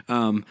coming.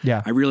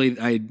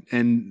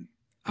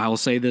 I'll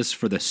say this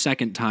for the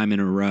second time in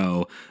a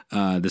row,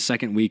 the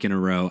second week in a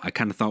row, I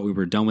kind of thought we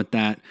were done with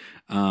that,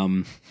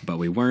 but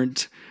we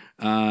weren't,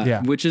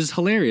 which is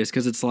hilarious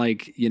because it's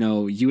like,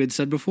 you had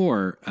said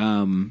before,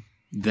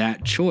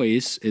 that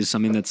choice is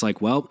something that's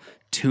like, well,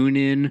 tune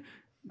in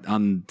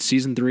on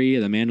season 3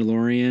 of The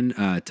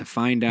Mandalorian to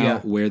find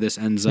out where this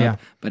ends up.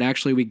 But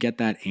actually we get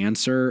that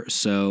answer.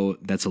 So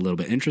that's a little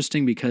bit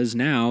interesting because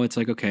now it's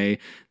like, okay,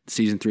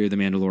 season 3 of The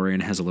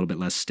Mandalorian has a little bit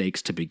less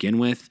stakes to begin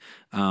with,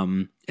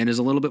 and is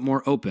a little bit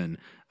more open,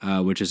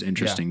 which is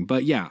interesting.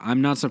 But yeah,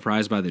 I'm not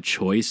surprised by the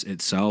choice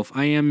itself.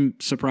 I am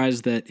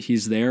surprised that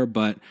he's there,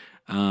 but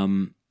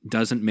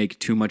doesn't make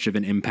too much of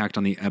an impact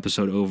on the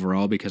episode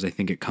overall because I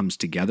think it comes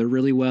together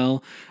really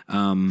well.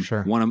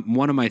 Sure.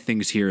 One of my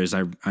things here is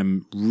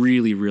I'm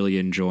really, really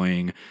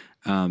enjoying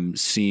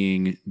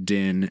seeing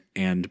Din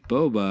and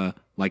Boba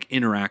like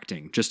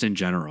interacting just in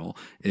general.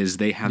 Is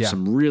they have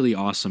some really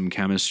awesome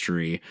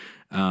chemistry.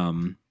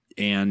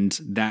 And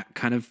that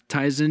kind of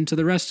ties into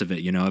the rest of it.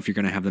 You know, if you're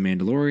going to have The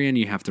Mandalorian,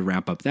 you have to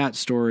wrap up that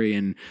story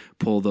and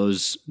pull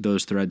those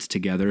threads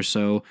together.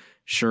 So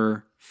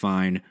sure,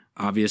 fine.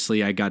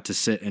 Obviously, I got to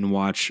sit and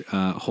watch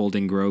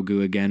Holding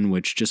Grogu again,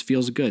 which just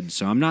feels good.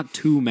 So I'm not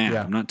too mad.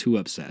 I'm not too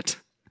upset.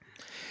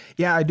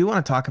 Yeah, I do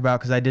want to talk about,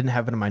 because I didn't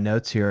have it in my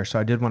notes here, so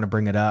I did want to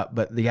bring it up.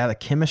 But the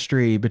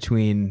chemistry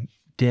between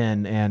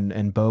Din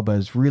and Boba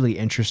is really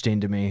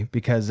interesting to me,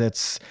 because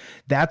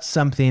that's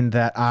something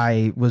that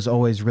I was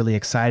always really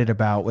excited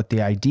about with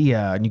the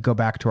idea. And you go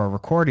back to our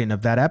recording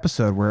of that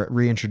episode where it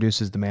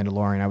reintroduces the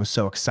Mandalorian. I was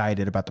so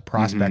excited about the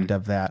prospect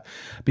of that,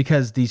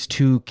 because these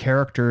two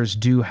characters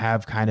do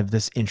have kind of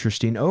this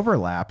interesting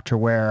overlap to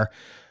where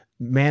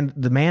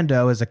the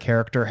Mando as a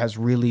character has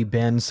really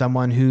been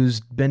someone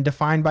who's been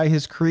defined by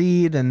his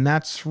creed, and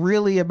that's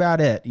really about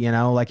it. You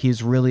know, like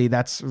he's really,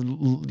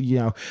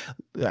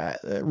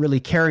 really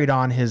carried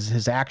on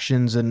his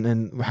actions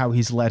and how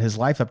he's led his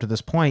life up to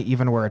this point,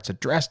 even where it's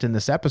addressed in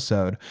this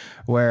episode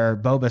where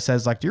Boba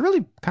says like, do you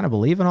really kind of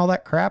believe in all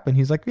that crap? And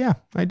he's like, yeah,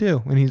 I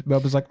do. And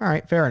Boba's like, all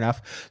right, fair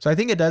enough. So I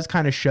think it does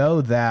kind of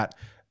show that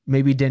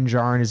maybe Din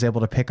Djarin is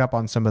able to pick up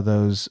on some of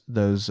those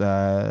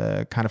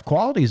kind of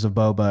qualities of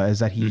Boba, is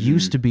that he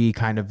used to be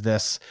kind of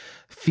this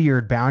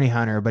feared bounty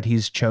hunter, but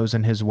he's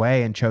chosen his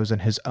way and chosen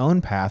his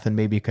own path, and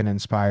maybe can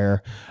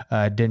inspire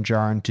Din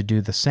Djarin to do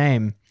the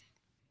same.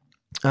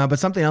 But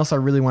something else I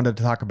really wanted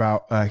to talk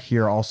about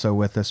here also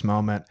with this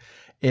moment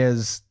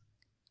is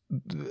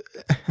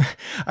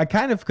I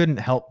kind of couldn't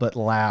help but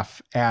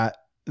laugh at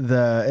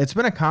it's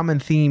been a common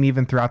theme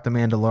even throughout The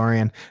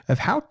Mandalorian of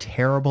how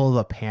terrible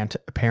the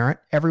parent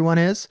everyone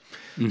is.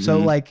 So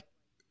like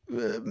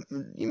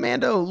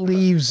Mando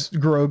leaves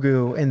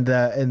Grogu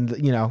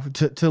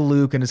to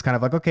Luke, and is kind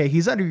of like, okay,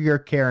 he's under your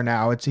care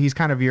now. He's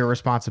kind of your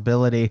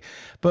responsibility.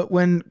 But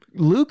when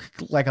Luke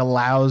like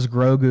allows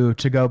Grogu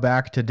to go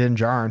back to Din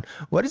Djarin,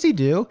 what does he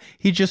do?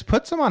 He just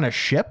puts him on a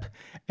ship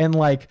and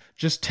like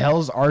just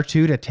tells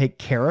R2 to take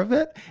care of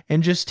it,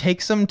 and just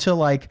takes him to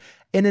like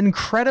an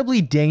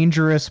incredibly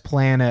dangerous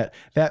planet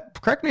that,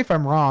 correct me if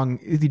I'm wrong,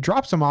 he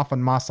drops him off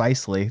on Mos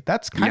Eisley.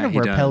 That's kind of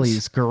where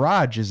Peli's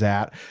garage is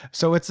at.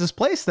 So it's this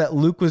place that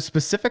Luke was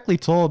specifically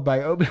told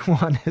by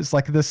Obi-Wan is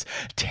like this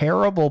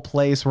terrible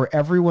place where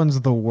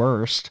everyone's the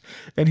worst.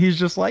 And he's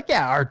just like,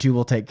 yeah, R2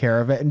 will take care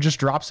of it, and just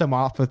drops him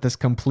off with this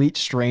complete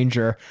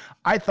stranger.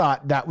 I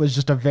thought that was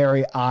just a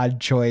very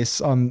odd choice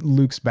on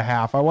Luke's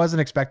behalf. I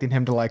wasn't expecting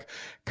him to like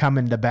come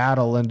into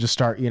battle and just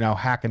start,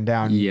 hacking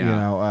down,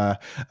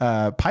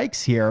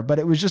 pikes here, but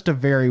it was just a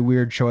very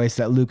weird choice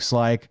that Luke's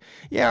like,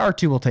 yeah,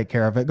 R2 will take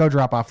care of it. Go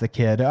drop off the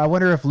kid. I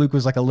wonder if Luke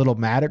was like a little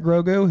mad at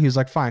Grogu. He's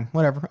like, fine,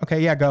 whatever. Okay,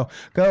 yeah, go.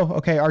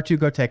 Okay, R2,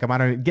 go take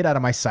him. Get out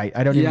of my sight.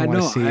 I don't even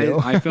want to see you.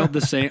 I felt the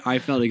same. I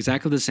felt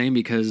exactly the same,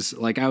 because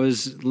like I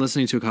was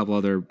listening to a couple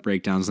other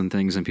breakdowns and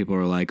things, and people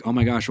were like, oh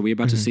my gosh, are we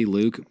about to see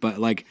Luke? But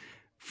like,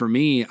 for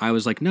me, I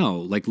was like, no,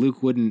 like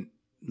Luke wouldn't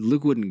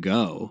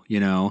go,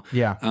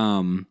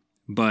 Yeah.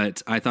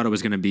 But I thought it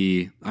was going to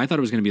be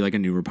like a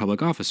New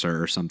Republic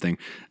officer or something.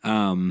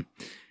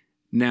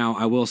 Now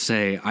I will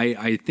say,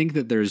 I think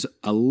that there's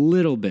a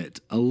little bit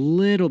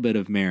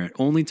of merit,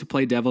 only to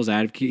play devil's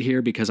advocate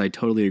here, because I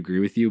totally agree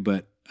with you.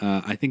 But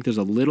I think there's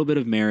a little bit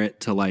of merit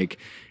to, like,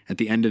 at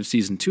the end of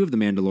season 2 of The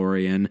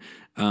Mandalorian,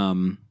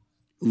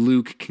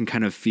 Luke can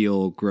kind of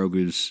feel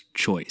Grogu's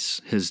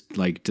choice, his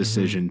like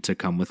decision to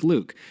come with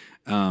Luke.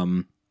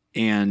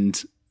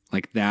 And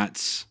like,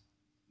 that's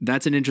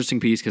an interesting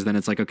piece, because then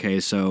it's like,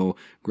 okay, so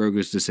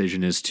Grogu's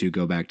decision is to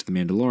go back to the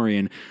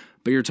Mandalorian,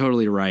 but you're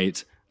totally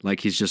right. Like,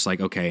 he's just like,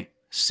 okay,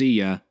 see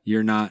ya.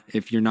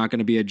 If you're not going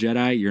to be a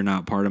Jedi, you're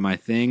not part of my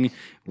thing.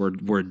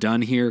 We're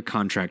done here.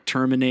 Contract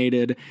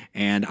terminated,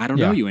 and I don't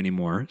know you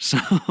anymore. So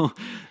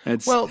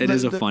it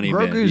is a funny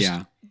bit.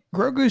 Yeah.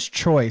 Grogu's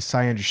choice,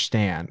 I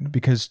understand,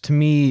 because to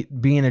me,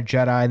 being a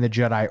Jedi in the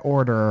Jedi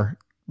Order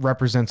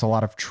represents a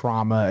lot of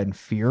trauma and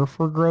fear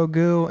for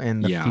Grogu,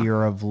 and the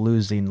fear of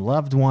losing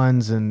loved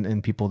ones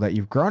and people that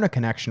you've grown a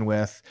connection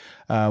with,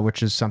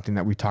 which is something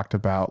that we talked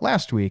about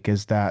last week,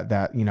 is that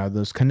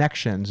those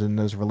connections and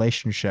those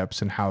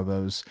relationships and how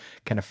those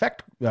can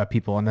affect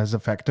people, and has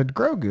affected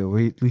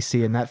Grogu. We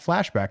see in that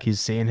flashback, he's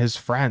seeing his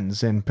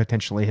friends and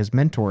potentially his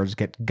mentors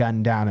get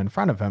gunned down in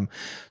front of him.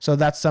 So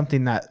that's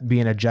something that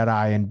being a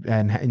Jedi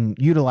and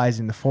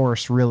utilizing the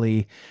Force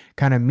really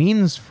kind of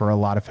means for a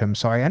lot of him.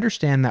 So I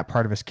understand that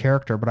part of his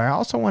character, but I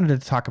also wanted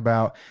to talk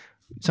about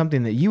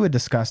something that you had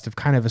discussed of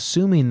kind of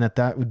assuming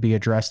that would be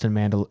addressed in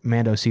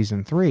Mando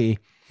season 3.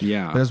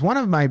 Yeah. But as one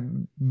of my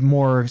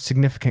more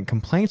significant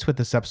complaints with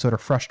this episode, or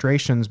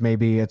frustrations,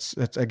 maybe it's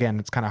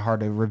kind of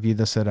hard to review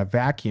this at a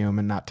vacuum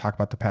and not talk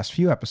about the past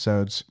few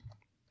episodes.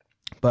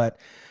 But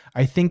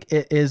I think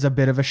it is a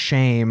bit of a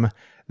shame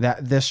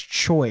that this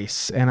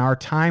choice and our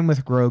time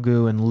with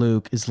Grogu and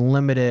Luke is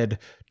limited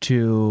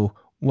to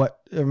what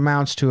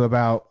amounts to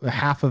about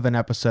half of an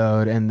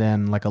episode and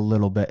then like a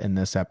little bit in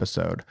this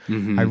episode.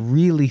 Mm-hmm. I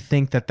really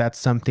think that that's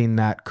something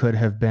that could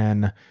have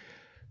been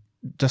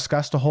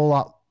discussed a whole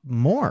lot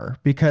more,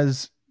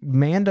 because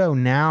Mando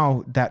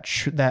now,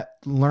 that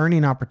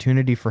learning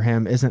opportunity for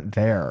him isn't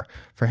there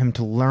for him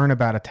to learn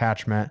about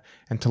attachment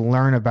and to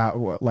learn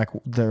about like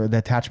the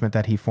attachment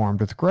that he formed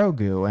with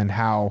Grogu, and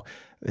how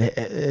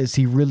is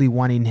he really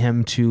wanting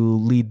him to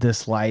lead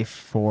this life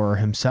for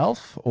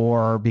himself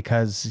or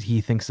because he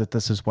thinks that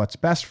this is what's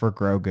best for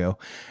Grogu.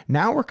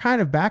 Now we're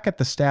kind of back at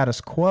the status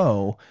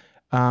quo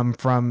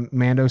from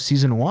Mando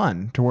season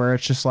 1, to where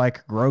it's just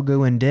like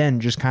Grogu and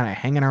Din just kind of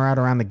hanging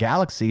around the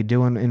galaxy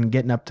doing and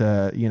getting up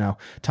to,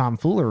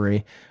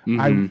 tomfoolery. Mm-hmm.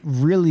 I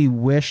really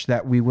wish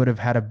that we would have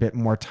had a bit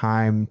more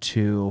time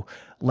to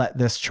let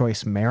this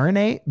choice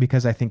marinate,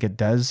 because I think it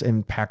does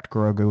impact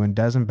Grogu and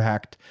does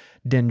impact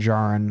Din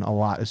Djarin a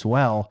lot as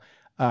well.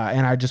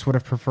 And I just would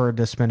have preferred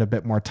to spend a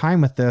bit more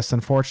time with this.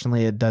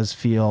 Unfortunately, it does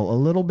feel a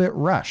little bit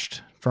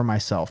rushed for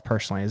myself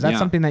personally. Is that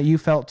something that you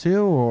felt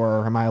too,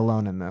 or am I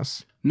alone in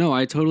this? No,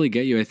 I totally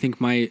get you. I think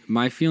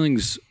my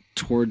feelings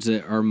towards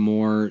it are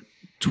more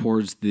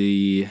towards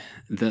the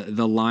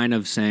line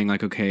of saying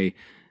like, okay,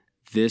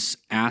 this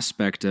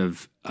aspect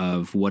of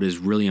what is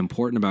really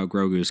important about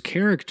Grogu's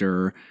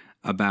character,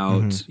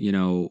 about,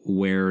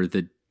 where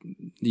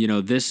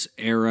this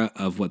era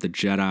of what the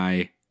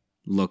Jedi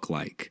look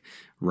like,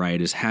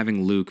 right, is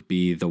having Luke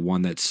be the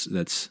one that's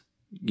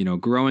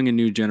growing a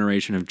new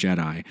generation of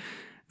Jedi.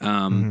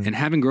 And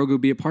having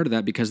Grogu be a part of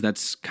that, because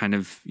that's kind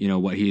of,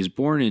 what he's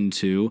born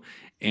into.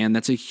 And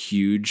that's a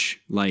huge,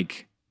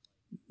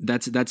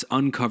 that's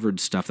uncovered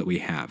stuff that we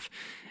have.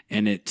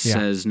 And it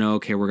says, no,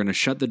 okay, we're going to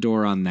shut the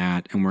door on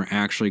that. And we're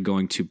actually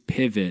going to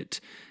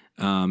pivot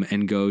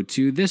and go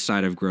to this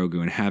side of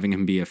Grogu and having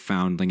him be a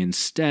foundling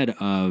instead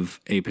of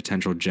a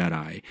potential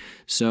Jedi.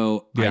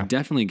 So I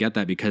definitely get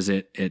that, because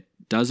it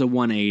does a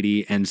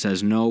 180 and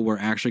says, no, we're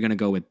actually going to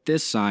go with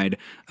this side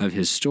of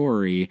his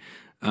story.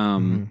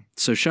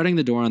 So shutting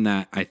the door on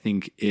that, I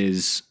think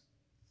is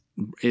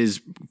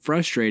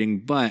frustrating,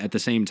 but at the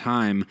same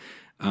time,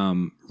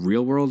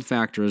 real world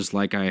factors,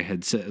 like I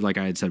had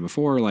said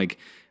before, like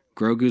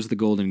Grogu's the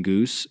golden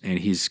goose and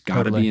he's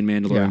got to be in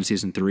Mandalorian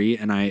season 3.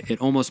 And it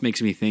almost makes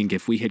me think,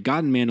 if we had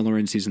gotten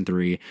Mandalorian season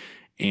 3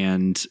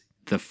 and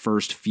the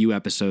first few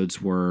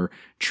episodes were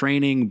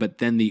training, but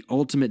then the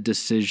ultimate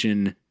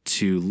decision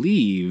to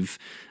leave,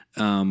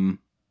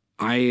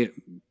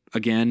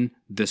 again,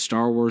 the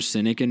Star Wars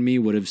cynic in me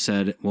would have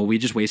said, well, we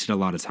just wasted a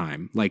lot of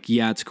time. Like,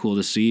 yeah, it's cool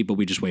to see, but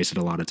we just wasted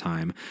a lot of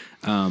time.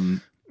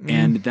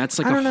 And that's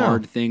like a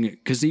hard thing,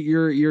 because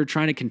you're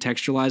trying to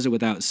contextualize it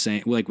without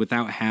saying,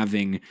 without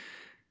having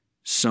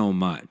so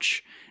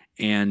much,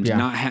 and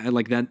not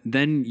like that.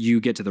 Then you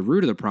get to the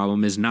root of the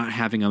problem, is not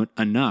having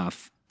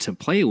enough to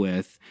play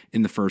with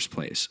in the first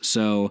place.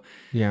 So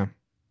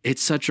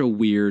it's such a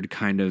weird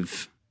kind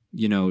of,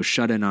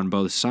 shut in on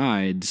both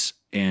sides,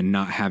 and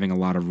not having a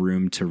lot of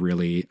room to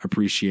really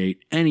appreciate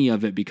any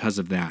of it because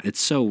of that. It's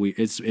so weird.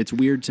 It's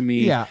weird to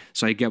me. Yeah.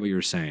 So I get what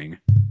you're saying.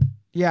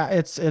 Yeah.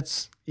 It's,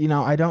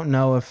 I don't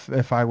know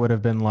if I would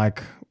have been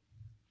like,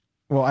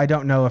 well, I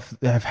don't know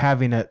if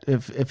having it,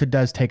 if it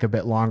does take a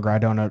bit longer, I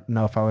don't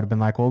know if I would have been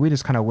like, well, we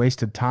just kind of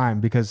wasted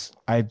time, because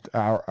I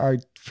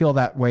feel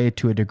that way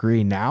to a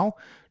degree now,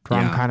 where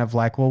I'm kind of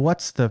like, well,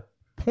 what's the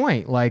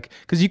point? Like,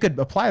 because you could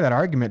apply that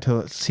argument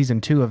to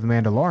season 2 of The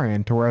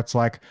Mandalorian, to where it's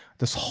like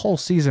this whole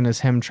season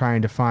is him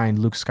trying to find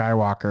Luke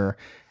Skywalker,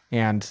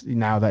 and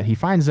now that he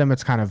finds them,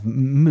 it's kind of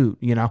moot.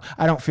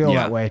 I don't feel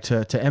that way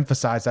to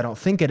emphasize. I don't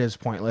think it is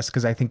pointless,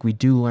 because I think we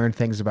do learn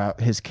things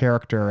about his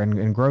character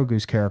and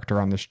Grogu's character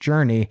on this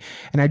journey,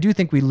 and I do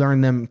think we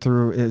learn them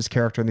through his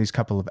character in these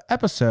couple of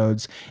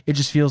episodes. It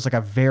just feels like a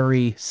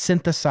very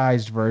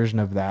synthesized version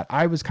of that.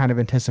 I was kind of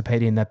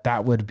anticipating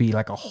that would be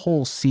like a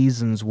whole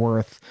season's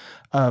worth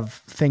of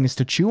things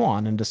to chew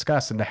on and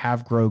discuss, and to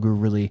have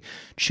Grogu really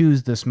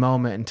choose this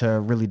moment and to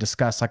really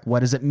discuss, like,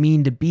 what does it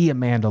mean to be a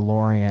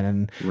Mandalorian?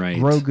 And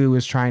Grogu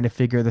is trying to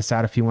figure this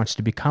out if he wants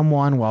to become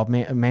one, while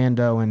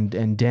Mando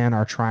and Din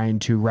are trying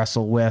to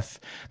wrestle with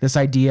this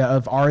idea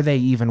of, are they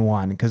even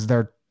one? Because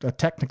they're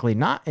technically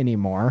not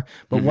anymore,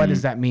 but what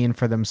does that mean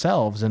for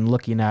themselves? And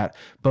looking at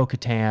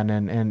Bo-Katan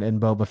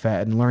and Boba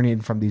Fett and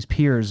learning from these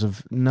peers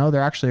of, no,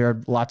 there actually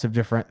are lots of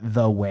different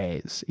the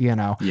ways, you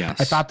know?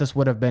 Yes. I thought this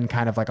would have been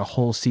kind of like a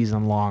whole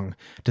season long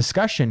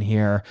discussion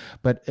here,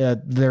 but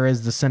there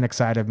is the cynic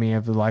side of me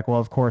of like, well,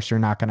 of course you're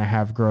not going to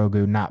have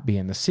Grogu not be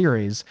in the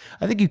series.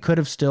 I think you could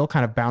have still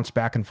kind of bounced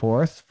back and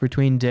forth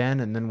between Din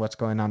and then what's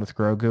going on with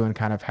Grogu and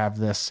kind of have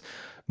this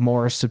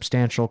more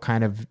substantial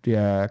kind of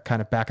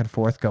back and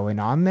forth going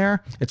on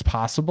there. It's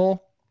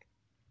possible.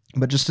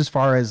 But just as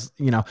far as,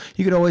 you know,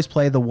 you could always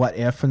play the what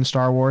if in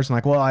Star Wars and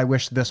like, well, I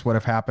wish this would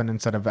have happened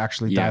instead of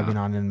actually diving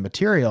on in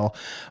material.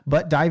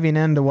 But diving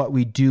into what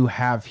we do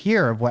have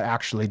here of what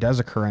actually does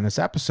occur in this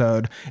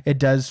episode, it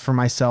does for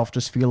myself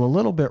just feel a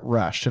little bit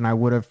rushed. And I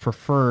would have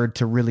preferred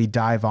to really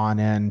dive on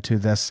into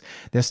this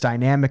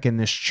dynamic and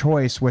this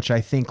choice, which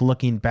I think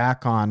looking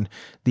back on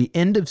the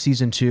end of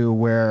season 2,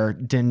 where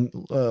Din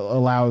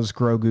allows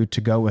Grogu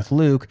to go with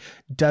Luke,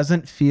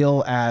 doesn't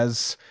feel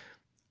as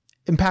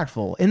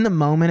impactful. In the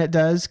moment it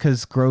does,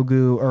 because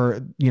Grogu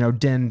or, you know,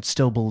 Din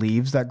still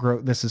believes that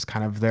this is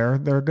kind of their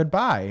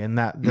goodbye and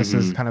that this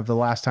is kind of the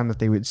last time that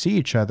they would see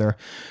each other.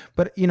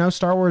 But, you know,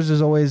 Star Wars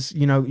is always,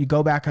 you know, you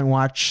go back and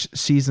watch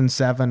season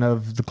 7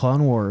 of the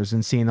Clone Wars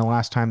and seeing the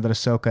last time that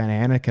Ahsoka and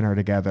Anakin are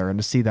together, and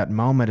to see that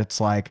moment, it's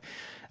like,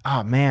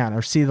 oh man,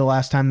 or see the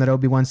last time that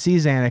Obi-Wan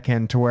sees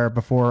Anakin to where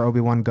before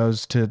Obi-Wan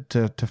goes to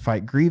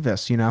fight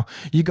Grievous, you know,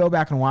 you go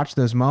back and watch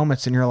those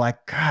moments and you're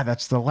like, God,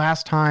 that's the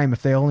last time.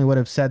 If they only would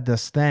have said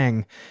this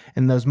thing,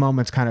 and those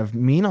moments kind of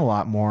mean a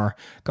lot more.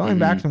 Going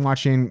back and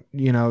watching,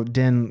 you know,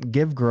 Din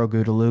give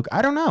Grogu to Luke,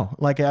 I don't know.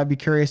 Like, I'd be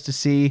curious to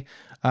see.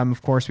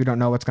 Of course, we don't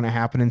know what's going to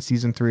happen in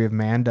season 3 of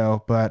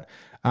Mando, but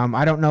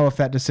I don't know if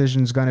that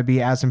decision is going to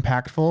be as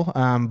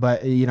impactful.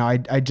 But, you know, I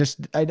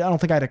don't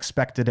think I'd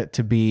expected it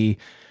to be.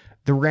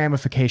 The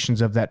ramifications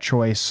of that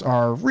choice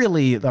are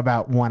really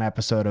about one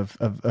episode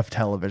of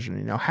television,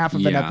 you know, half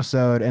of an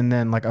episode and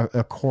then like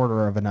a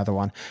quarter of another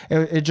one.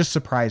 It just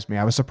surprised me.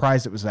 I was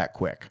surprised it was that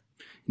quick.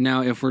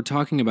 Now, if we're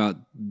talking about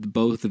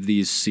both of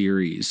these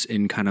series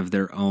in kind of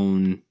their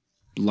own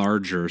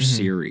larger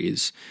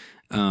series,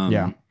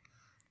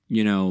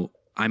 you know,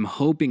 I'm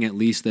hoping at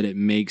least that it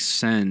makes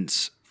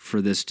sense for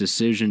this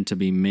decision to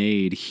be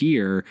made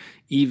here,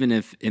 even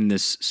if in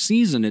this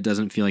season it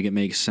doesn't feel like it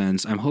makes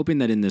sense. I'm hoping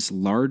that in this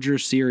larger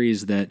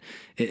series that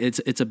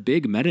it's a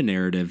big meta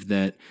narrative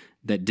that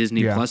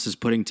Disney Plus is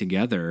putting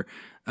together.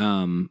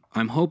 I'm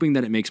hoping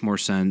that it makes more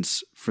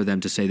sense for them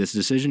to say this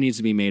decision needs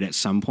to be made at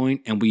some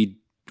point, and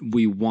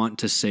we want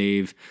to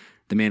save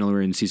The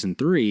Mandalorian season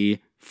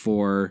 3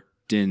 for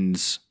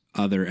Din's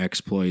other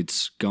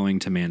exploits, going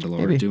to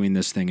Mandalore, doing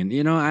this thing. And,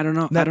 you know, I don't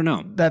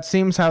know. That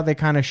seems how they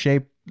kind of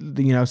shape,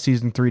 you know,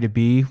 season 3 to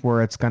be,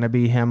 where it's going to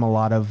be him a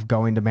lot of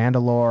going to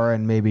Mandalore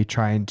and maybe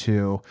trying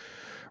to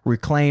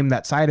reclaim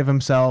that side of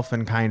himself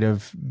and kind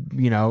of,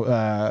 you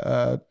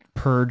know,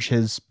 purge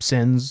his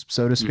sins,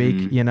 so to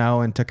speak, you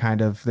know, and to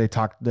kind of,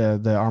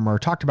 the armor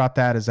talked about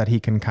that, is that he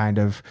can kind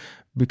of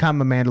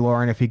become a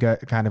Mandalorian if he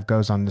kind of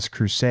goes on this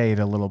crusade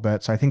a little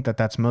bit. So I think that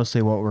that's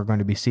mostly what we're going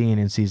to be seeing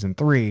in season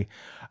 3.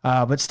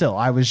 But still,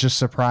 I was just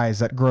surprised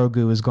that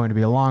Grogu is going to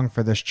be along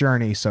for this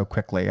journey so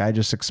quickly. I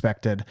just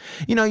expected,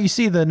 you know, you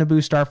see the Naboo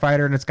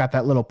starfighter and it's got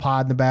that little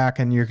pod in the back,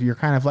 and you're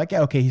kind of like,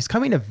 yeah, okay, he's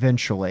coming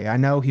eventually. I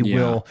know he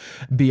will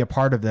be a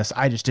part of this.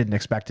 I just didn't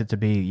expect it to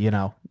be, you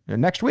know,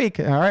 next week.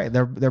 All right,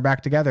 they're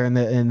back together,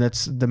 and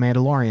it's the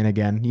Mandalorian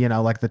again. You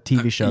know, like the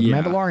TV show, The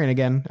Mandalorian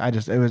again.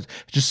 It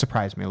just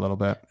surprised me a little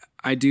bit.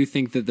 I do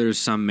think that there's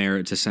some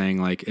merit to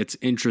saying, like, it's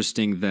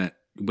interesting that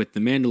with The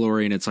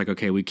Mandalorian, it's like,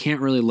 okay, we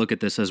can't really look at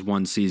this as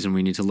one season.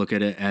 We need to look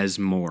at it as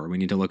more. We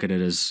need to look at it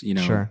as, you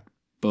know,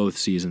 both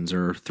seasons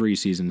or 3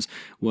 seasons.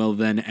 Well,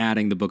 then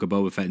adding the Book of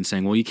Boba Fett and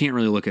saying, well, you can't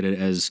really look at it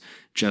as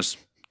just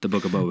the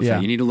Book of Boba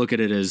Fett. You need to look at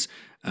it as,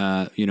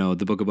 you know,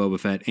 the Book of Boba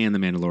Fett and the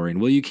Mandalorian.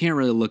 Well, you can't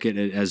really look at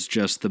it as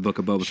just the Book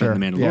of Boba Fett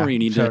and the Mandalorian. You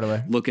need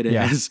to look at it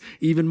as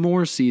even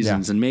more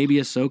seasons, and maybe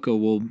Ahsoka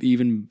will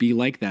even be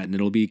like that, and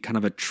it'll be kind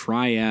of a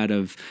triad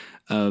of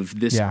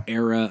this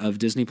era of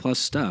Disney Plus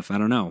stuff. I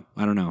don't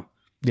know.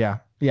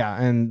 Yeah,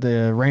 and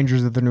the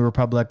Rangers of the New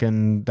Republic,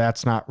 and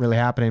that's not really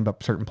happening,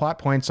 but certain plot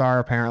points are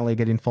apparently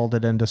getting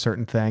folded into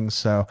certain things.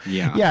 So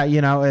yeah,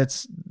 you know,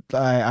 it's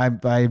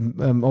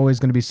I'm always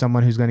going to be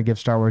someone who's going to give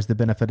Star Wars the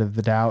benefit of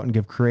the doubt and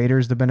give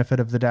creators the benefit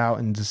of the doubt,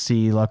 and to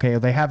see, okay,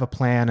 they have a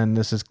plan and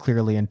this is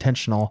clearly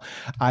intentional.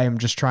 I am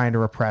just trying to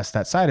repress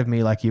that side of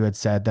me, like you had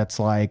said. That's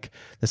like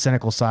the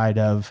cynical side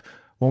of,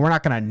 well, we're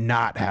not going to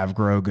not have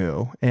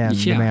Grogu and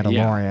the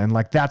Mandalorian. Yeah.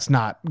 Like, that's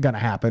not going to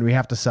happen. We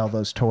have to sell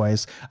those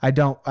toys. I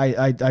don't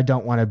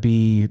want to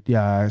be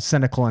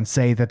cynical and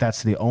say that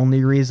that's the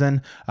only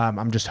reason.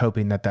 I'm just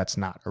hoping that that's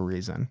not a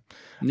reason.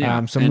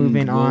 Yeah. So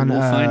moving on. We'll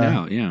find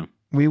out. Yeah.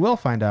 We will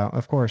find out,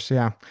 of course,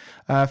 yeah.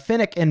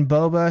 Finnick and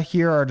Boba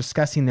here are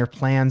discussing their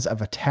plans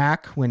of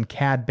attack when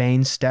Cad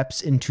Bane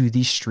steps into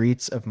the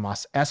streets of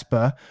Mos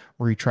Espa,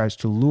 where he tries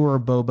to lure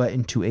Boba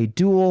into a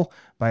duel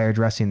by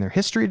addressing their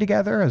history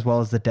together, as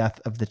well as the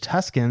death of the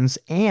Tuscans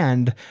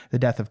and the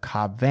death of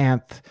Cobb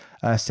Vanth,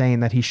 saying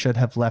that he should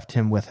have left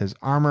him with his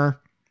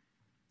armor.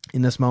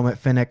 In this moment,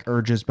 Finnick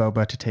urges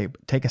Boba to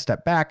take a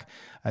step back,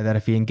 that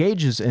if he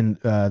engages in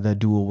the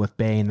duel with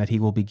Bane, that he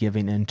will be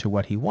giving in to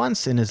what he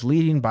wants and is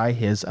leading by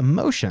his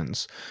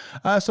emotions.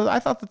 So I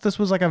thought that this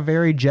was like a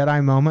very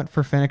Jedi moment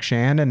for Finnick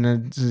Shand,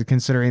 and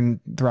considering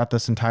throughout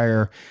this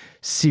entire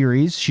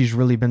series, she's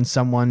really been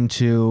someone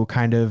to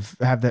kind of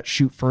have that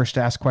shoot first,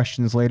 ask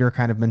questions later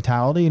kind of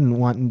mentality, and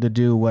wanting to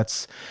do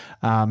what's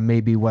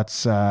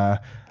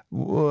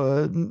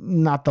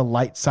not the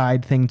light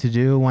side thing to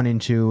do, wanting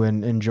to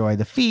enjoy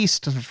the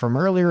feast from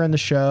earlier in the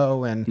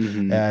show, and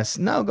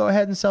no, go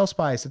ahead and sell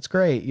spice, it's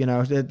great.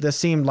 This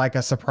seemed like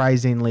a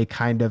surprisingly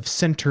kind of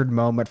centered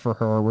moment for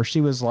her, where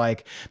she was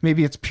like,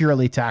 maybe it's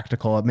purely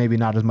tactical, maybe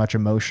not as much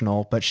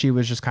emotional, but she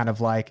was just kind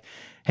of like,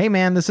 hey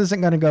man, this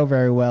isn't going to go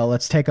very well,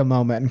 let's take a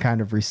moment and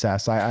kind of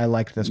recess. I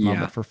liked this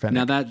moment for Finnick.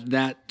 Now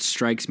that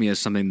strikes me as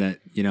something that,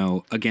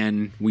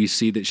 again, we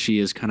see that she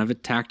is kind of a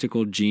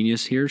tactical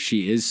genius here.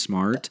 She is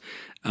smart.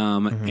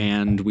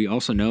 And we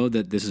also know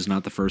that this is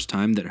not the first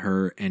time that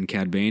her and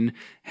Cad Bane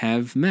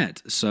have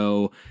met.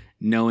 So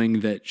knowing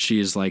that she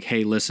is like,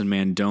 hey, listen,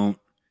 man, don't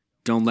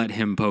let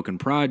him poke and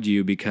prod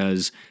you,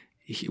 because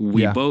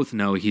we both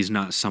know he's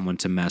not someone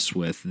to mess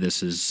with.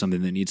 This is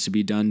something that needs to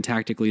be done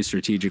tactically,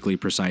 strategically,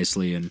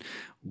 precisely, and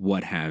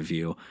what have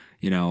you.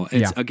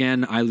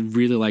 Again, I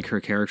really like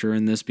her character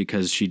in this,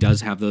 because she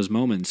does have those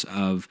moments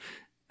of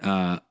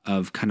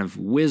kind of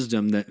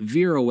wisdom that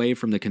veer away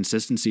from the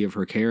consistency of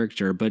her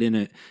character, but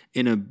in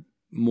a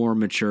more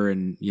mature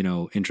and,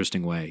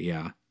 interesting way.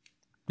 Yeah.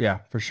 Yeah,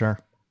 for sure.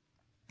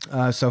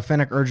 So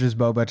Finnick urges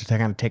Boba to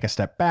kind of take a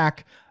step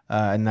back,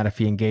 and that if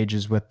he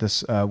engages with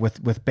this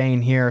with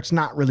Bane here, it's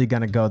not really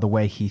going to go the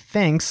way he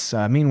thinks.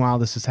 Meanwhile,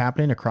 this is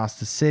happening across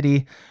the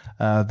city.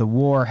 The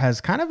war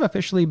has kind of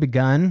officially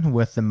begun,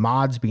 with the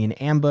mods being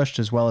ambushed,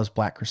 as well as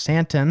Black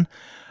Chrysanthemum.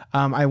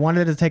 I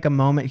wanted to take a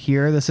moment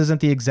here. This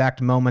isn't the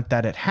exact moment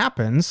that it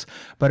happens,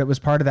 but it was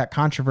part of that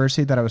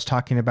controversy that I was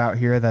talking about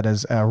here that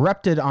has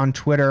erupted on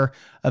Twitter,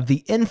 of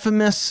the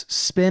infamous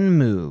spin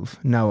move.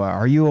 Noah,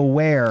 are you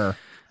aware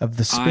of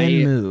the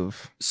spin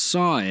move?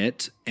 Saw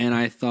it, and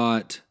I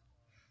thought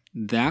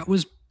that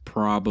was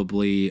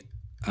probably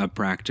a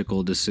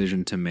practical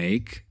decision to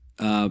make.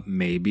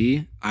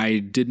 Maybe. I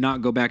did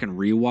not go back and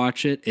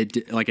rewatch it.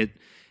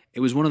 It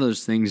was one of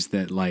those things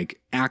that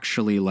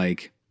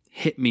actually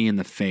hit me in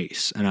the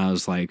face, and I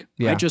was like,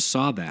 I just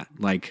saw that.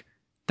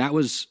 That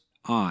was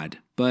odd.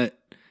 But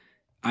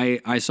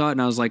I saw it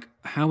and I was like,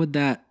 how would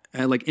that,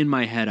 in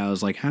my head, I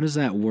was like, how does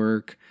that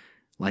work?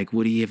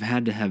 Would he have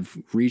had to have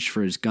reached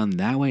for his gun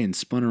that way and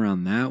spun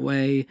around that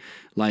way?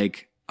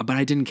 But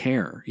I didn't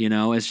care,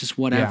 it's just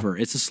whatever.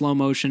 Yeah. It's a slow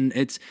motion.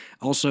 It's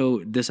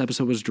also, this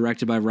episode was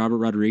directed by Robert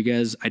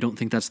Rodriguez. I don't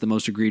think that's the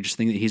most egregious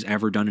thing that he's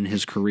ever done in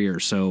his career.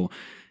 So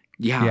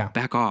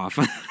back off.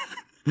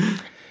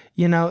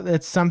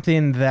 It's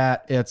something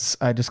that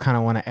I just kind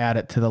of want to add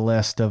it to the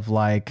list of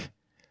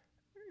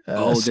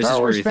this is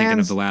where you're thinking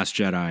of The Last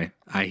Jedi.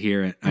 I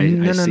hear it.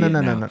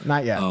 No,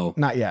 not yet. Oh,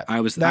 not yet. I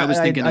was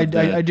thinking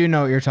I do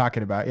know what you're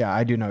talking about. Yeah,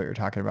 I do know what you're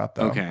talking about,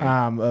 though. Okay.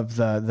 Of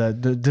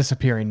the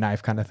disappearing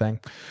knife kind of thing.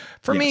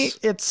 For me,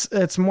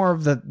 it's more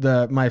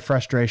of my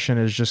frustration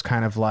is just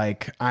kind of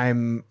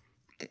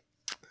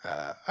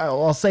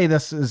I'll say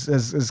this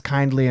as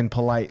kindly and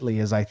politely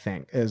as I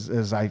think,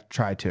 as I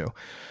try to.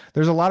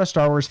 There's a lot of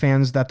Star Wars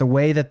fans that the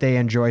way that they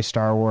enjoy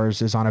Star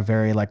Wars is on a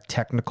very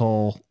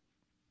technical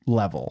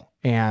level.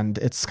 And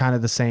it's kind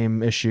of the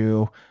same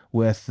issue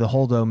with the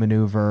Holdo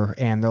maneuver.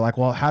 And they're like,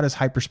 well, how does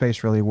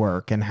hyperspace really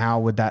work? And how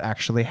would that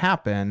actually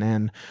happen?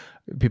 And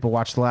people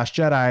watch The Last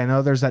Jedi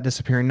and, there's that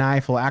disappearing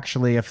knife. Well,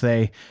 actually, if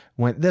they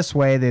went this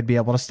way, they'd be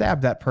able to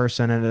stab that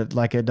person. And it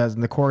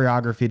doesn't, the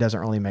choreography doesn't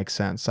really make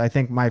sense. I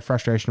think my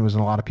frustration was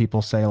when a lot of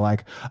people say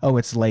oh,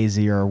 it's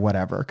lazy or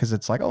whatever. Cause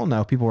it's oh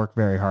no, people work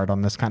very hard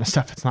on this kind of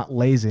stuff. It's not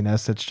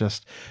laziness. It's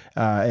just,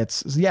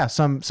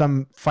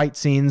 some fight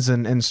scenes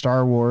in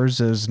Star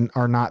Wars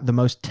are not the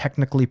most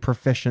technically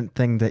proficient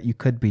thing that you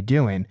could be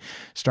doing.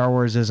 Star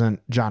Wars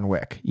isn't John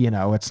Wick.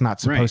 It's not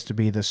supposed to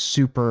be the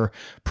super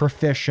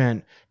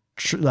proficient,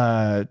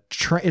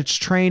 it's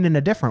trained in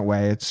a different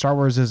way. Star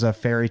Wars is a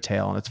fairy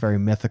tale, and it's very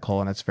mythical,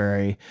 and it's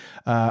very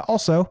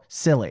also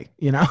silly.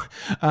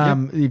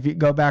 If you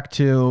go back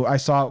to, I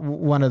saw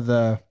one of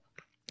the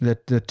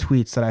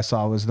tweets that I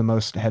saw was the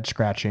most head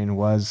scratching,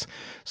 was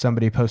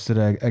somebody posted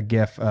a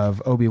gif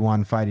of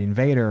Obi-Wan fighting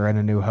Vader in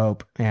A New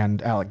Hope,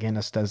 and Alec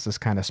Guinness does this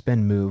kind of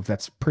spin move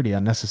that's pretty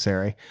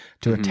unnecessary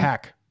to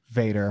attack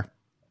Vader.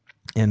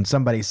 And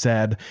somebody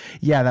said,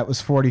 yeah, that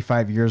was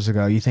 45 years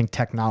ago. You think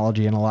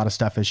technology and a lot of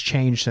stuff has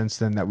changed since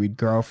then, that we'd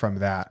grow from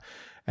that.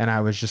 And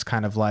I was just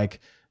kind of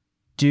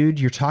dude,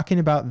 you're talking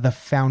about the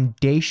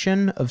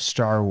foundation of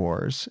Star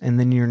Wars, and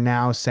then you're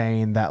now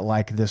saying that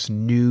like this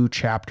new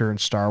chapter in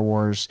Star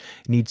Wars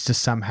needs to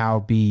somehow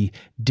be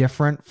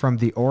different from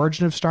the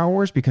origin of Star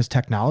Wars because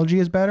technology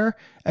is better.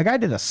 A guy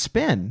did a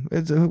spin.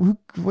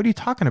 What are you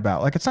talking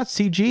about? Like, it's not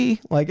CG.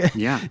 Like,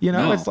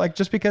 It's like,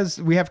 just because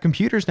we have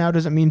computers now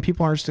doesn't mean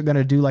people aren't still going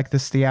to do like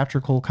this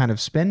theatrical kind of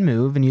spin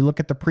move. And you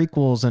look at the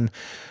prequels, and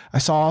I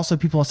saw also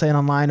people saying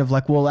online of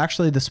like, well,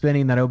 actually the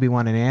spinning that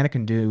Obi-Wan and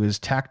Anakin do is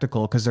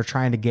tactical because they're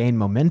trying to gain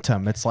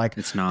momentum. It's like,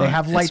 it's not, they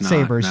have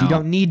lightsabers. No. You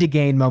don't need to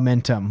gain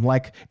momentum.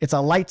 Like, it's a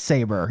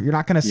lightsaber. You're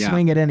not going to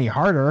swing it any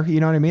harder.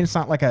 You know what I mean? It's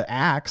not like an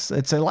axe.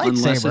 It's a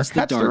lightsaber. Unless it's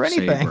cuts through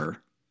anything. Saber.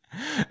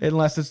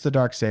 Unless it's the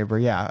dark saber.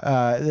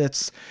 Yeah.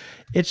 It's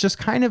just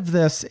kind of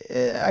this,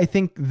 I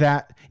think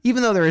that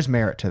even though there is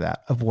merit to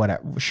that of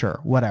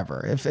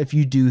whatever. If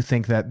you do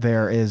think that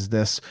there is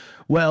this,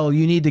 well,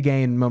 you need to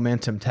gain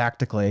momentum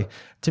tactically,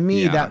 to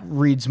me, that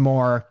reads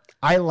more,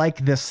 I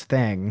like this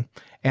thing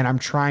and I'm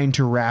trying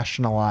to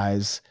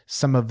rationalize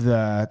some of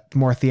the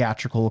more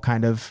theatrical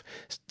kind of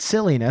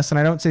silliness. And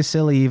I don't say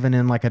silly even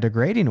in like a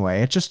degrading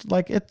way. It's just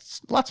like,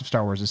 it's lots of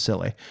Star Wars is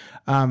silly.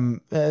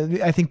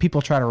 I think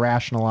people try to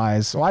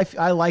rationalize, well,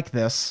 I like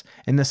this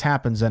and this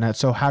happens in it.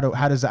 So how do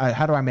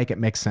I make it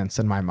make sense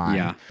in my mind?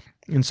 Yeah.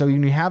 And so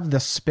when you have the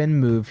spin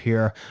move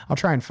here, I'll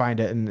try and find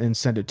it and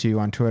send it to you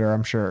on Twitter.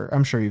 I'm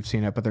sure you've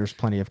seen it, but there's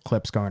plenty of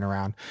clips going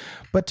around.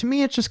 But to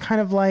me, it's just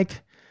kind of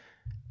like,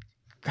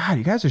 God,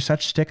 you guys are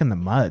such stick in the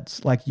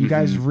muds. Like, you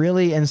guys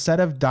really, instead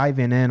of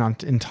diving in on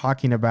and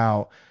talking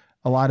about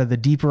a lot of the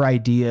deeper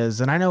ideas,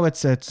 and I know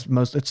it's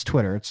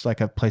Twitter. It's like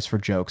a place for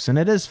jokes, and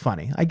it is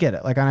funny. I get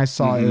it. Like, and I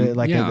saw it.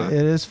 Like, it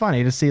is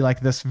funny to see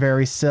like this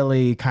very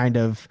silly kind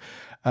of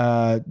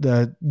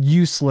the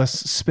useless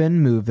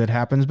spin move that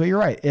happens. But you're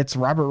right. It's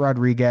Robert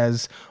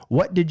Rodriguez.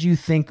 What did you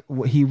think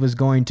he was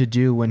going to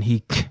do when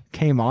he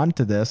came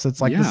onto this? It's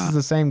like, this is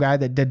the same guy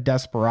that did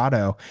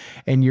Desperado,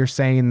 and you're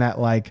saying that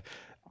like,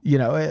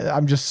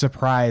 I'm just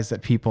surprised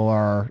that people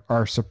are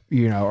thought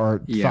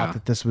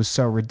that this was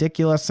so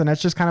ridiculous. And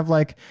it's just kind of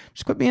like,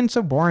 just quit being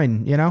so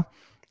boring, A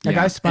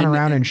guy spun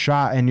around and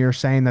shot, and you're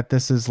saying that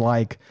this is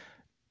like,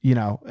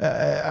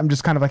 I'm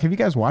just kind of like, have you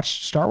guys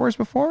watched Star Wars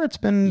before? It's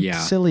been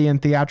silly and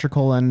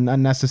theatrical and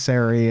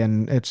unnecessary.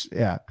 And it's,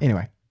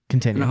 anyway,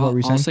 continue. What were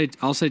you saying?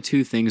 I'll say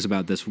two things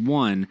about this.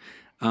 One,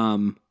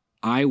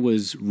 I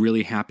was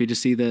really happy to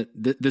see that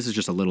this is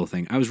just a little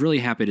thing. I was really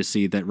happy to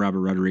see that Robert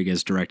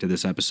Rodriguez directed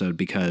this episode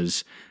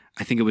because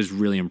I think it was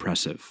really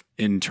impressive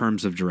in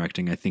terms of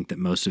directing. I think that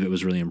most of it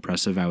was really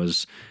impressive. I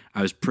was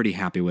pretty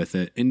happy with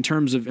it in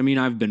terms of,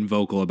 I've been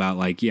vocal about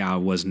like, I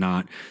was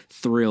not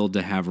thrilled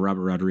to have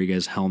Robert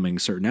Rodriguez helming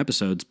certain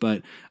episodes,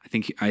 but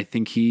I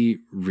think he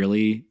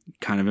really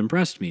kind of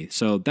impressed me.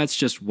 So that's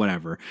just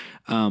whatever.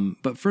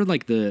 But for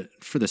the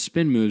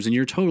spin moves, and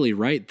you're totally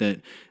right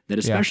that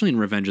especially in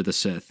Revenge of the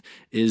Sith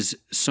is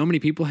so many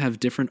people have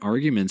different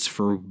arguments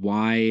for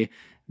why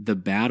the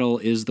battle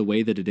is the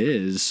way that it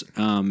is,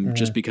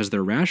 just because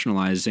they're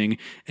rationalizing.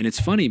 And it's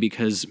funny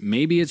because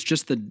maybe it's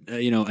just a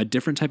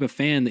different type of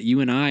fan that you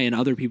and I and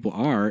other people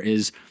are,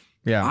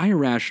 I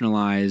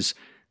rationalize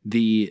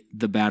the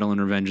battle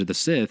in Revenge of the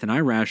Sith, and I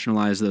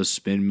rationalize those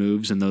spin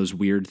moves and those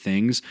weird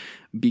things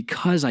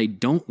because I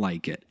don't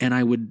like it, and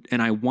I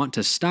want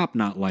to stop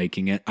not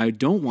liking it. I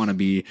don't want to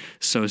be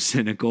so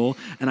cynical,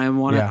 and I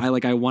want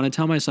to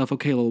tell myself,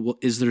 okay, well,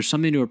 is there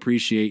something to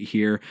appreciate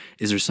here?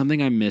 Is there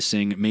something I'm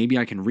missing? Maybe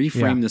I can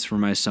reframe this for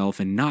myself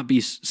and not be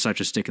such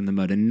a stick in the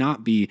mud and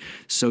not be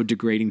so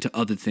degrading to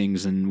other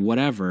things and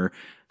whatever.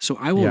 So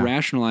I will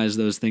rationalize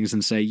those things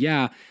and say,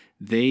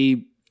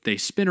 they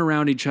spin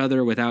around each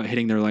other without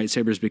hitting their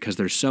lightsabers because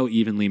they're so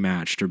evenly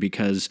matched, or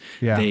because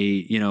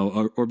they,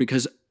 or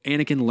because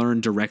Anakin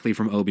learned directly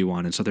from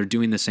Obi-Wan, and so they're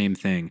doing the same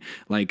thing.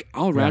 Like,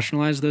 I'll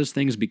rationalize those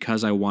things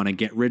because I want to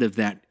get rid of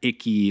that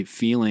icky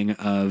feeling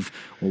of,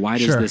 well, why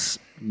does this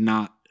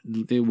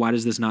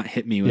not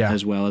hit me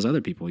as well as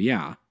other people?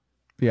 Yeah.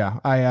 Yeah,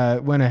 I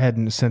went ahead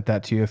and sent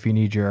that to you. If you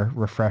need your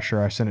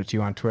refresher, I sent it to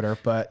you on Twitter.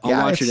 But I'll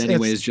watch it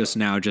anyways just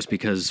now, just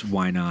because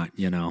why not,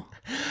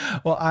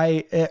 Well,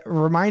 it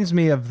reminds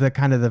me of the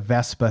kind of the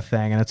Vespa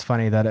thing, and it's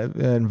funny that it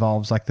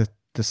involves like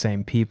the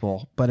same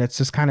people, but it's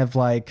just kind of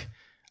like,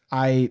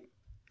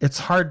 it's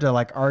hard to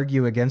like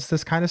argue against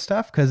this kind of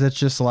stuff because it's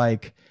just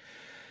like,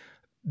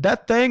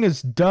 that thing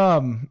is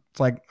dumb. It's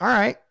like, all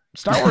right,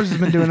 Star Wars has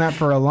been doing that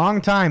for a long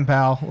time,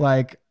 pal.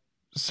 Like,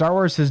 Star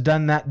Wars has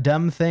done that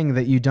dumb thing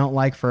that you don't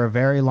like for a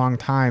very long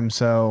time.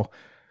 So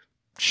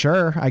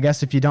sure, I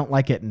guess if you don't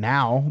like it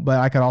now, but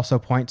I could also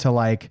point to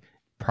like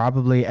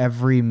probably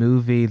every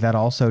movie that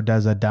also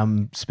does a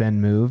dumb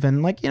spin move.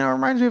 And like, it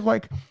reminds me of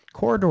like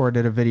Corridor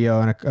did a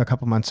video a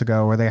couple months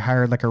ago where they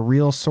hired like a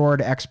real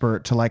sword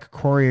expert to like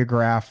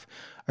choreograph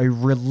a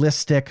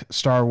realistic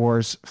Star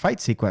Wars fight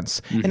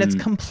sequence. And it's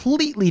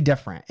completely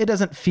different. It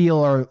doesn't feel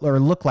or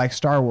look like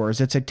Star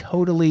Wars. It's a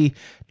totally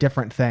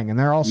different thing. And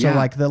they're also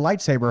like the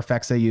lightsaber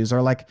effects they use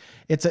are like,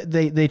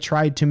 they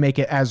tried to make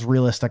it as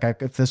realistic.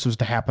 Like if this was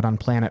to happen on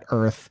planet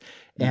Earth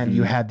and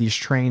you had these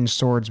trained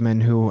swordsmen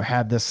who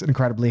had this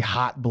incredibly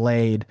hot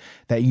blade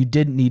that you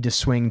didn't need to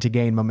swing to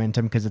gain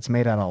momentum because it's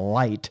made out of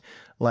light.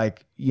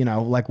 Like, you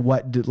know,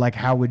 like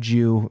how would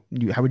you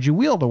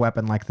wield a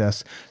weapon like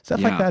this?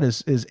 Stuff like that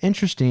is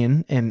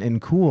interesting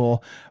and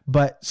cool,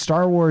 but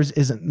Star Wars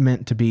isn't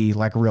meant to be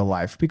like real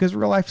life because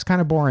real life is kind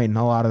of boring in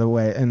a lot of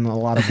ways,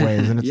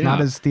 and it's not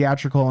as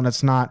theatrical, and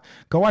it's not.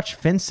 Go watch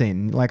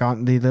fencing, like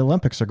on the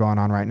Olympics are going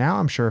on right now.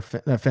 I'm sure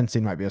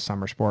fencing might be a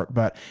summer sport,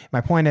 but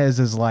my point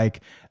is like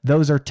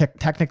those are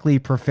technically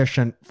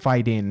proficient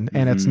fighting,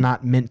 and it's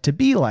not meant to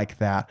be like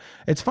that.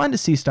 It's fun to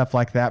see stuff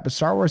like that, but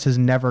Star Wars has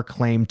never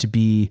claimed to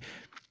be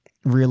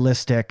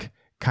realistic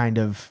kind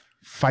of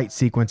fight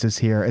sequences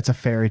here. It's a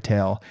fairy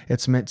tale.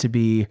 It's meant to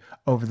be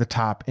over the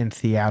top and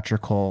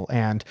theatrical.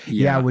 And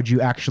would you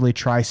actually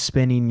try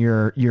spinning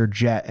your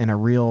jet in a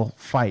real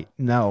fight?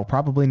 No,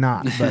 probably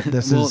not. But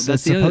this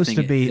it's supposed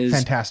to be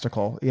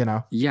fantastical, you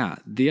know? Yeah.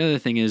 The other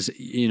thing is,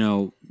 you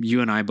know, you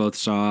and I both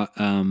saw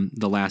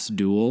The Last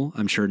Duel.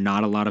 I'm sure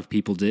not a lot of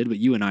people did, but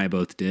you and I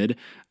both did.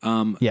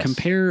 Yes.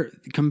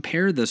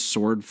 Compare the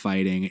sword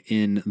fighting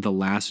in The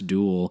Last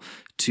Duel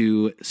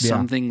to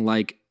something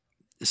like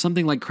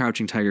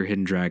Crouching Tiger,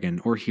 Hidden Dragon,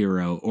 or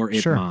Hero, or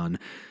Ip Man.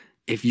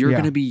 If you're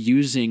going to be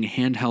using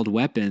handheld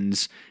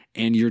weapons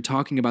and you're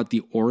talking about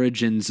the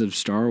origins of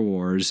Star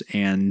Wars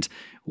and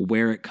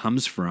where it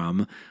comes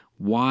from,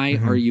 why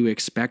are you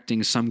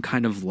expecting some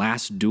kind of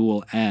Last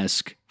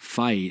Duel-esque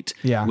fight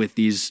with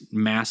these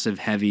massive,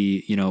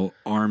 heavy, you know,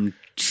 arm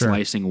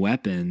slicing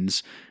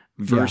weapons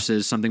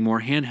versus something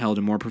more handheld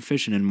and more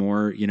proficient and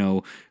more, you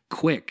know,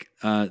 quick,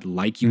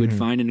 like you would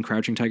find in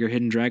Crouching Tiger,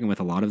 Hidden Dragon with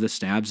a lot of the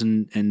stabs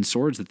and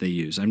swords that they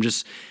use. I'm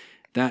just,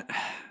 that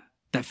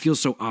feels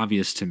so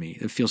obvious to me.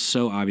 It feels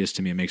so obvious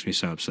to me. It makes me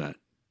so upset.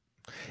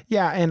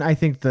 Yeah, and I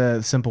think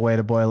the simple way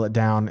to boil it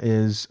down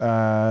is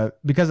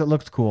because it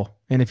looked cool.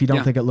 And if you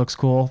don't think it looks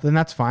cool, then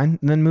that's fine.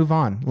 And then move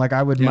on. Like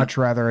I would much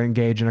rather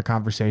engage in a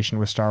conversation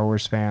with Star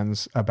Wars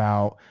fans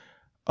about,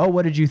 oh,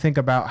 what did you think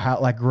about how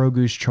like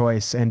Grogu's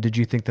choice? And did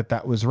you think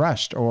that was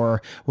rushed?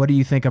 Or what do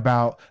you think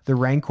about the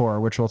Rancor,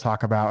 which we'll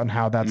talk about, and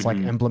how that's like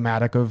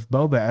emblematic of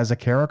Boba as a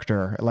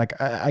character? Like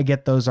I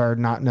get those are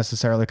not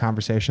necessarily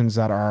conversations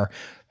that are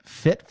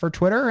fit for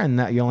Twitter and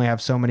that you only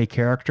have so many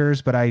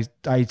characters, but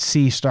I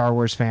see Star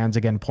Wars fans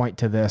again point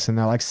to this and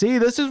they're like, see,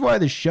 this is why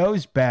the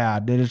show's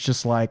bad. And it's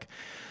just like,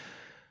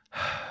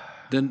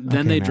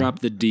 Then they drop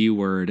the D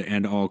word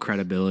and all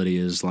credibility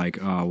is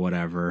like, oh,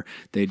 whatever.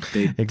 They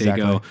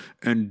go,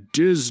 and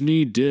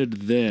Disney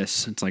did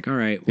this. It's like, all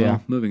right,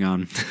 well, moving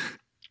on.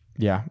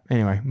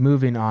 Anyway,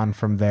 moving on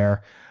from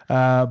there.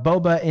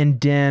 Boba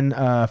and Din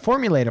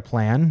formulate a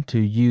plan to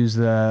use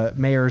the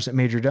mayor's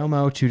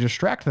majordomo to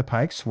distract the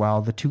Pikes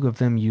while the two of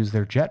them use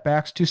their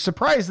jetpacks to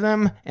surprise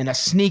them in a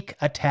sneak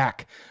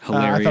attack.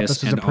 Hilarious I thought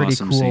this was a pretty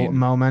awesome cool scene.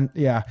 moment.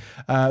 Yeah.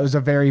 It was a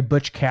very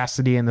Butch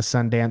Cassidy and the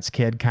Sundance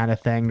Kid kind of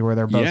thing where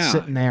they're both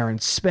sitting there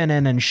and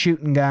spinning and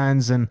shooting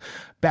guns and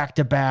back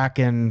to back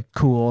and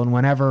cool. And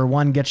whenever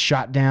one gets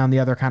shot down, the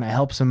other kind of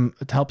helps him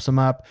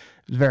up.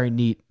 It was very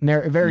neat.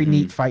 Very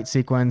neat fight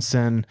sequence.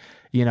 And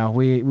you know,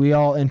 we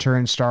all enter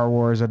in Star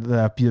Wars at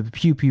the pew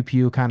pew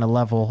pew kind of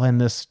level,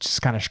 and this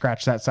just kind of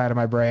scratched that side of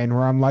my brain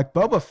where I'm like,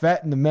 Boba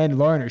Fett and the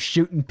Mandalorian are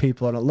shooting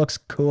people, and it looks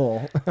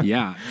cool.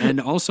 Yeah, and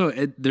also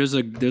there's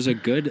a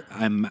good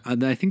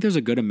I think there's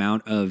a good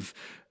amount of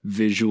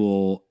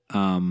visual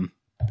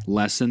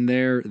lesson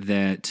there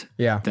that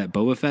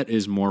Boba Fett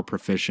is more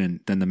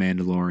proficient than the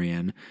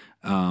Mandalorian.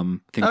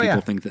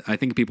 I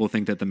think people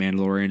think that the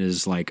Mandalorian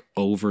is like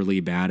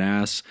overly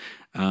badass.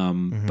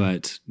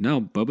 But no,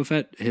 Boba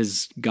Fett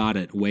has got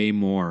it way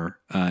more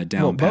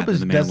down pat than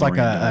the Mandalorian does like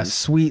a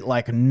sweet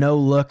like no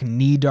look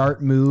knee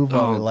dart move.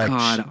 Oh like,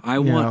 God, I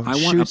want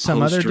a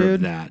poster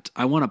of that.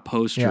 I want a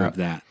poster of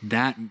that.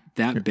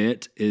 That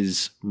bit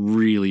is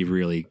really,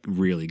 really,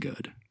 really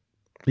good.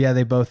 Yeah,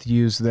 they both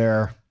use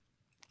their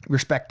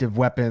respective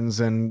weapons,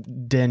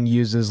 and Din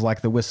uses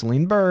like the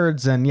whistling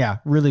birds, and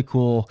really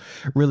cool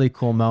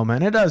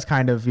moment. It does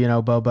kind of,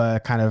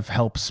 Boba kind of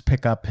helps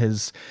pick up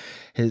his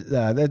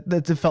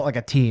it felt like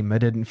a team. It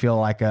didn't feel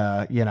like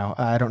I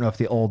don't know if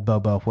the old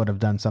Boba would have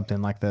done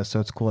something like this. So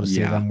it's cool to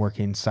see them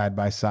working side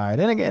by side.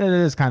 And again, it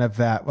is kind of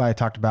that what I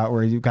talked about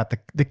where you've got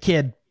the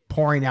kid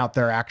pouring out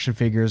their action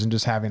figures and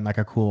just having like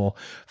a cool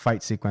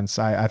fight sequence.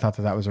 I thought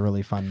that was a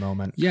really fun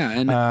moment. Yeah.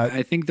 And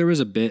I think there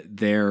was a bit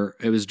there.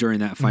 It was during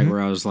that fight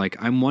where I was like,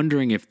 I'm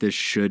wondering if this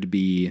should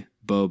be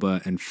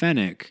Boba and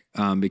Fennec,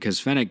 because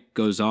Fennec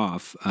goes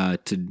off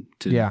to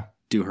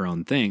do her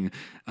own thing.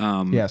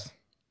 Yes.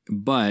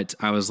 But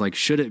I was like,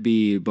 should it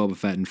be Boba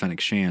Fett and Fennec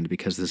Shand?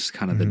 Because this is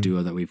kind of the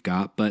duo that we've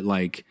got. But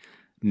like,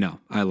 no,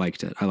 I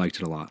liked it. I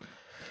liked it a lot.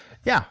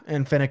 Yeah,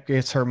 and Fennec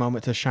gets her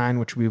moment to shine,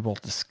 which we will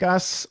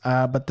discuss.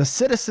 But the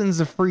citizens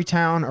of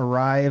Freetown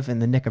arrive in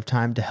the nick of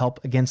time to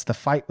help against the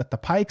fight with the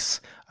Pikes,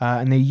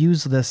 and they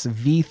use this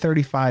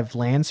V-35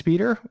 land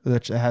speeder,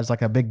 which has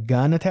like a big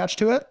gun attached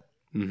to it.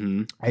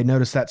 Mm-hmm. I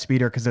noticed that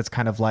speeder because it's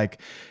kind of like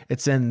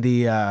it's in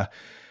the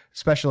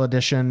special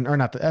edition, or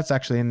not. That's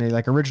actually in the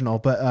like original,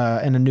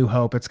 but in A New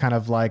Hope, it's kind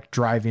of like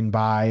driving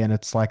by, and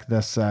it's like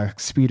this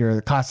speeder,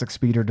 the classic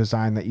speeder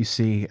design that you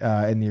see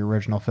in the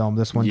original film.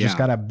 This one just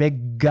got a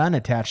big gun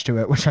attached to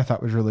it, which I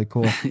thought was really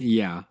cool.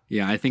 Yeah.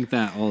 I think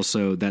that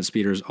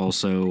speeder is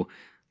also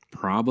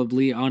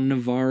probably on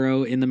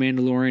Navarro in The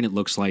Mandalorian. It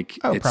looks like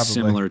it's probably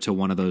similar to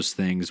one of those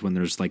things when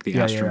there's like the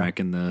astromech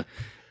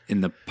in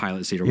the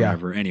pilot seat or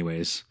whatever.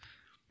 Anyways.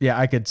 Yeah,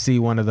 I could see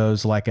one of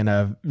those like in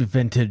a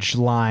vintage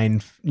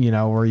line,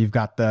 where you've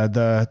got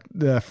the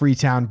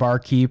Freetown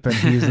barkeep, and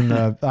he's in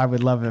the. I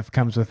would love it if it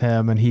comes with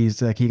him, and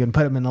he's like, you can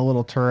put him in a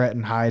little turret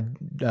and hide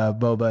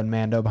Boba and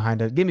Mando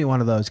behind it. Give me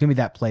one of those. Give me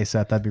that play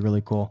set. That'd be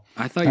really cool.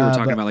 I thought you were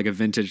talking about like a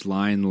vintage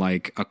line,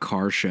 like a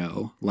car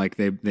show. Like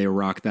they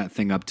rock that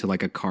thing up to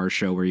like a car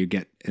show where you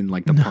get in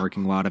like the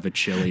parking lot of a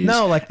Chili's.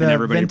 No, like the and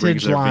everybody vintage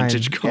brings their line.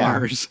 vintage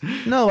cars.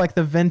 Yeah. No, like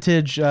the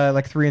vintage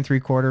like 3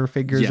 3/4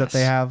 figures that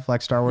they have,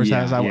 like Star Wars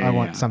has. I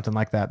want something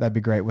like that. That'd be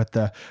great with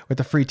the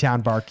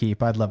Freetown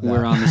barkeep. I'd love that.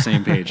 We're on the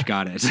same page.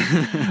 Got it.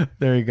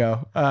 There you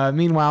go.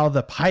 Meanwhile,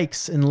 the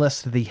Pikes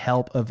enlist the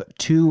help of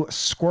 2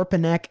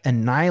 Scorpionic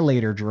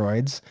Annihilator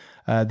droids.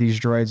 These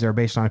droids are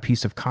based on a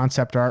piece of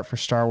concept art for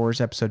Star Wars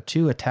Episode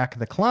 2, Attack of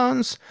the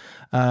Clones.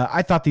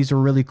 I thought these were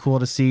really cool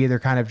to see. They're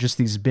kind of just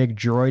these big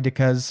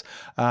droidicas,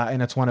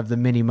 and it's one of the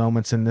many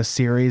moments in this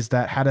series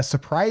that had a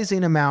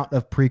surprising amount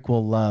of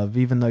prequel love.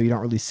 Even though you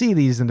don't really see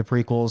these in the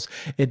prequels,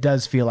 it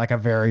does feel like a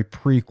very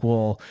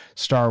prequel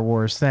Star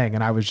Wars thing,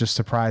 and I was just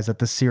surprised that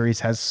the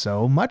series has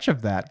so much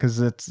of that, because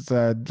it's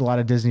a lot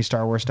of Disney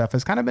Star Wars stuff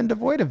has kind of been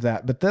devoid of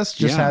that, but this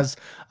just has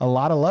a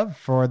lot of love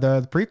for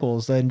the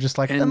prequels, and just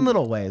like in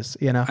little ways,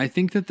 I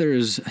think that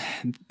there's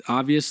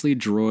obviously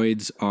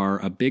droids are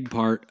a big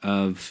part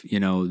of,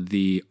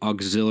 the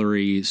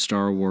auxiliary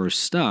Star Wars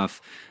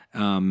stuff.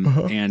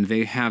 And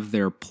they have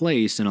their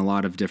place in a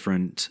lot of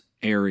different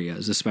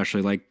areas,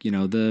 especially like,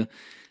 the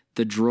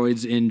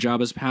droids in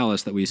Jabba's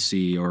palace that we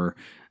see, or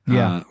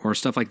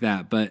stuff like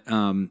that. But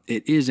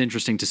it is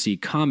interesting to see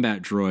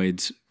combat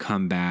droids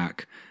come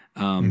back,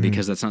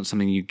 because that's not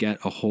something you get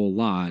a whole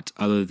lot,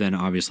 other than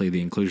obviously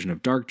the inclusion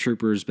of Dark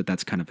Troopers, but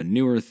that's kind of a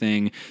newer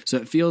thing. So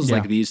it feels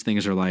like these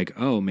things are like,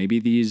 oh, maybe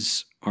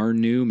these are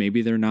new,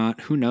 maybe they're not,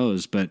 who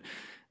knows, but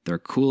they're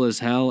cool as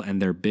hell,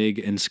 and they're big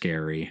and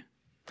scary.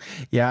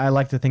 Yeah, I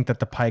like to think that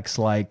the Pikes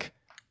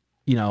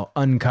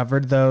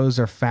uncovered those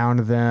or found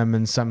them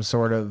in some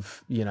sort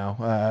of,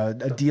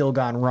 a deal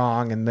gone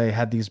wrong, and they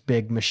had these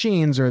big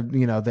machines, or,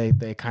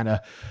 they kind of,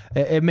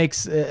 it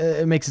makes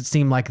it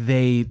seem like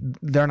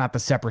they're not the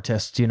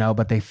separatists,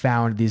 but they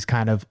found these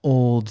kind of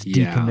old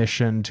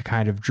decommissioned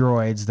kind of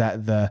droids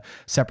that the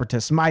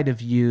separatists might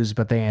have used,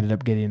 but they ended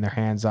up getting their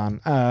hands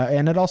on.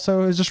 And it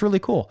also is just really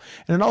cool.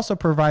 And it also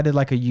provided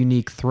like a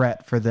unique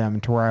threat for them,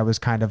 to where I was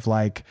kind of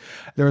like,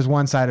 there was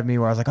one side of me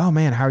where I was like, oh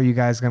man, how are you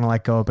guys going to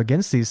like go up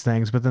against these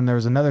things? But then there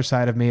was another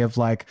side of me of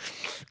like,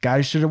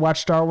 guys should have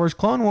watched Star Wars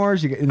Clone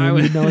Wars. You know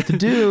what to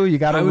do. You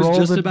got to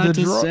roll you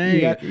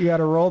got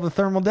to roll the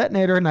thermal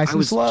detonator nice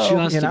and slow.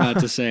 I was just about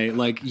to say,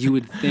 like, you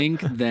would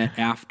think that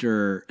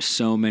after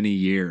so many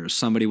years,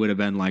 somebody would have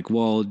been like,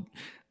 well,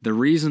 the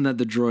reason that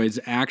the droids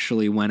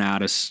actually went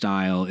out of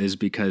style is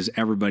because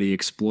everybody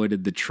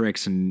exploited the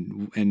tricks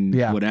and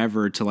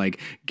whatever to like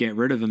get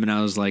rid of them. And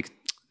I was like,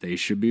 they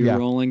should be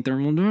rolling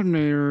thermal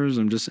detonators.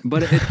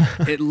 But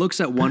it looks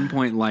at one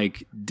point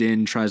like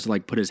Din tries to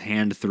like put his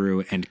hand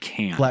through and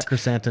can't. Black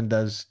Chrysanthemum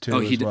does too. Oh,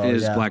 he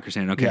is Black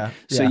Chrysanthemum. Okay.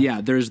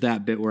 So there's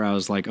that bit where I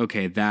was like,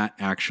 okay, that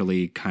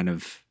actually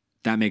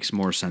that makes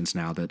more sense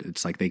now, that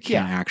it's like they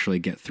can't actually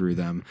get through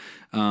them,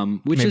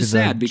 which Maybe is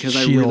sad, because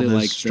I really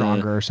like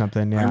stronger or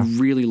something. Yeah. I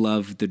really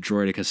love the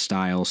Droideka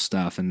style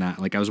stuff, and that,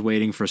 like, I was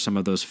waiting for some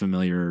of those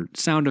familiar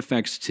sound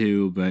effects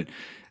too, but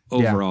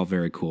overall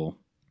very cool.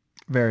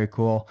 Very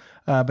cool.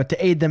 But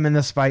to aid them in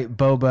this fight,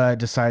 Boba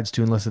decides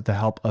to enlist the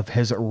help of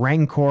his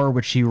Rancor,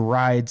 which he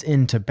rides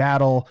into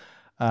battle.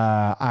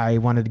 I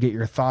wanted to get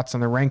your thoughts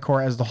on the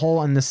Rancor as the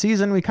whole in the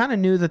season. We kind of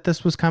knew that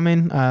this was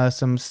coming.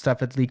 Some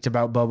stuff had leaked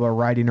about Boba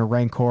riding a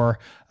Rancor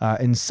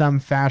in some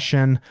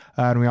fashion.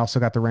 And we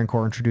also got the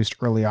Rancor introduced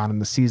early on in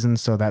the season,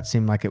 so that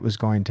seemed like it was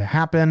going to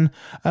happen.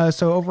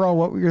 So overall,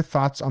 what were your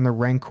thoughts on the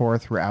Rancor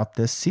throughout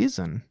this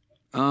season?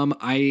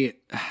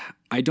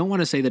 I don't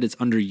want to say that it's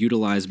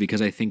underutilized,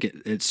 because I think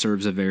it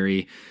serves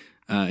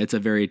it's a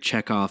very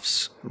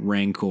Chekhov's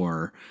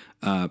Rancor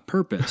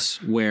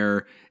purpose,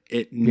 where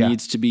it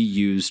needs to be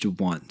used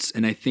once.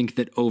 And I think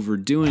that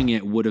overdoing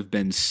it would have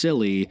been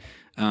silly,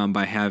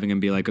 by having him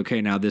be like,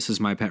 okay, now this is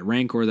my pet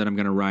Rancor that I'm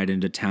going to ride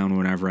into town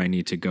whenever I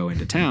need to go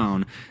into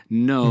town.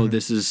 No,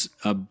 this is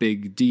a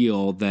big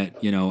deal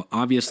that, you know,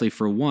 obviously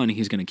for one,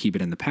 he's going to keep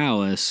it in the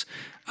palace.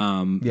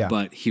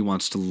 But he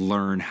wants to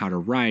learn how to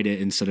ride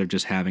it instead of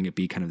just having it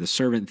be kind of the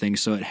servant thing.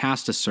 So it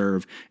has to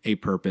serve a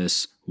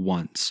purpose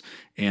once.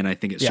 And I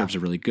think it serves a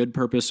really good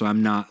purpose. So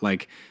I'm not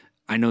like,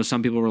 I know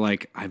some people were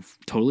like, I've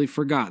totally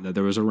forgot that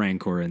there was a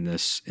Rancor in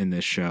this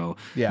show.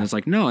 Yeah. And it's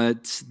like, no,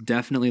 it's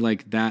definitely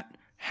like that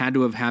had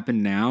to have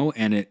happened now.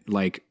 And it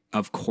like,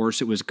 of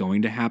course it was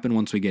going to happen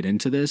once we get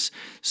into this.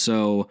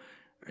 So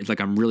it's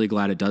like, I'm really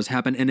glad it does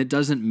happen. And it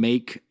doesn't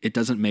make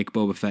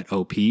Boba Fett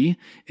OP.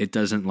 It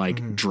doesn't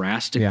like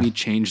drastically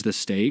change the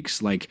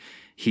stakes. Like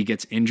he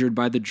gets injured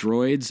by the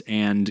droids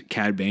and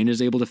Cad Bane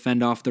is able to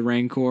fend off the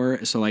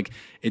Rancor. So like,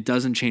 it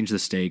doesn't change the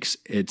stakes.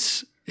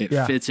 It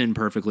fits in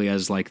perfectly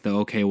as like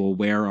okay, well,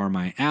 where are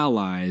my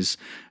allies?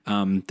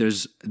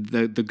 There's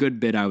the good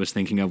bit I was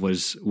thinking of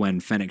was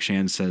when Fennec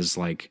Shand says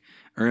like,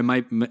 or it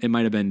might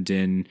have been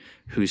Din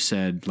who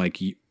said like,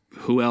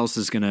 who else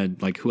is gonna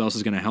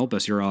help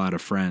us? You're all out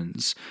of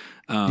friends.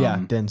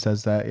 Din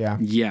says that.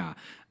 Yeah.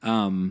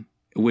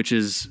 Which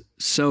is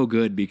so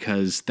good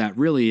because that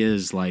really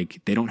is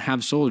like, they don't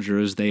have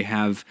soldiers. They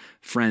have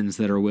friends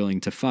that are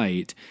willing to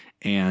fight,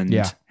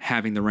 and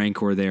having the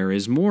Rancor there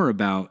is more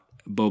about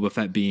Boba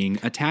Fett being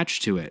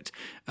attached to it.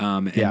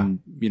 And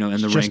you know,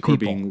 and the Rancor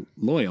being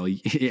loyal.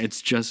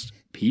 It's just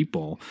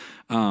people.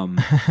 But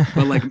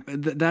like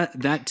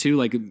that too,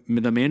 like the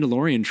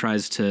Mandalorian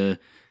tries to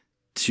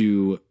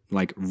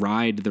like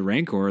ride the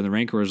Rancor, and the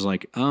Rancor is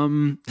like,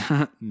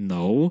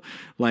 no,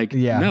 like,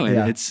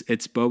 it's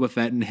Boba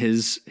Fett and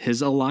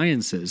his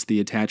alliances, the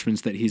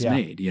attachments that he's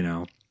made, you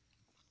know?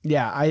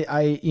 Yeah,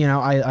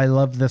 I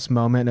love this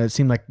moment. It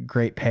seemed like a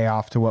great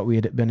payoff to what we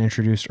had been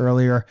introduced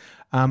earlier.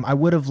 I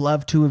would have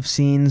loved to have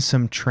seen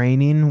some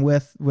training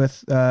with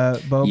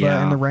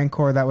Boba and the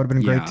Rancor. That would have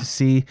been great to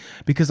see,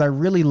 because I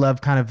really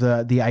love kind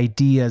of the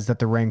ideas that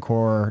the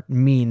Rancor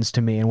means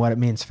to me and what it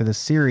means for the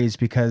series.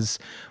 Because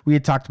we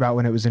had talked about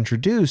when it was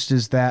introduced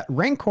is that the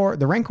Rancor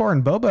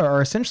and Boba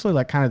are essentially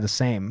like kind of the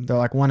same. They're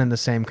like one and the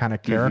same kind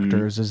of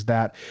characters. Is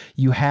that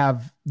you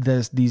have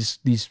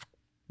these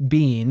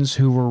beings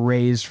who were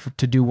raised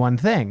to do one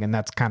thing, and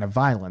that's kind of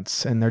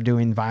violence, and they're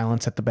doing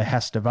violence at the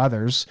behest of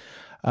others,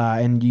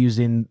 and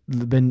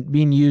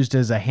being used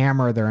as a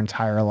hammer their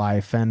entire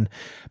life. And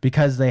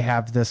because they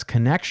have this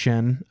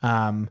connection,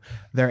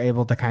 they're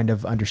able to kind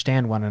of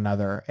understand one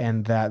another,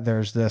 and that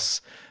there's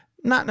this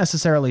not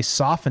necessarily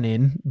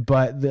softening,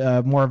 but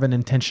more of an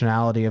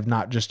intentionality of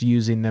not just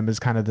using them as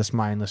kind of this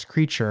mindless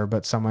creature,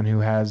 but someone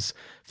who has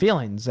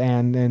feelings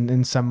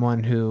and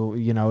someone who,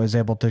 you know, is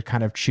able to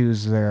kind of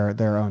choose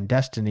their own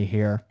destiny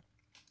here.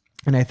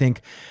 And I think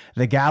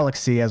the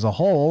galaxy as a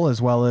whole,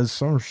 as well as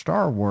some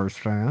Star Wars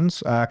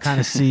fans, kind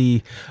of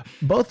see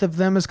both of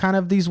them as kind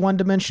of these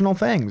one-dimensional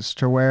things,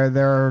 to where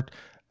they're,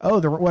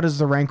 what is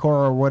the Rancor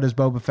or what is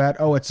Boba Fett?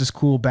 Oh, it's this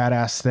cool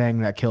badass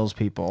thing that kills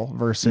people,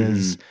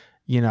 versus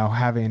you know,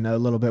 having a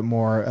little bit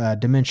more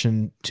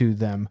dimension to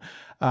them.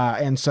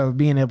 And so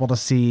being able to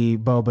see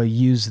Boba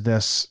use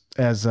this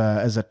as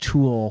a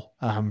tool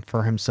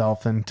for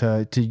himself, and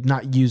to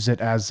not use it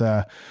as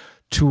a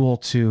tool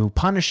to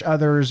punish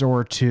others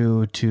or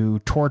to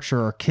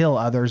torture or kill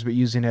others, but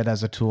using it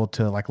as a tool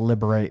to like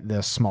liberate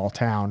this small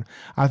town,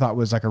 I thought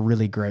was like a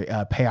really great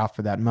payoff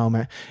for that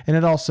moment. And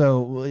it also,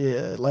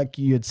 like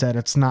you had said,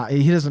 it's not,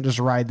 he doesn't just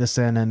ride this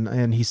in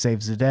and he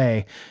saves the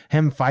day.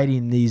 Him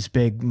fighting these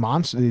big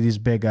monsters, these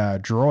big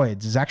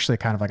droids, is actually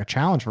kind of like a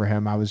challenge for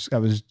him. I was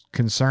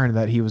concerned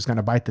that he was going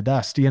to bite the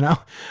dust, you know?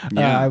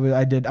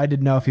 I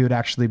didn't know if he would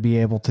actually be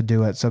able to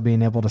do it. So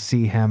being able to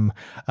see him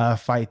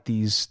fight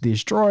these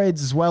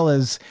droids, as well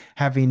as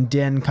having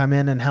Din come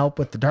in and help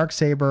with the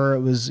Darksaber,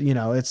 it was, you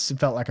know, it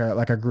felt like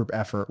a group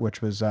effort,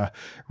 which was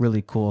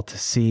really cool to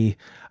see.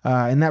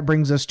 And that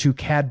brings us to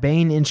Cad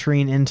Bane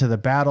entering into the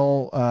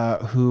battle,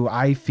 who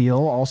I feel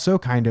also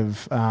kind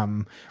of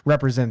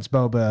represents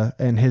Boba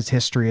and his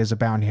history as a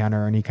bounty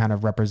hunter. And he kind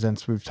of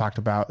represents, we've talked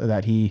about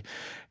that he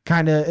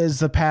kind of is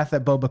the path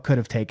that Boba could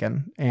have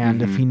taken.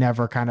 And if he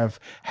never kind of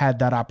had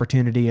that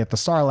opportunity at the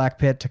Sarlacc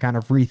pit to kind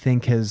of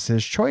rethink his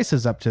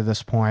choices up to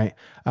this point,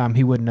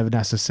 he wouldn't have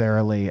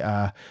necessarily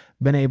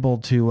been able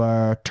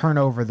to turn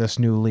over this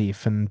new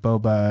leaf. And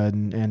Boba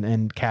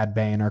and Cad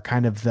Bane are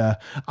kind of the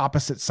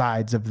opposite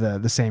sides of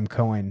the same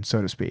coin,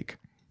 so to speak.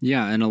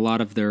 Yeah, and a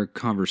lot of their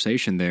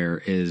conversation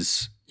there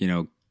is, you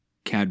know,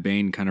 Cad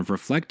Bane kind of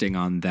reflecting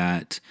on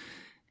that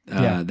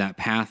that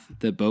path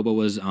that Boba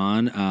was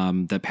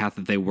on, that path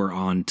that they were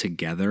on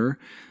together.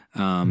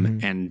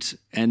 And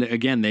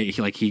again,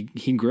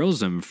 he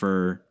grills him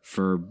for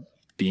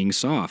being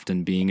soft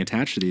and being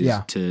attached to these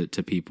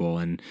to people.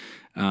 And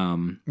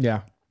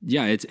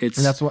it's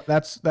and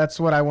that's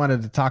what I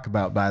wanted to talk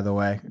about, by the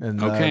way, and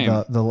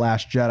the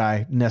Last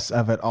Jedi-ness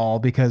of it all,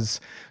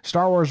 because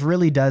Star Wars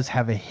really does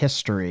have a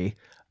history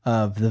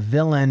of the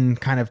villain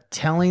kind of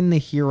telling the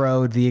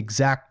hero the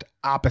exact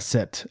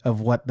opposite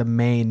of what the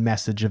main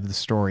message of the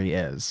story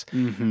is.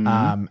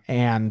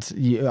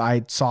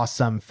 I saw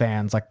some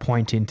fans like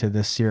pointing to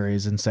this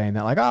series and saying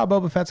that like, oh,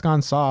 Boba Fett's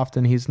gone soft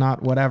and he's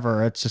not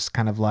whatever. It's just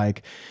kind of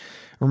like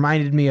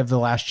reminded me of The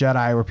Last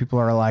Jedi, where people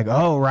are like,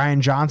 oh, Rian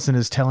Johnson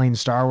is telling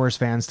Star Wars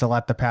fans to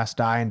let the past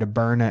die and to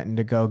burn it and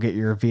to go get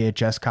your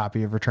VHS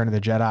copy of Return of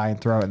the Jedi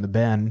and throw it in the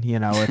bin. You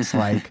know, it's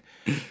like,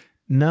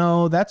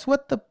 no, that's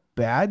what the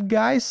bad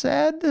guy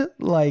said.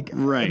 Like,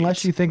 right.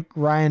 Unless you think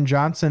Rian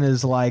Johnson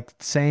is like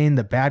saying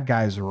the bad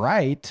guy's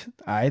right,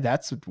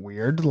 that's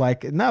weird.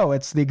 Like, no,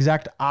 it's the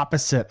exact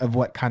opposite of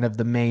what kind of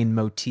the main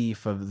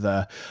motif of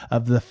the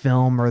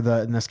film, or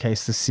in this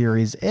case the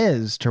series,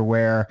 is, to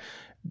where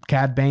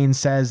Cad Bane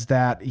says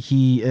that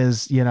he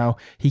is, you know,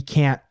 he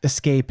can't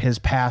escape his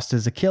past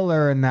as a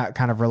killer, and that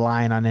kind of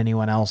relying on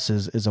anyone else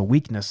is a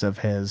weakness of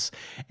his.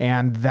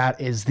 And that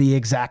is the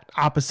exact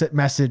opposite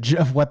message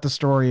of what the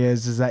story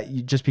is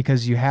that just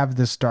because you have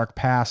this dark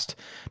past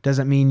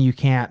doesn't mean you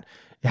can't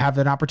have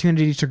an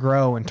opportunity to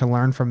grow and to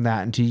learn from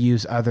that and to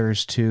use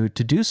others to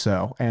do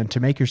so and to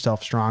make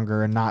yourself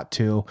stronger and not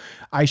to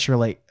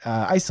isolate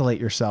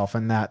yourself,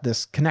 and that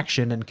this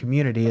connection and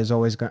community is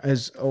always going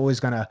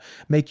to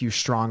make you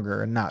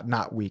stronger and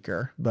not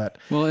weaker. But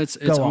well, it's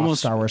go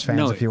almost off, Star Wars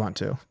fans, if you want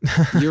to.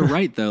 You're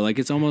right though. Like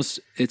it's almost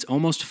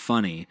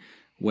funny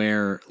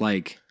where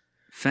like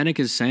Fennec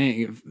is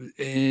saying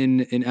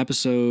in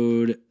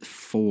episode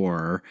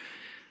 4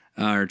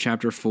 or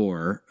chapter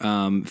 4,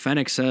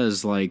 Fennec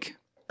says like,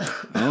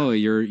 oh,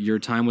 your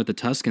time with the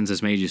Tuskens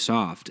has made you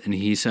soft. And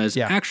he says,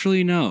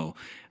 actually, no.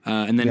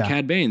 And then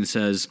Cad Bane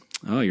says,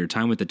 oh, your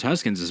time with the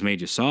Tuskens has made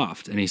you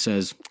soft. And he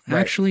says,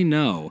 actually,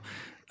 no.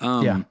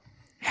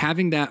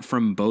 Having that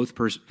from both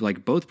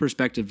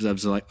perspectives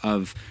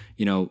of,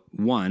 you know,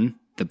 one,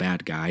 the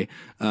bad guy,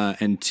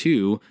 and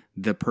two,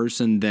 the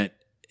person that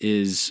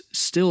is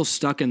still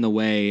stuck in the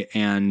way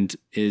and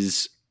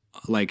is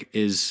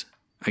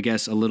I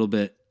guess a little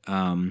bit,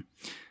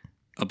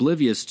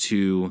 oblivious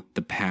to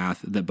the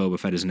path that Boba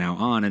Fett is now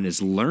on and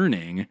is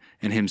learning,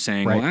 and him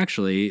saying, well,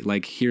 actually,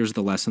 like, here's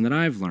the lesson that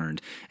I've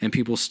learned, and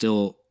people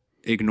still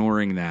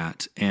ignoring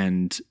that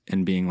and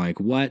being like,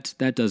 what?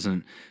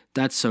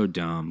 That's so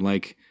dumb.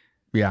 Like,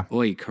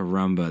 oy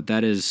caramba.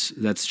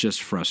 That's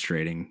just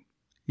frustrating.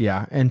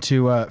 Yeah, and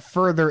to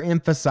further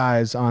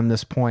emphasize on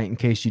this point, in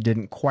case you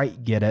didn't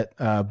quite get it,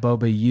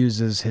 Boba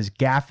uses his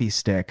gaffy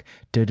stick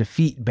to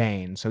defeat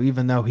Bane. So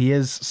even though he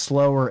is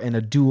slower in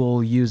a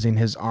duel, using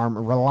his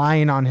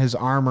relying on his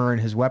armor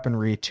and his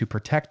weaponry to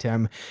protect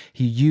him,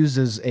 he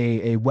uses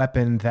a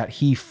weapon that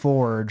he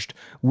forged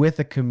with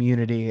a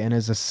community and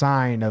is a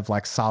sign of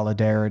like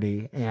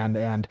solidarity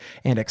and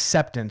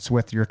acceptance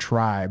with your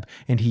tribe.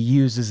 And he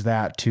uses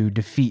that to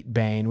defeat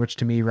Bane, which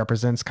to me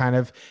represents kind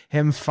of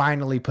him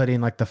finally putting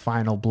like the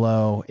final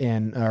blow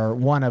in, or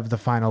one of the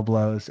final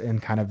blows in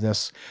kind of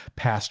this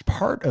past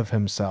part of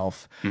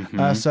himself.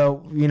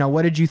 So, you know,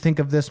 what did you think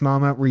of this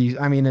moment?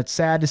 I mean, it's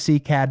sad to see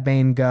Cad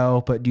Bane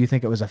go, but do you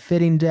think it was a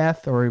fitting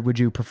death, or would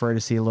you prefer to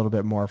see a little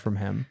bit more from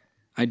him?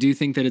 I do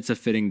think that it's a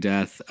fitting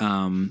death.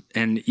 And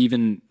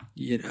even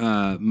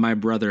my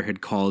brother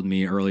had called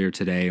me earlier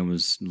today and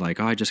was like,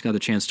 oh, I just got the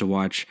chance to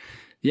watch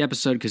the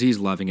episode because he's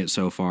loving it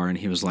so far. And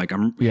he was like,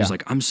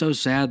 I'm so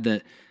sad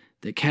that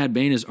Cad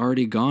Bane is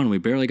already gone. We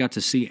barely got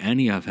to see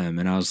any of him.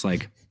 And I was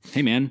like,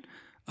 hey man,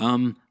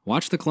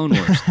 watch the Clone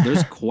Wars.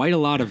 There's quite a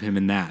lot of him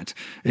in that.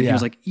 And he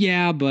was like,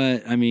 yeah,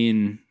 but I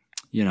mean,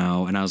 you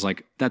know, and I was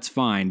like, that's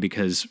fine,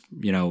 because,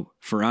 you know,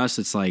 for us,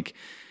 it's like,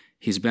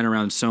 he's been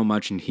around so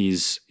much and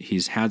he's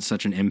had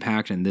such an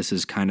impact. And this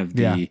is kind of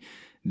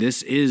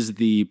this is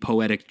the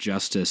poetic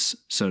justice,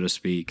 so to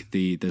speak,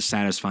 the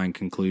satisfying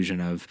conclusion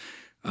of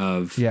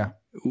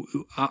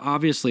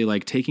obviously,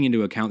 like, taking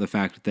into account the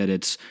fact that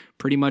it's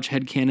pretty much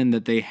headcanon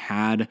that they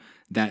had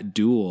that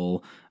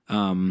duel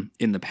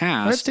in the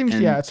past. It seems,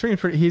 it's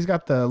pretty. He's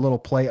got the little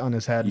plate on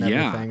his head and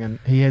everything, and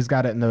he has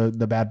got it in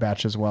the Bad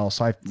Batch as well.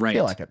 So I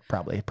feel like it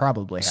probably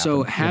happened.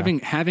 So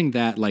having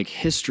that like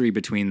history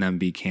between them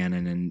be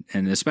canon,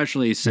 and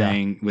especially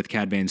saying with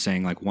Cad Bane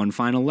saying like one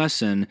final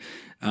lesson,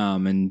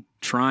 and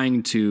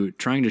trying to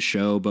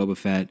show Boba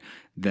Fett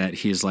that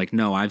he's like,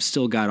 no, I've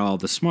still got all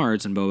the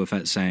smarts, and Boba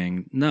Fett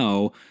saying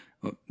no.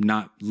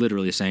 Not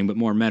literally saying, but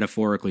more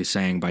metaphorically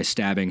saying by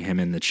stabbing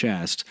him in the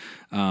chest.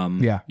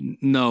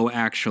 No,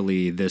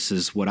 actually, this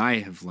is what I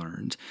have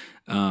learned.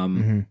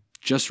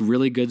 Just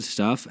really good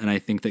stuff. And I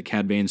think that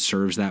Cad Bane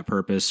serves that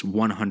purpose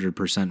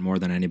 100% more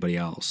than anybody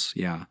else.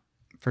 Yeah,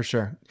 for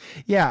sure.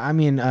 Yeah. I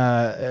mean,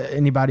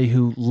 anybody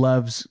who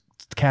loves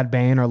Cad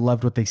Bane or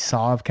loved what they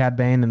saw of Cad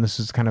Bane, and this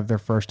is kind of their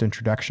first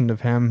introduction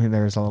of him,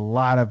 there's a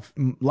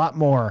lot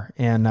more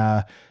in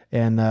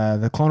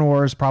the Clone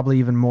Wars, probably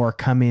even more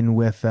coming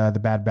with the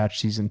Bad Batch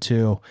season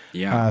 2.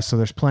 So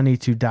there's plenty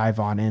to dive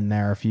on in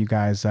there if you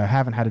guys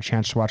haven't had a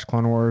chance to watch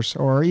Clone Wars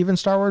or even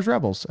Star Wars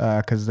Rebels,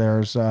 because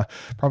there's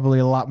probably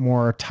a lot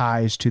more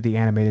ties to the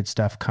animated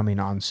stuff coming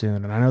on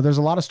soon. And I know there's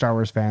a lot of Star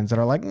Wars fans that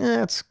are like,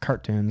 it's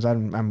cartoons.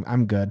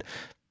 I'm good.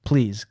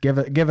 please give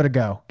it a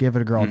go. Give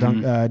it a girl.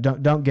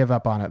 Don't give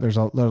up on it. There's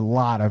a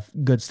lot of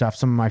good stuff.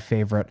 Some of my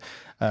favorite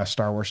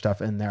Star Wars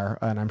stuff in there,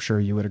 and I'm sure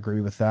you would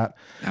agree with that.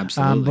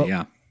 Absolutely,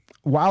 yeah.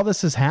 While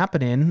this is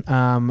happening,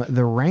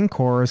 the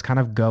Rancor is kind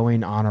of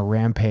going on a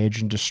rampage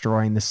and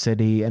destroying the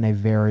city in a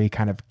very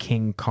kind of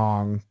King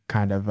Kong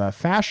kind of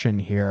fashion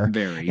here.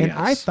 Yes.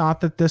 I thought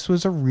that this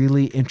was a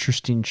really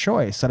interesting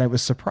choice, and it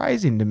was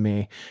surprising to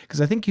me because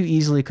I think you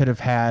easily could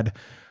have had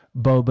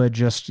Boba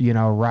just,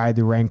 ride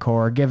the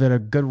Rancor, give it a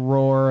good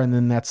roar, and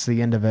then that's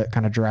the end of it,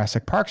 kind of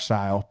Jurassic Park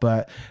style.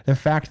 But the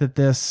fact that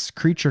this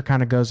creature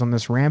kind of goes on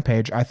this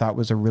rampage, I thought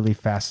was a really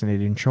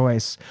fascinating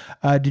choice.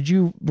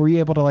 Were you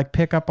able to like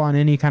pick up on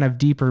any kind of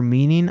deeper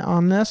meaning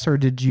on this, or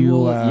did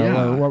you,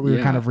 or what were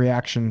your kind of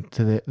reaction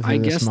to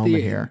this moment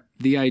here?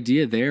 The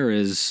idea there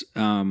is,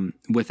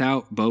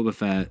 without Boba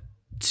Fett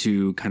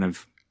to kind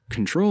of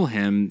control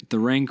him, the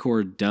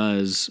Rancor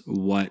does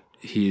what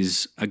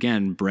he's,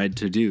 again, bred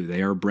to do.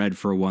 They are bred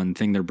for one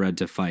thing. They're bred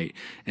to fight.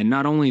 And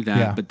not only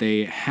that, but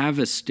they have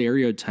a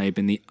stereotype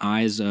in the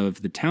eyes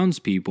of the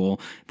townspeople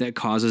that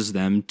causes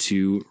them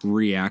to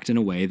react in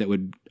a way that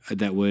would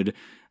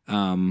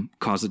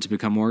cause it to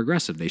become more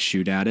aggressive. They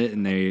shoot at it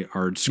and they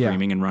are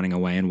screaming and running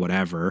away and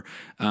whatever,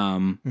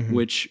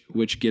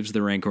 which gives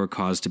the Rancor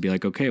cause to be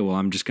like, okay, well,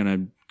 I'm just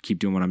going to keep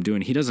doing what I'm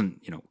doing. He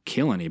doesn't,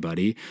 kill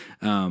anybody.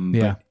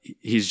 But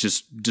he's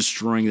just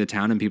destroying the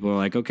town, and people are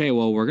like, okay,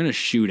 well, we're going to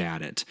shoot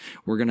at it.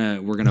 We're going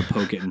to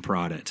poke it and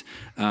prod it.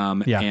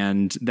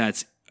 And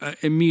that's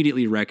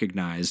immediately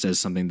recognized as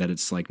something that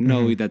it's like,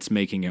 no, that's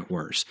making it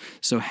worse.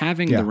 So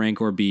having the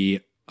Rancor be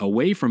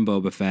away from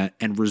Boba Fett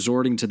and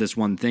resorting to this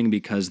one thing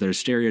because there's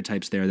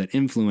stereotypes there that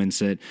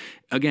influence it,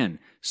 again,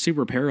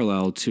 super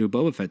parallel to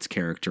Boba Fett's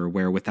character,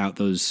 where without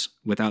those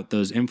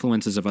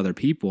influences of other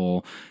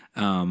people,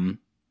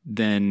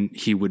 then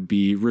he would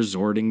be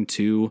resorting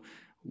to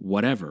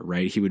whatever,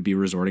 right? He would be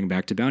resorting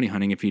back to bounty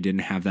hunting if he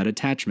didn't have that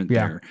attachment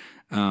there.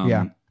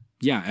 I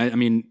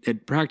mean,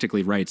 it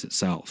practically writes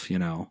itself,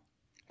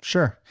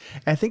 Sure.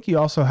 I think you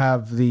also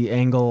have the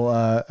angle,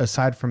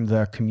 aside from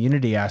the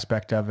community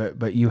aspect of it,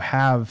 but you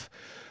have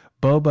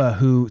Boba,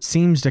 who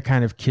seems to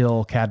kind of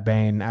kill Cad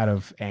Bane out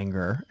of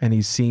anger, and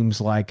he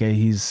seems like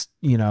he's,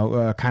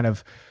 kind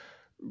of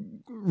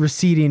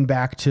receding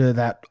back to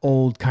that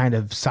old kind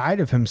of side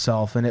of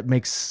himself, and it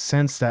makes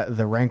sense that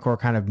the Rancor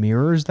kind of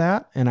mirrors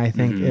that. And I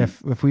think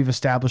if we've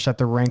established that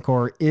the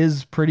Rancor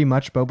is pretty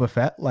much Boba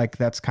Fett, like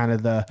that's kind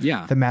of the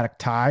thematic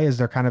tie, is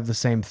they're kind of the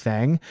same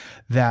thing,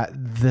 that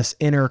this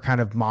inner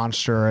kind of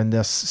monster and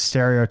this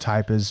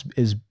stereotype is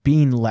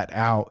being let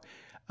out.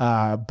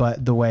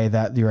 But the way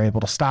that you're able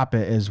to stop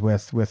it is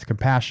with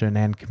compassion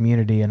and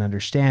community and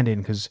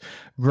understanding, because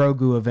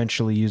Grogu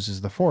eventually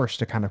uses the Force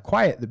to kind of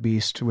quiet the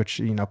beast,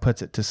 which,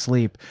 puts it to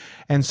sleep.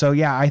 And so,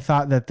 I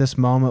thought that this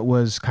moment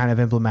was kind of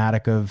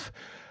emblematic of,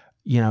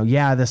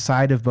 the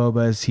side of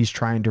Boba is he's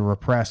trying to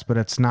repress, but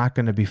it's not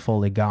going to be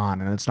fully gone,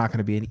 and it's not going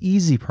to be an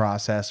easy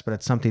process, but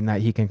it's something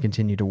that he can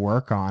continue to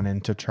work on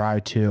and to try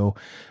to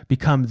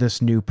become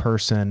this new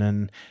person.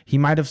 And he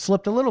might have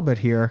slipped a little bit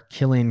here,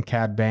 killing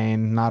Cad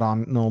Bane, not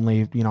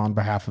only on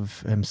behalf of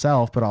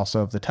himself, but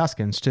also of the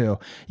Tuskens too.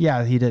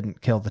 Yeah, he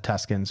didn't kill the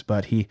Tuskens,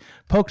 but he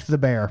poked the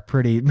bear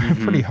pretty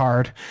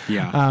hard.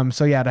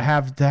 To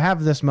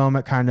have this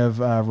moment kind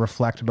of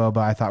reflect Boba,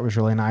 I thought was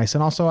really nice.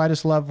 And also, I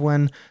just love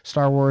when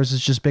Star Wars is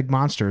just big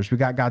monsters. We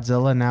got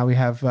Godzilla, and now we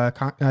have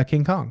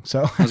King Kong.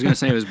 So I was going to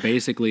say it was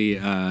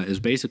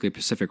basically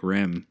Pacific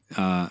Rim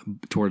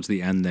towards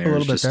the end there. A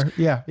little bit there.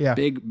 Yeah.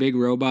 Big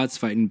robots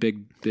fighting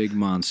big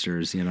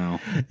monsters,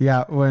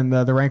 Yeah, when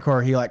the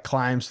Rancor, he like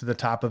climbs to the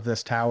top of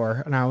this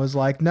tower, and I was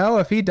like, no,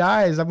 if he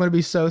dies, I'm going to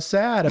be so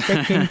sad. If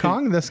they King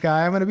Kong this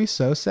guy, I'm going to be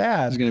so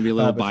sad. There's going to be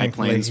little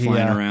biplanes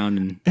flying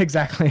around.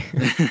 Exactly.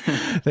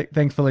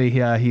 Thankfully,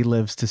 he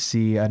lives to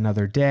see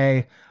another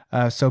day.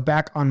 So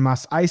back on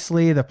Mos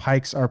Eisley, the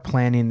Pikes are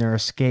planning their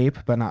escape,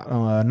 but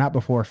not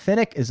before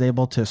Finnick is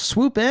able to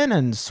swoop in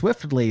and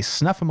swiftly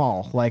snuff them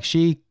all. Like,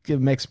 she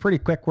makes pretty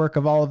quick work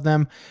of all of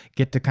them.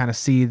 Get to kind of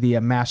see the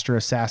master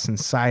assassin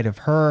side of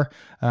her.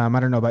 I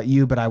don't know about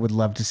you, but I would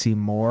love to see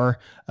more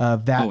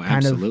of that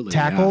kind of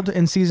tackled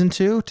in season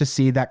 2, to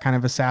see that kind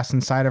of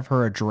assassin side of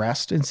her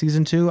addressed in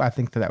season 2. I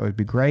think that would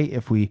be great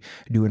if we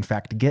do in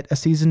fact get a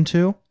season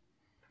 2.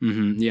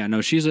 Yeah,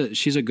 no, she's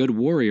a good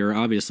warrior,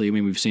 obviously. I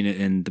mean, we've seen it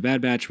in The Bad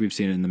Batch, we've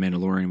seen it in The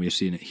Mandalorian, we've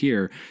seen it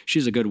here.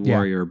 She's a good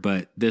warrior,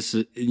 but this,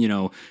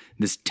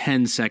 this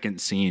 10-second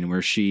scene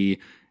where she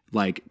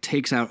like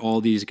takes out all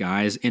these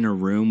guys in a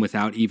room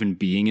without even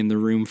being in the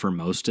room for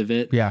most of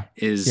it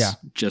is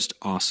just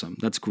awesome.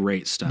 That's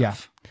great stuff. Yeah.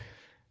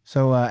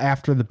 So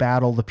after the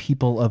battle, the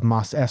people of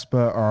Mos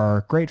Espa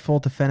are grateful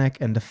to Finnick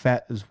and to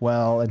Fett as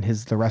well, and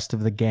the rest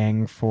of the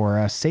gang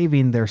for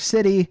saving their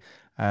city.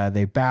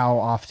 They bow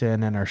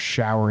often and are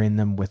showering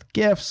them with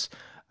gifts.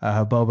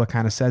 Boba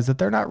kind of says that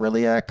they're not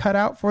really cut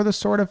out for this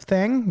sort of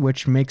thing,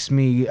 which makes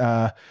me,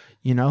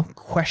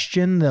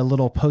 question the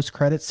little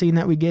post-credit scene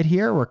that we get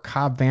here where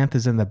Cobb Vanth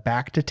is in the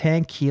back to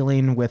tank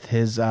healing with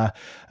his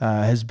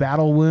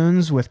battle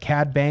wounds with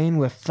Cad Bane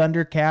with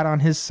Thundercat on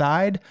his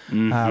side,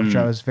 which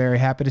I was very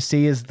happy to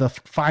see is the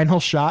final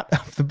shot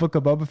of the Book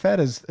of Boba Fett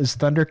is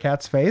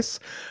Thundercat's face.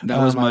 That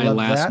was my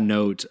last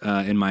note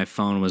in my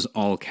phone was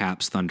all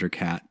caps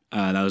Thundercat.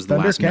 That was the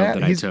last note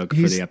that I took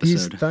for the episode.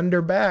 He's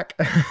Thunder back.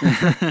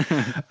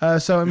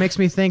 So it makes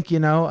me think,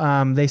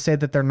 they say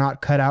that they're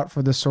not cut out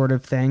for this sort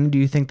of thing. Do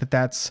you think that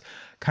that's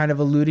kind of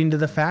alluding to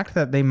the fact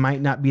that they might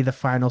not be the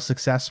final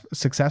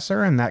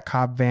successor and that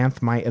Cobb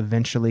Vanth might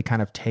eventually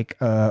kind of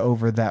take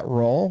over that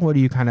role? What do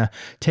you kind of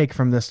take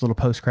from this little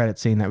post-credit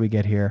scene that we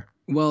get here?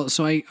 Well,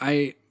 so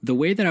I the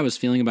way that I was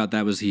feeling about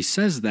that was he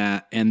says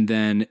that, and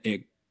then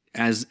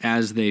as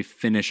they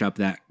finish up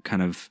that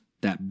kind of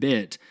that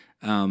bit,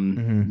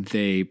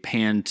 they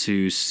pan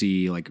to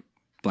see like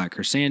Black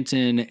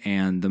Chrysanthemum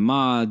and the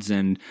mods,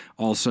 and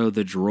also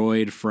the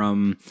droid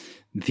from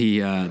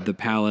the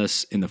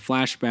palace in the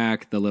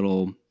flashback. The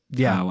little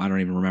I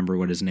don't even remember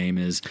what his name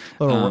is.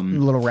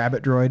 Little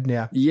rabbit droid.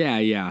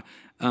 Yeah.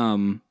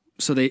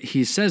 So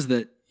he says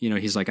that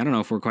he's like, I don't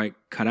know if we're quite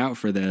cut out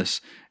for this,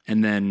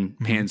 and then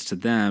pans to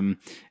them.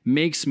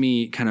 Makes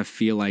me kind of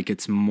feel like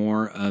it's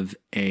more of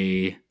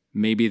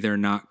maybe they're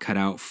not cut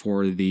out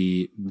for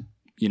the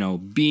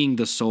being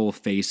the sole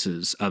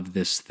faces of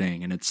this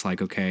thing. And it's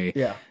like,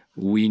 okay,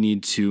 we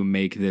need to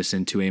make this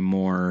into a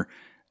more,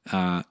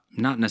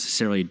 not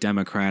necessarily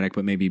democratic,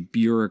 but maybe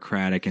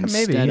bureaucratic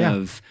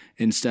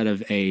instead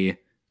of a,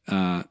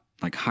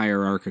 like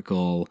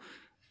hierarchical,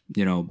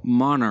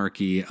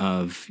 monarchy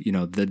of,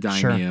 the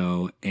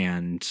daimyo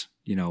and,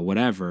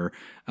 whatever,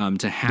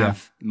 to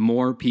have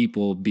more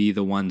people be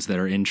the ones that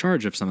are in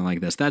charge of something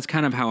like this. That's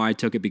kind of how I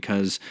took it,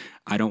 because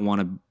I don't want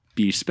to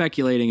be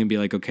speculating and be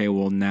like, okay,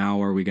 well,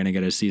 now are we going to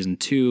get a season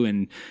 2?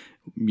 And,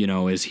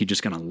 is he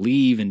just going to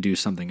leave and do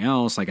something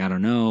else? Like, I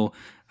don't know.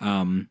 I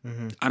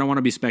don't want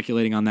to be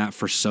speculating on that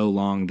for so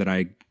long that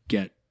I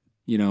get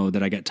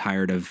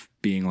tired of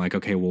being like,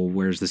 okay, well,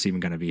 where's this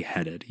even going to be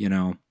headed?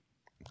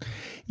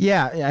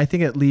 Yeah, I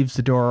think it leaves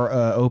the door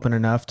open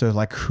enough to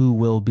like who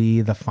will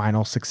be the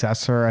final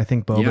successor. I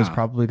think Boba's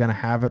probably going to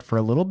have it for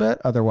a little bit.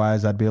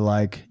 Otherwise, I'd be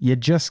like, you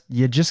just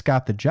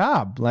got the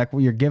job. Like,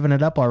 you're giving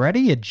it up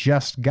already. You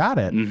just got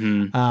it.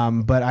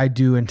 But I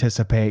do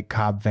anticipate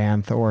Cobb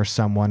Vanth or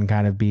someone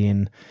kind of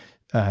being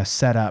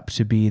set up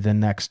to be the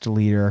next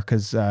leader,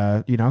 because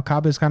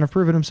Cobb has kind of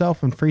proven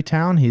himself in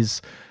Freetown.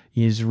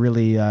 He's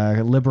really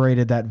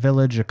liberated that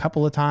village a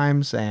couple of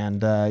times,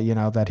 and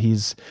that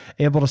he's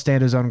able to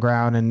stand his own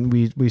ground. And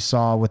we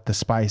saw with the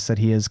Spice that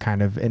he is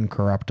kind of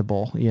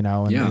incorruptible,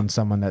 and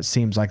someone that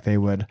seems like they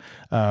would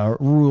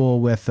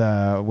rule with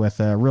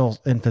a real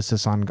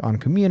emphasis on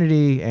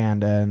community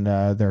and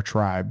their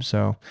tribe.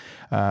 So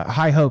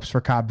high hopes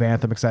for Cobb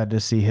Vanth. I'm excited to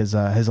see his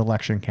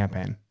election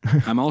campaign.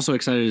 I'm also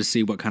excited to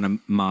see what kind of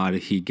mod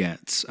he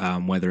gets,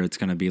 whether it's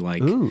going to be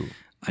like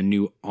a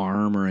new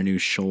arm or a new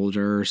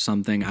shoulder or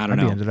something. I don't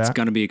know. It's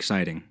going to be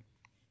exciting.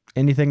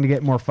 Anything to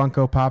get more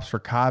Funko Pops for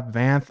Cobb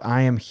Vanth,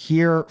 I am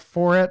here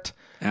for it.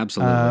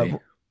 Absolutely.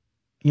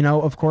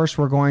 Of course,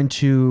 we're going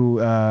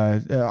to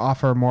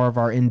offer more of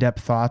our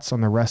in-depth thoughts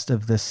on the rest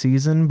of this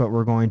season, but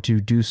we're going to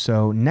do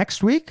so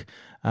next week.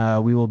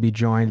 We will be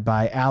joined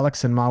by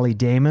Alex and Molly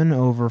Damon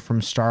over from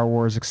Star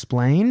Wars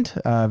Explained.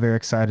 Very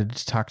excited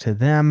to talk to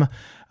them.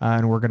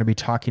 And we're going to be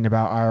talking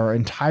about our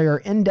entire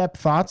in-depth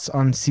thoughts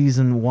on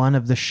season 1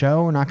 of the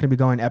show. We're not going to be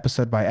going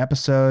episode by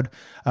episode,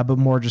 but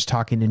more just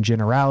talking in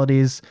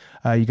generalities.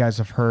 You guys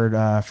have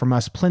heard from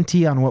us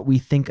plenty on what we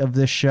think of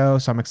this show,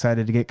 so I'm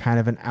excited to get kind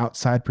of an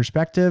outside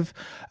perspective.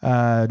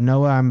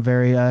 Noah, I'm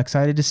very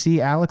excited to see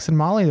Alex and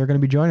Molly. They're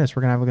going to be joining us.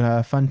 We're going to have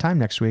a fun time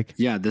next week.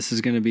 Yeah,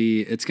 it's going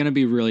to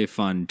be really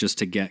fun just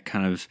to get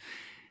kind of,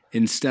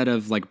 instead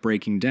of like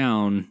breaking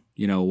down,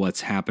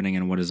 what's happening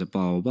and what is it,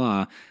 blah, blah,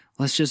 blah.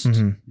 Let's just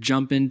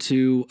jump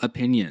into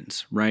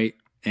opinions, right?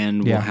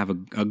 And we'll have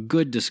a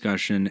good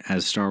discussion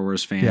as Star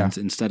Wars fans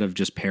instead of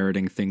just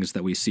parroting things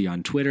that we see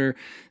on Twitter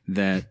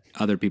that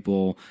other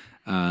people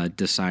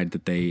decide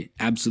that they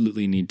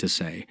absolutely need to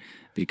say.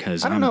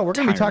 Because I don't know. We're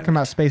going to be talking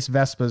about Space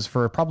Vespas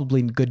for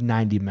probably a good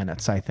 90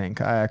 minutes, I think.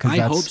 I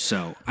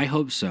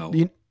hope so.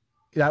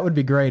 That would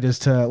be great, is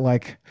to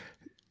like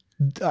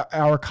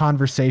our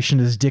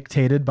conversation is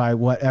dictated by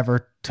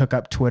whatever took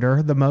up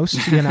Twitter the most,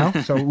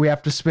 so we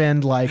have to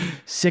spend like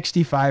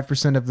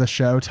 65% of the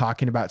show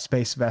talking about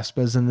Space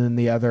Vespas and then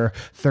the other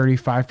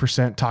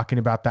 35% talking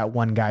about that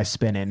one guy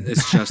spinning.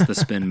 It's just the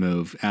spin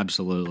move.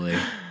 Absolutely.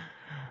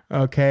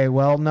 Okay.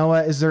 Well,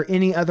 Noah, is there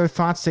any other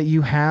thoughts that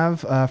you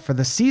have for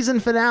the season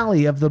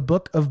finale of the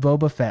Book of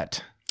Boba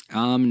Fett?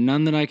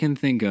 None that I can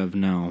think of.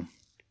 No.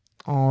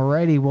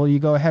 Alrighty. Well, you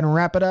go ahead and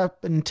wrap it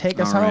up and take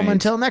us home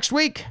until next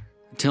week.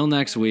 Till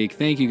next week,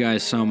 thank you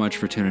guys so much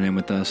for tuning in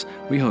with us.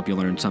 We hope you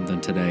learned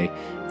something today.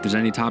 If there's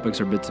any topics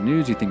or bits of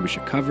news you think we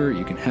should cover,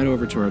 you can head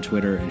over to our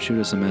Twitter and shoot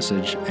us a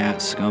message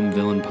at Scum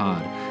Villain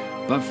Pod.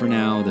 But for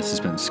now, this has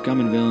been Scum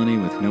and Villainy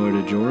with Noah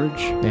DeGeorge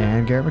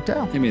And Garrett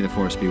McDowell. and may the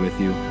force be with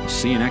you.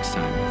 See you next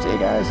time. See you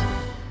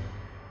guys.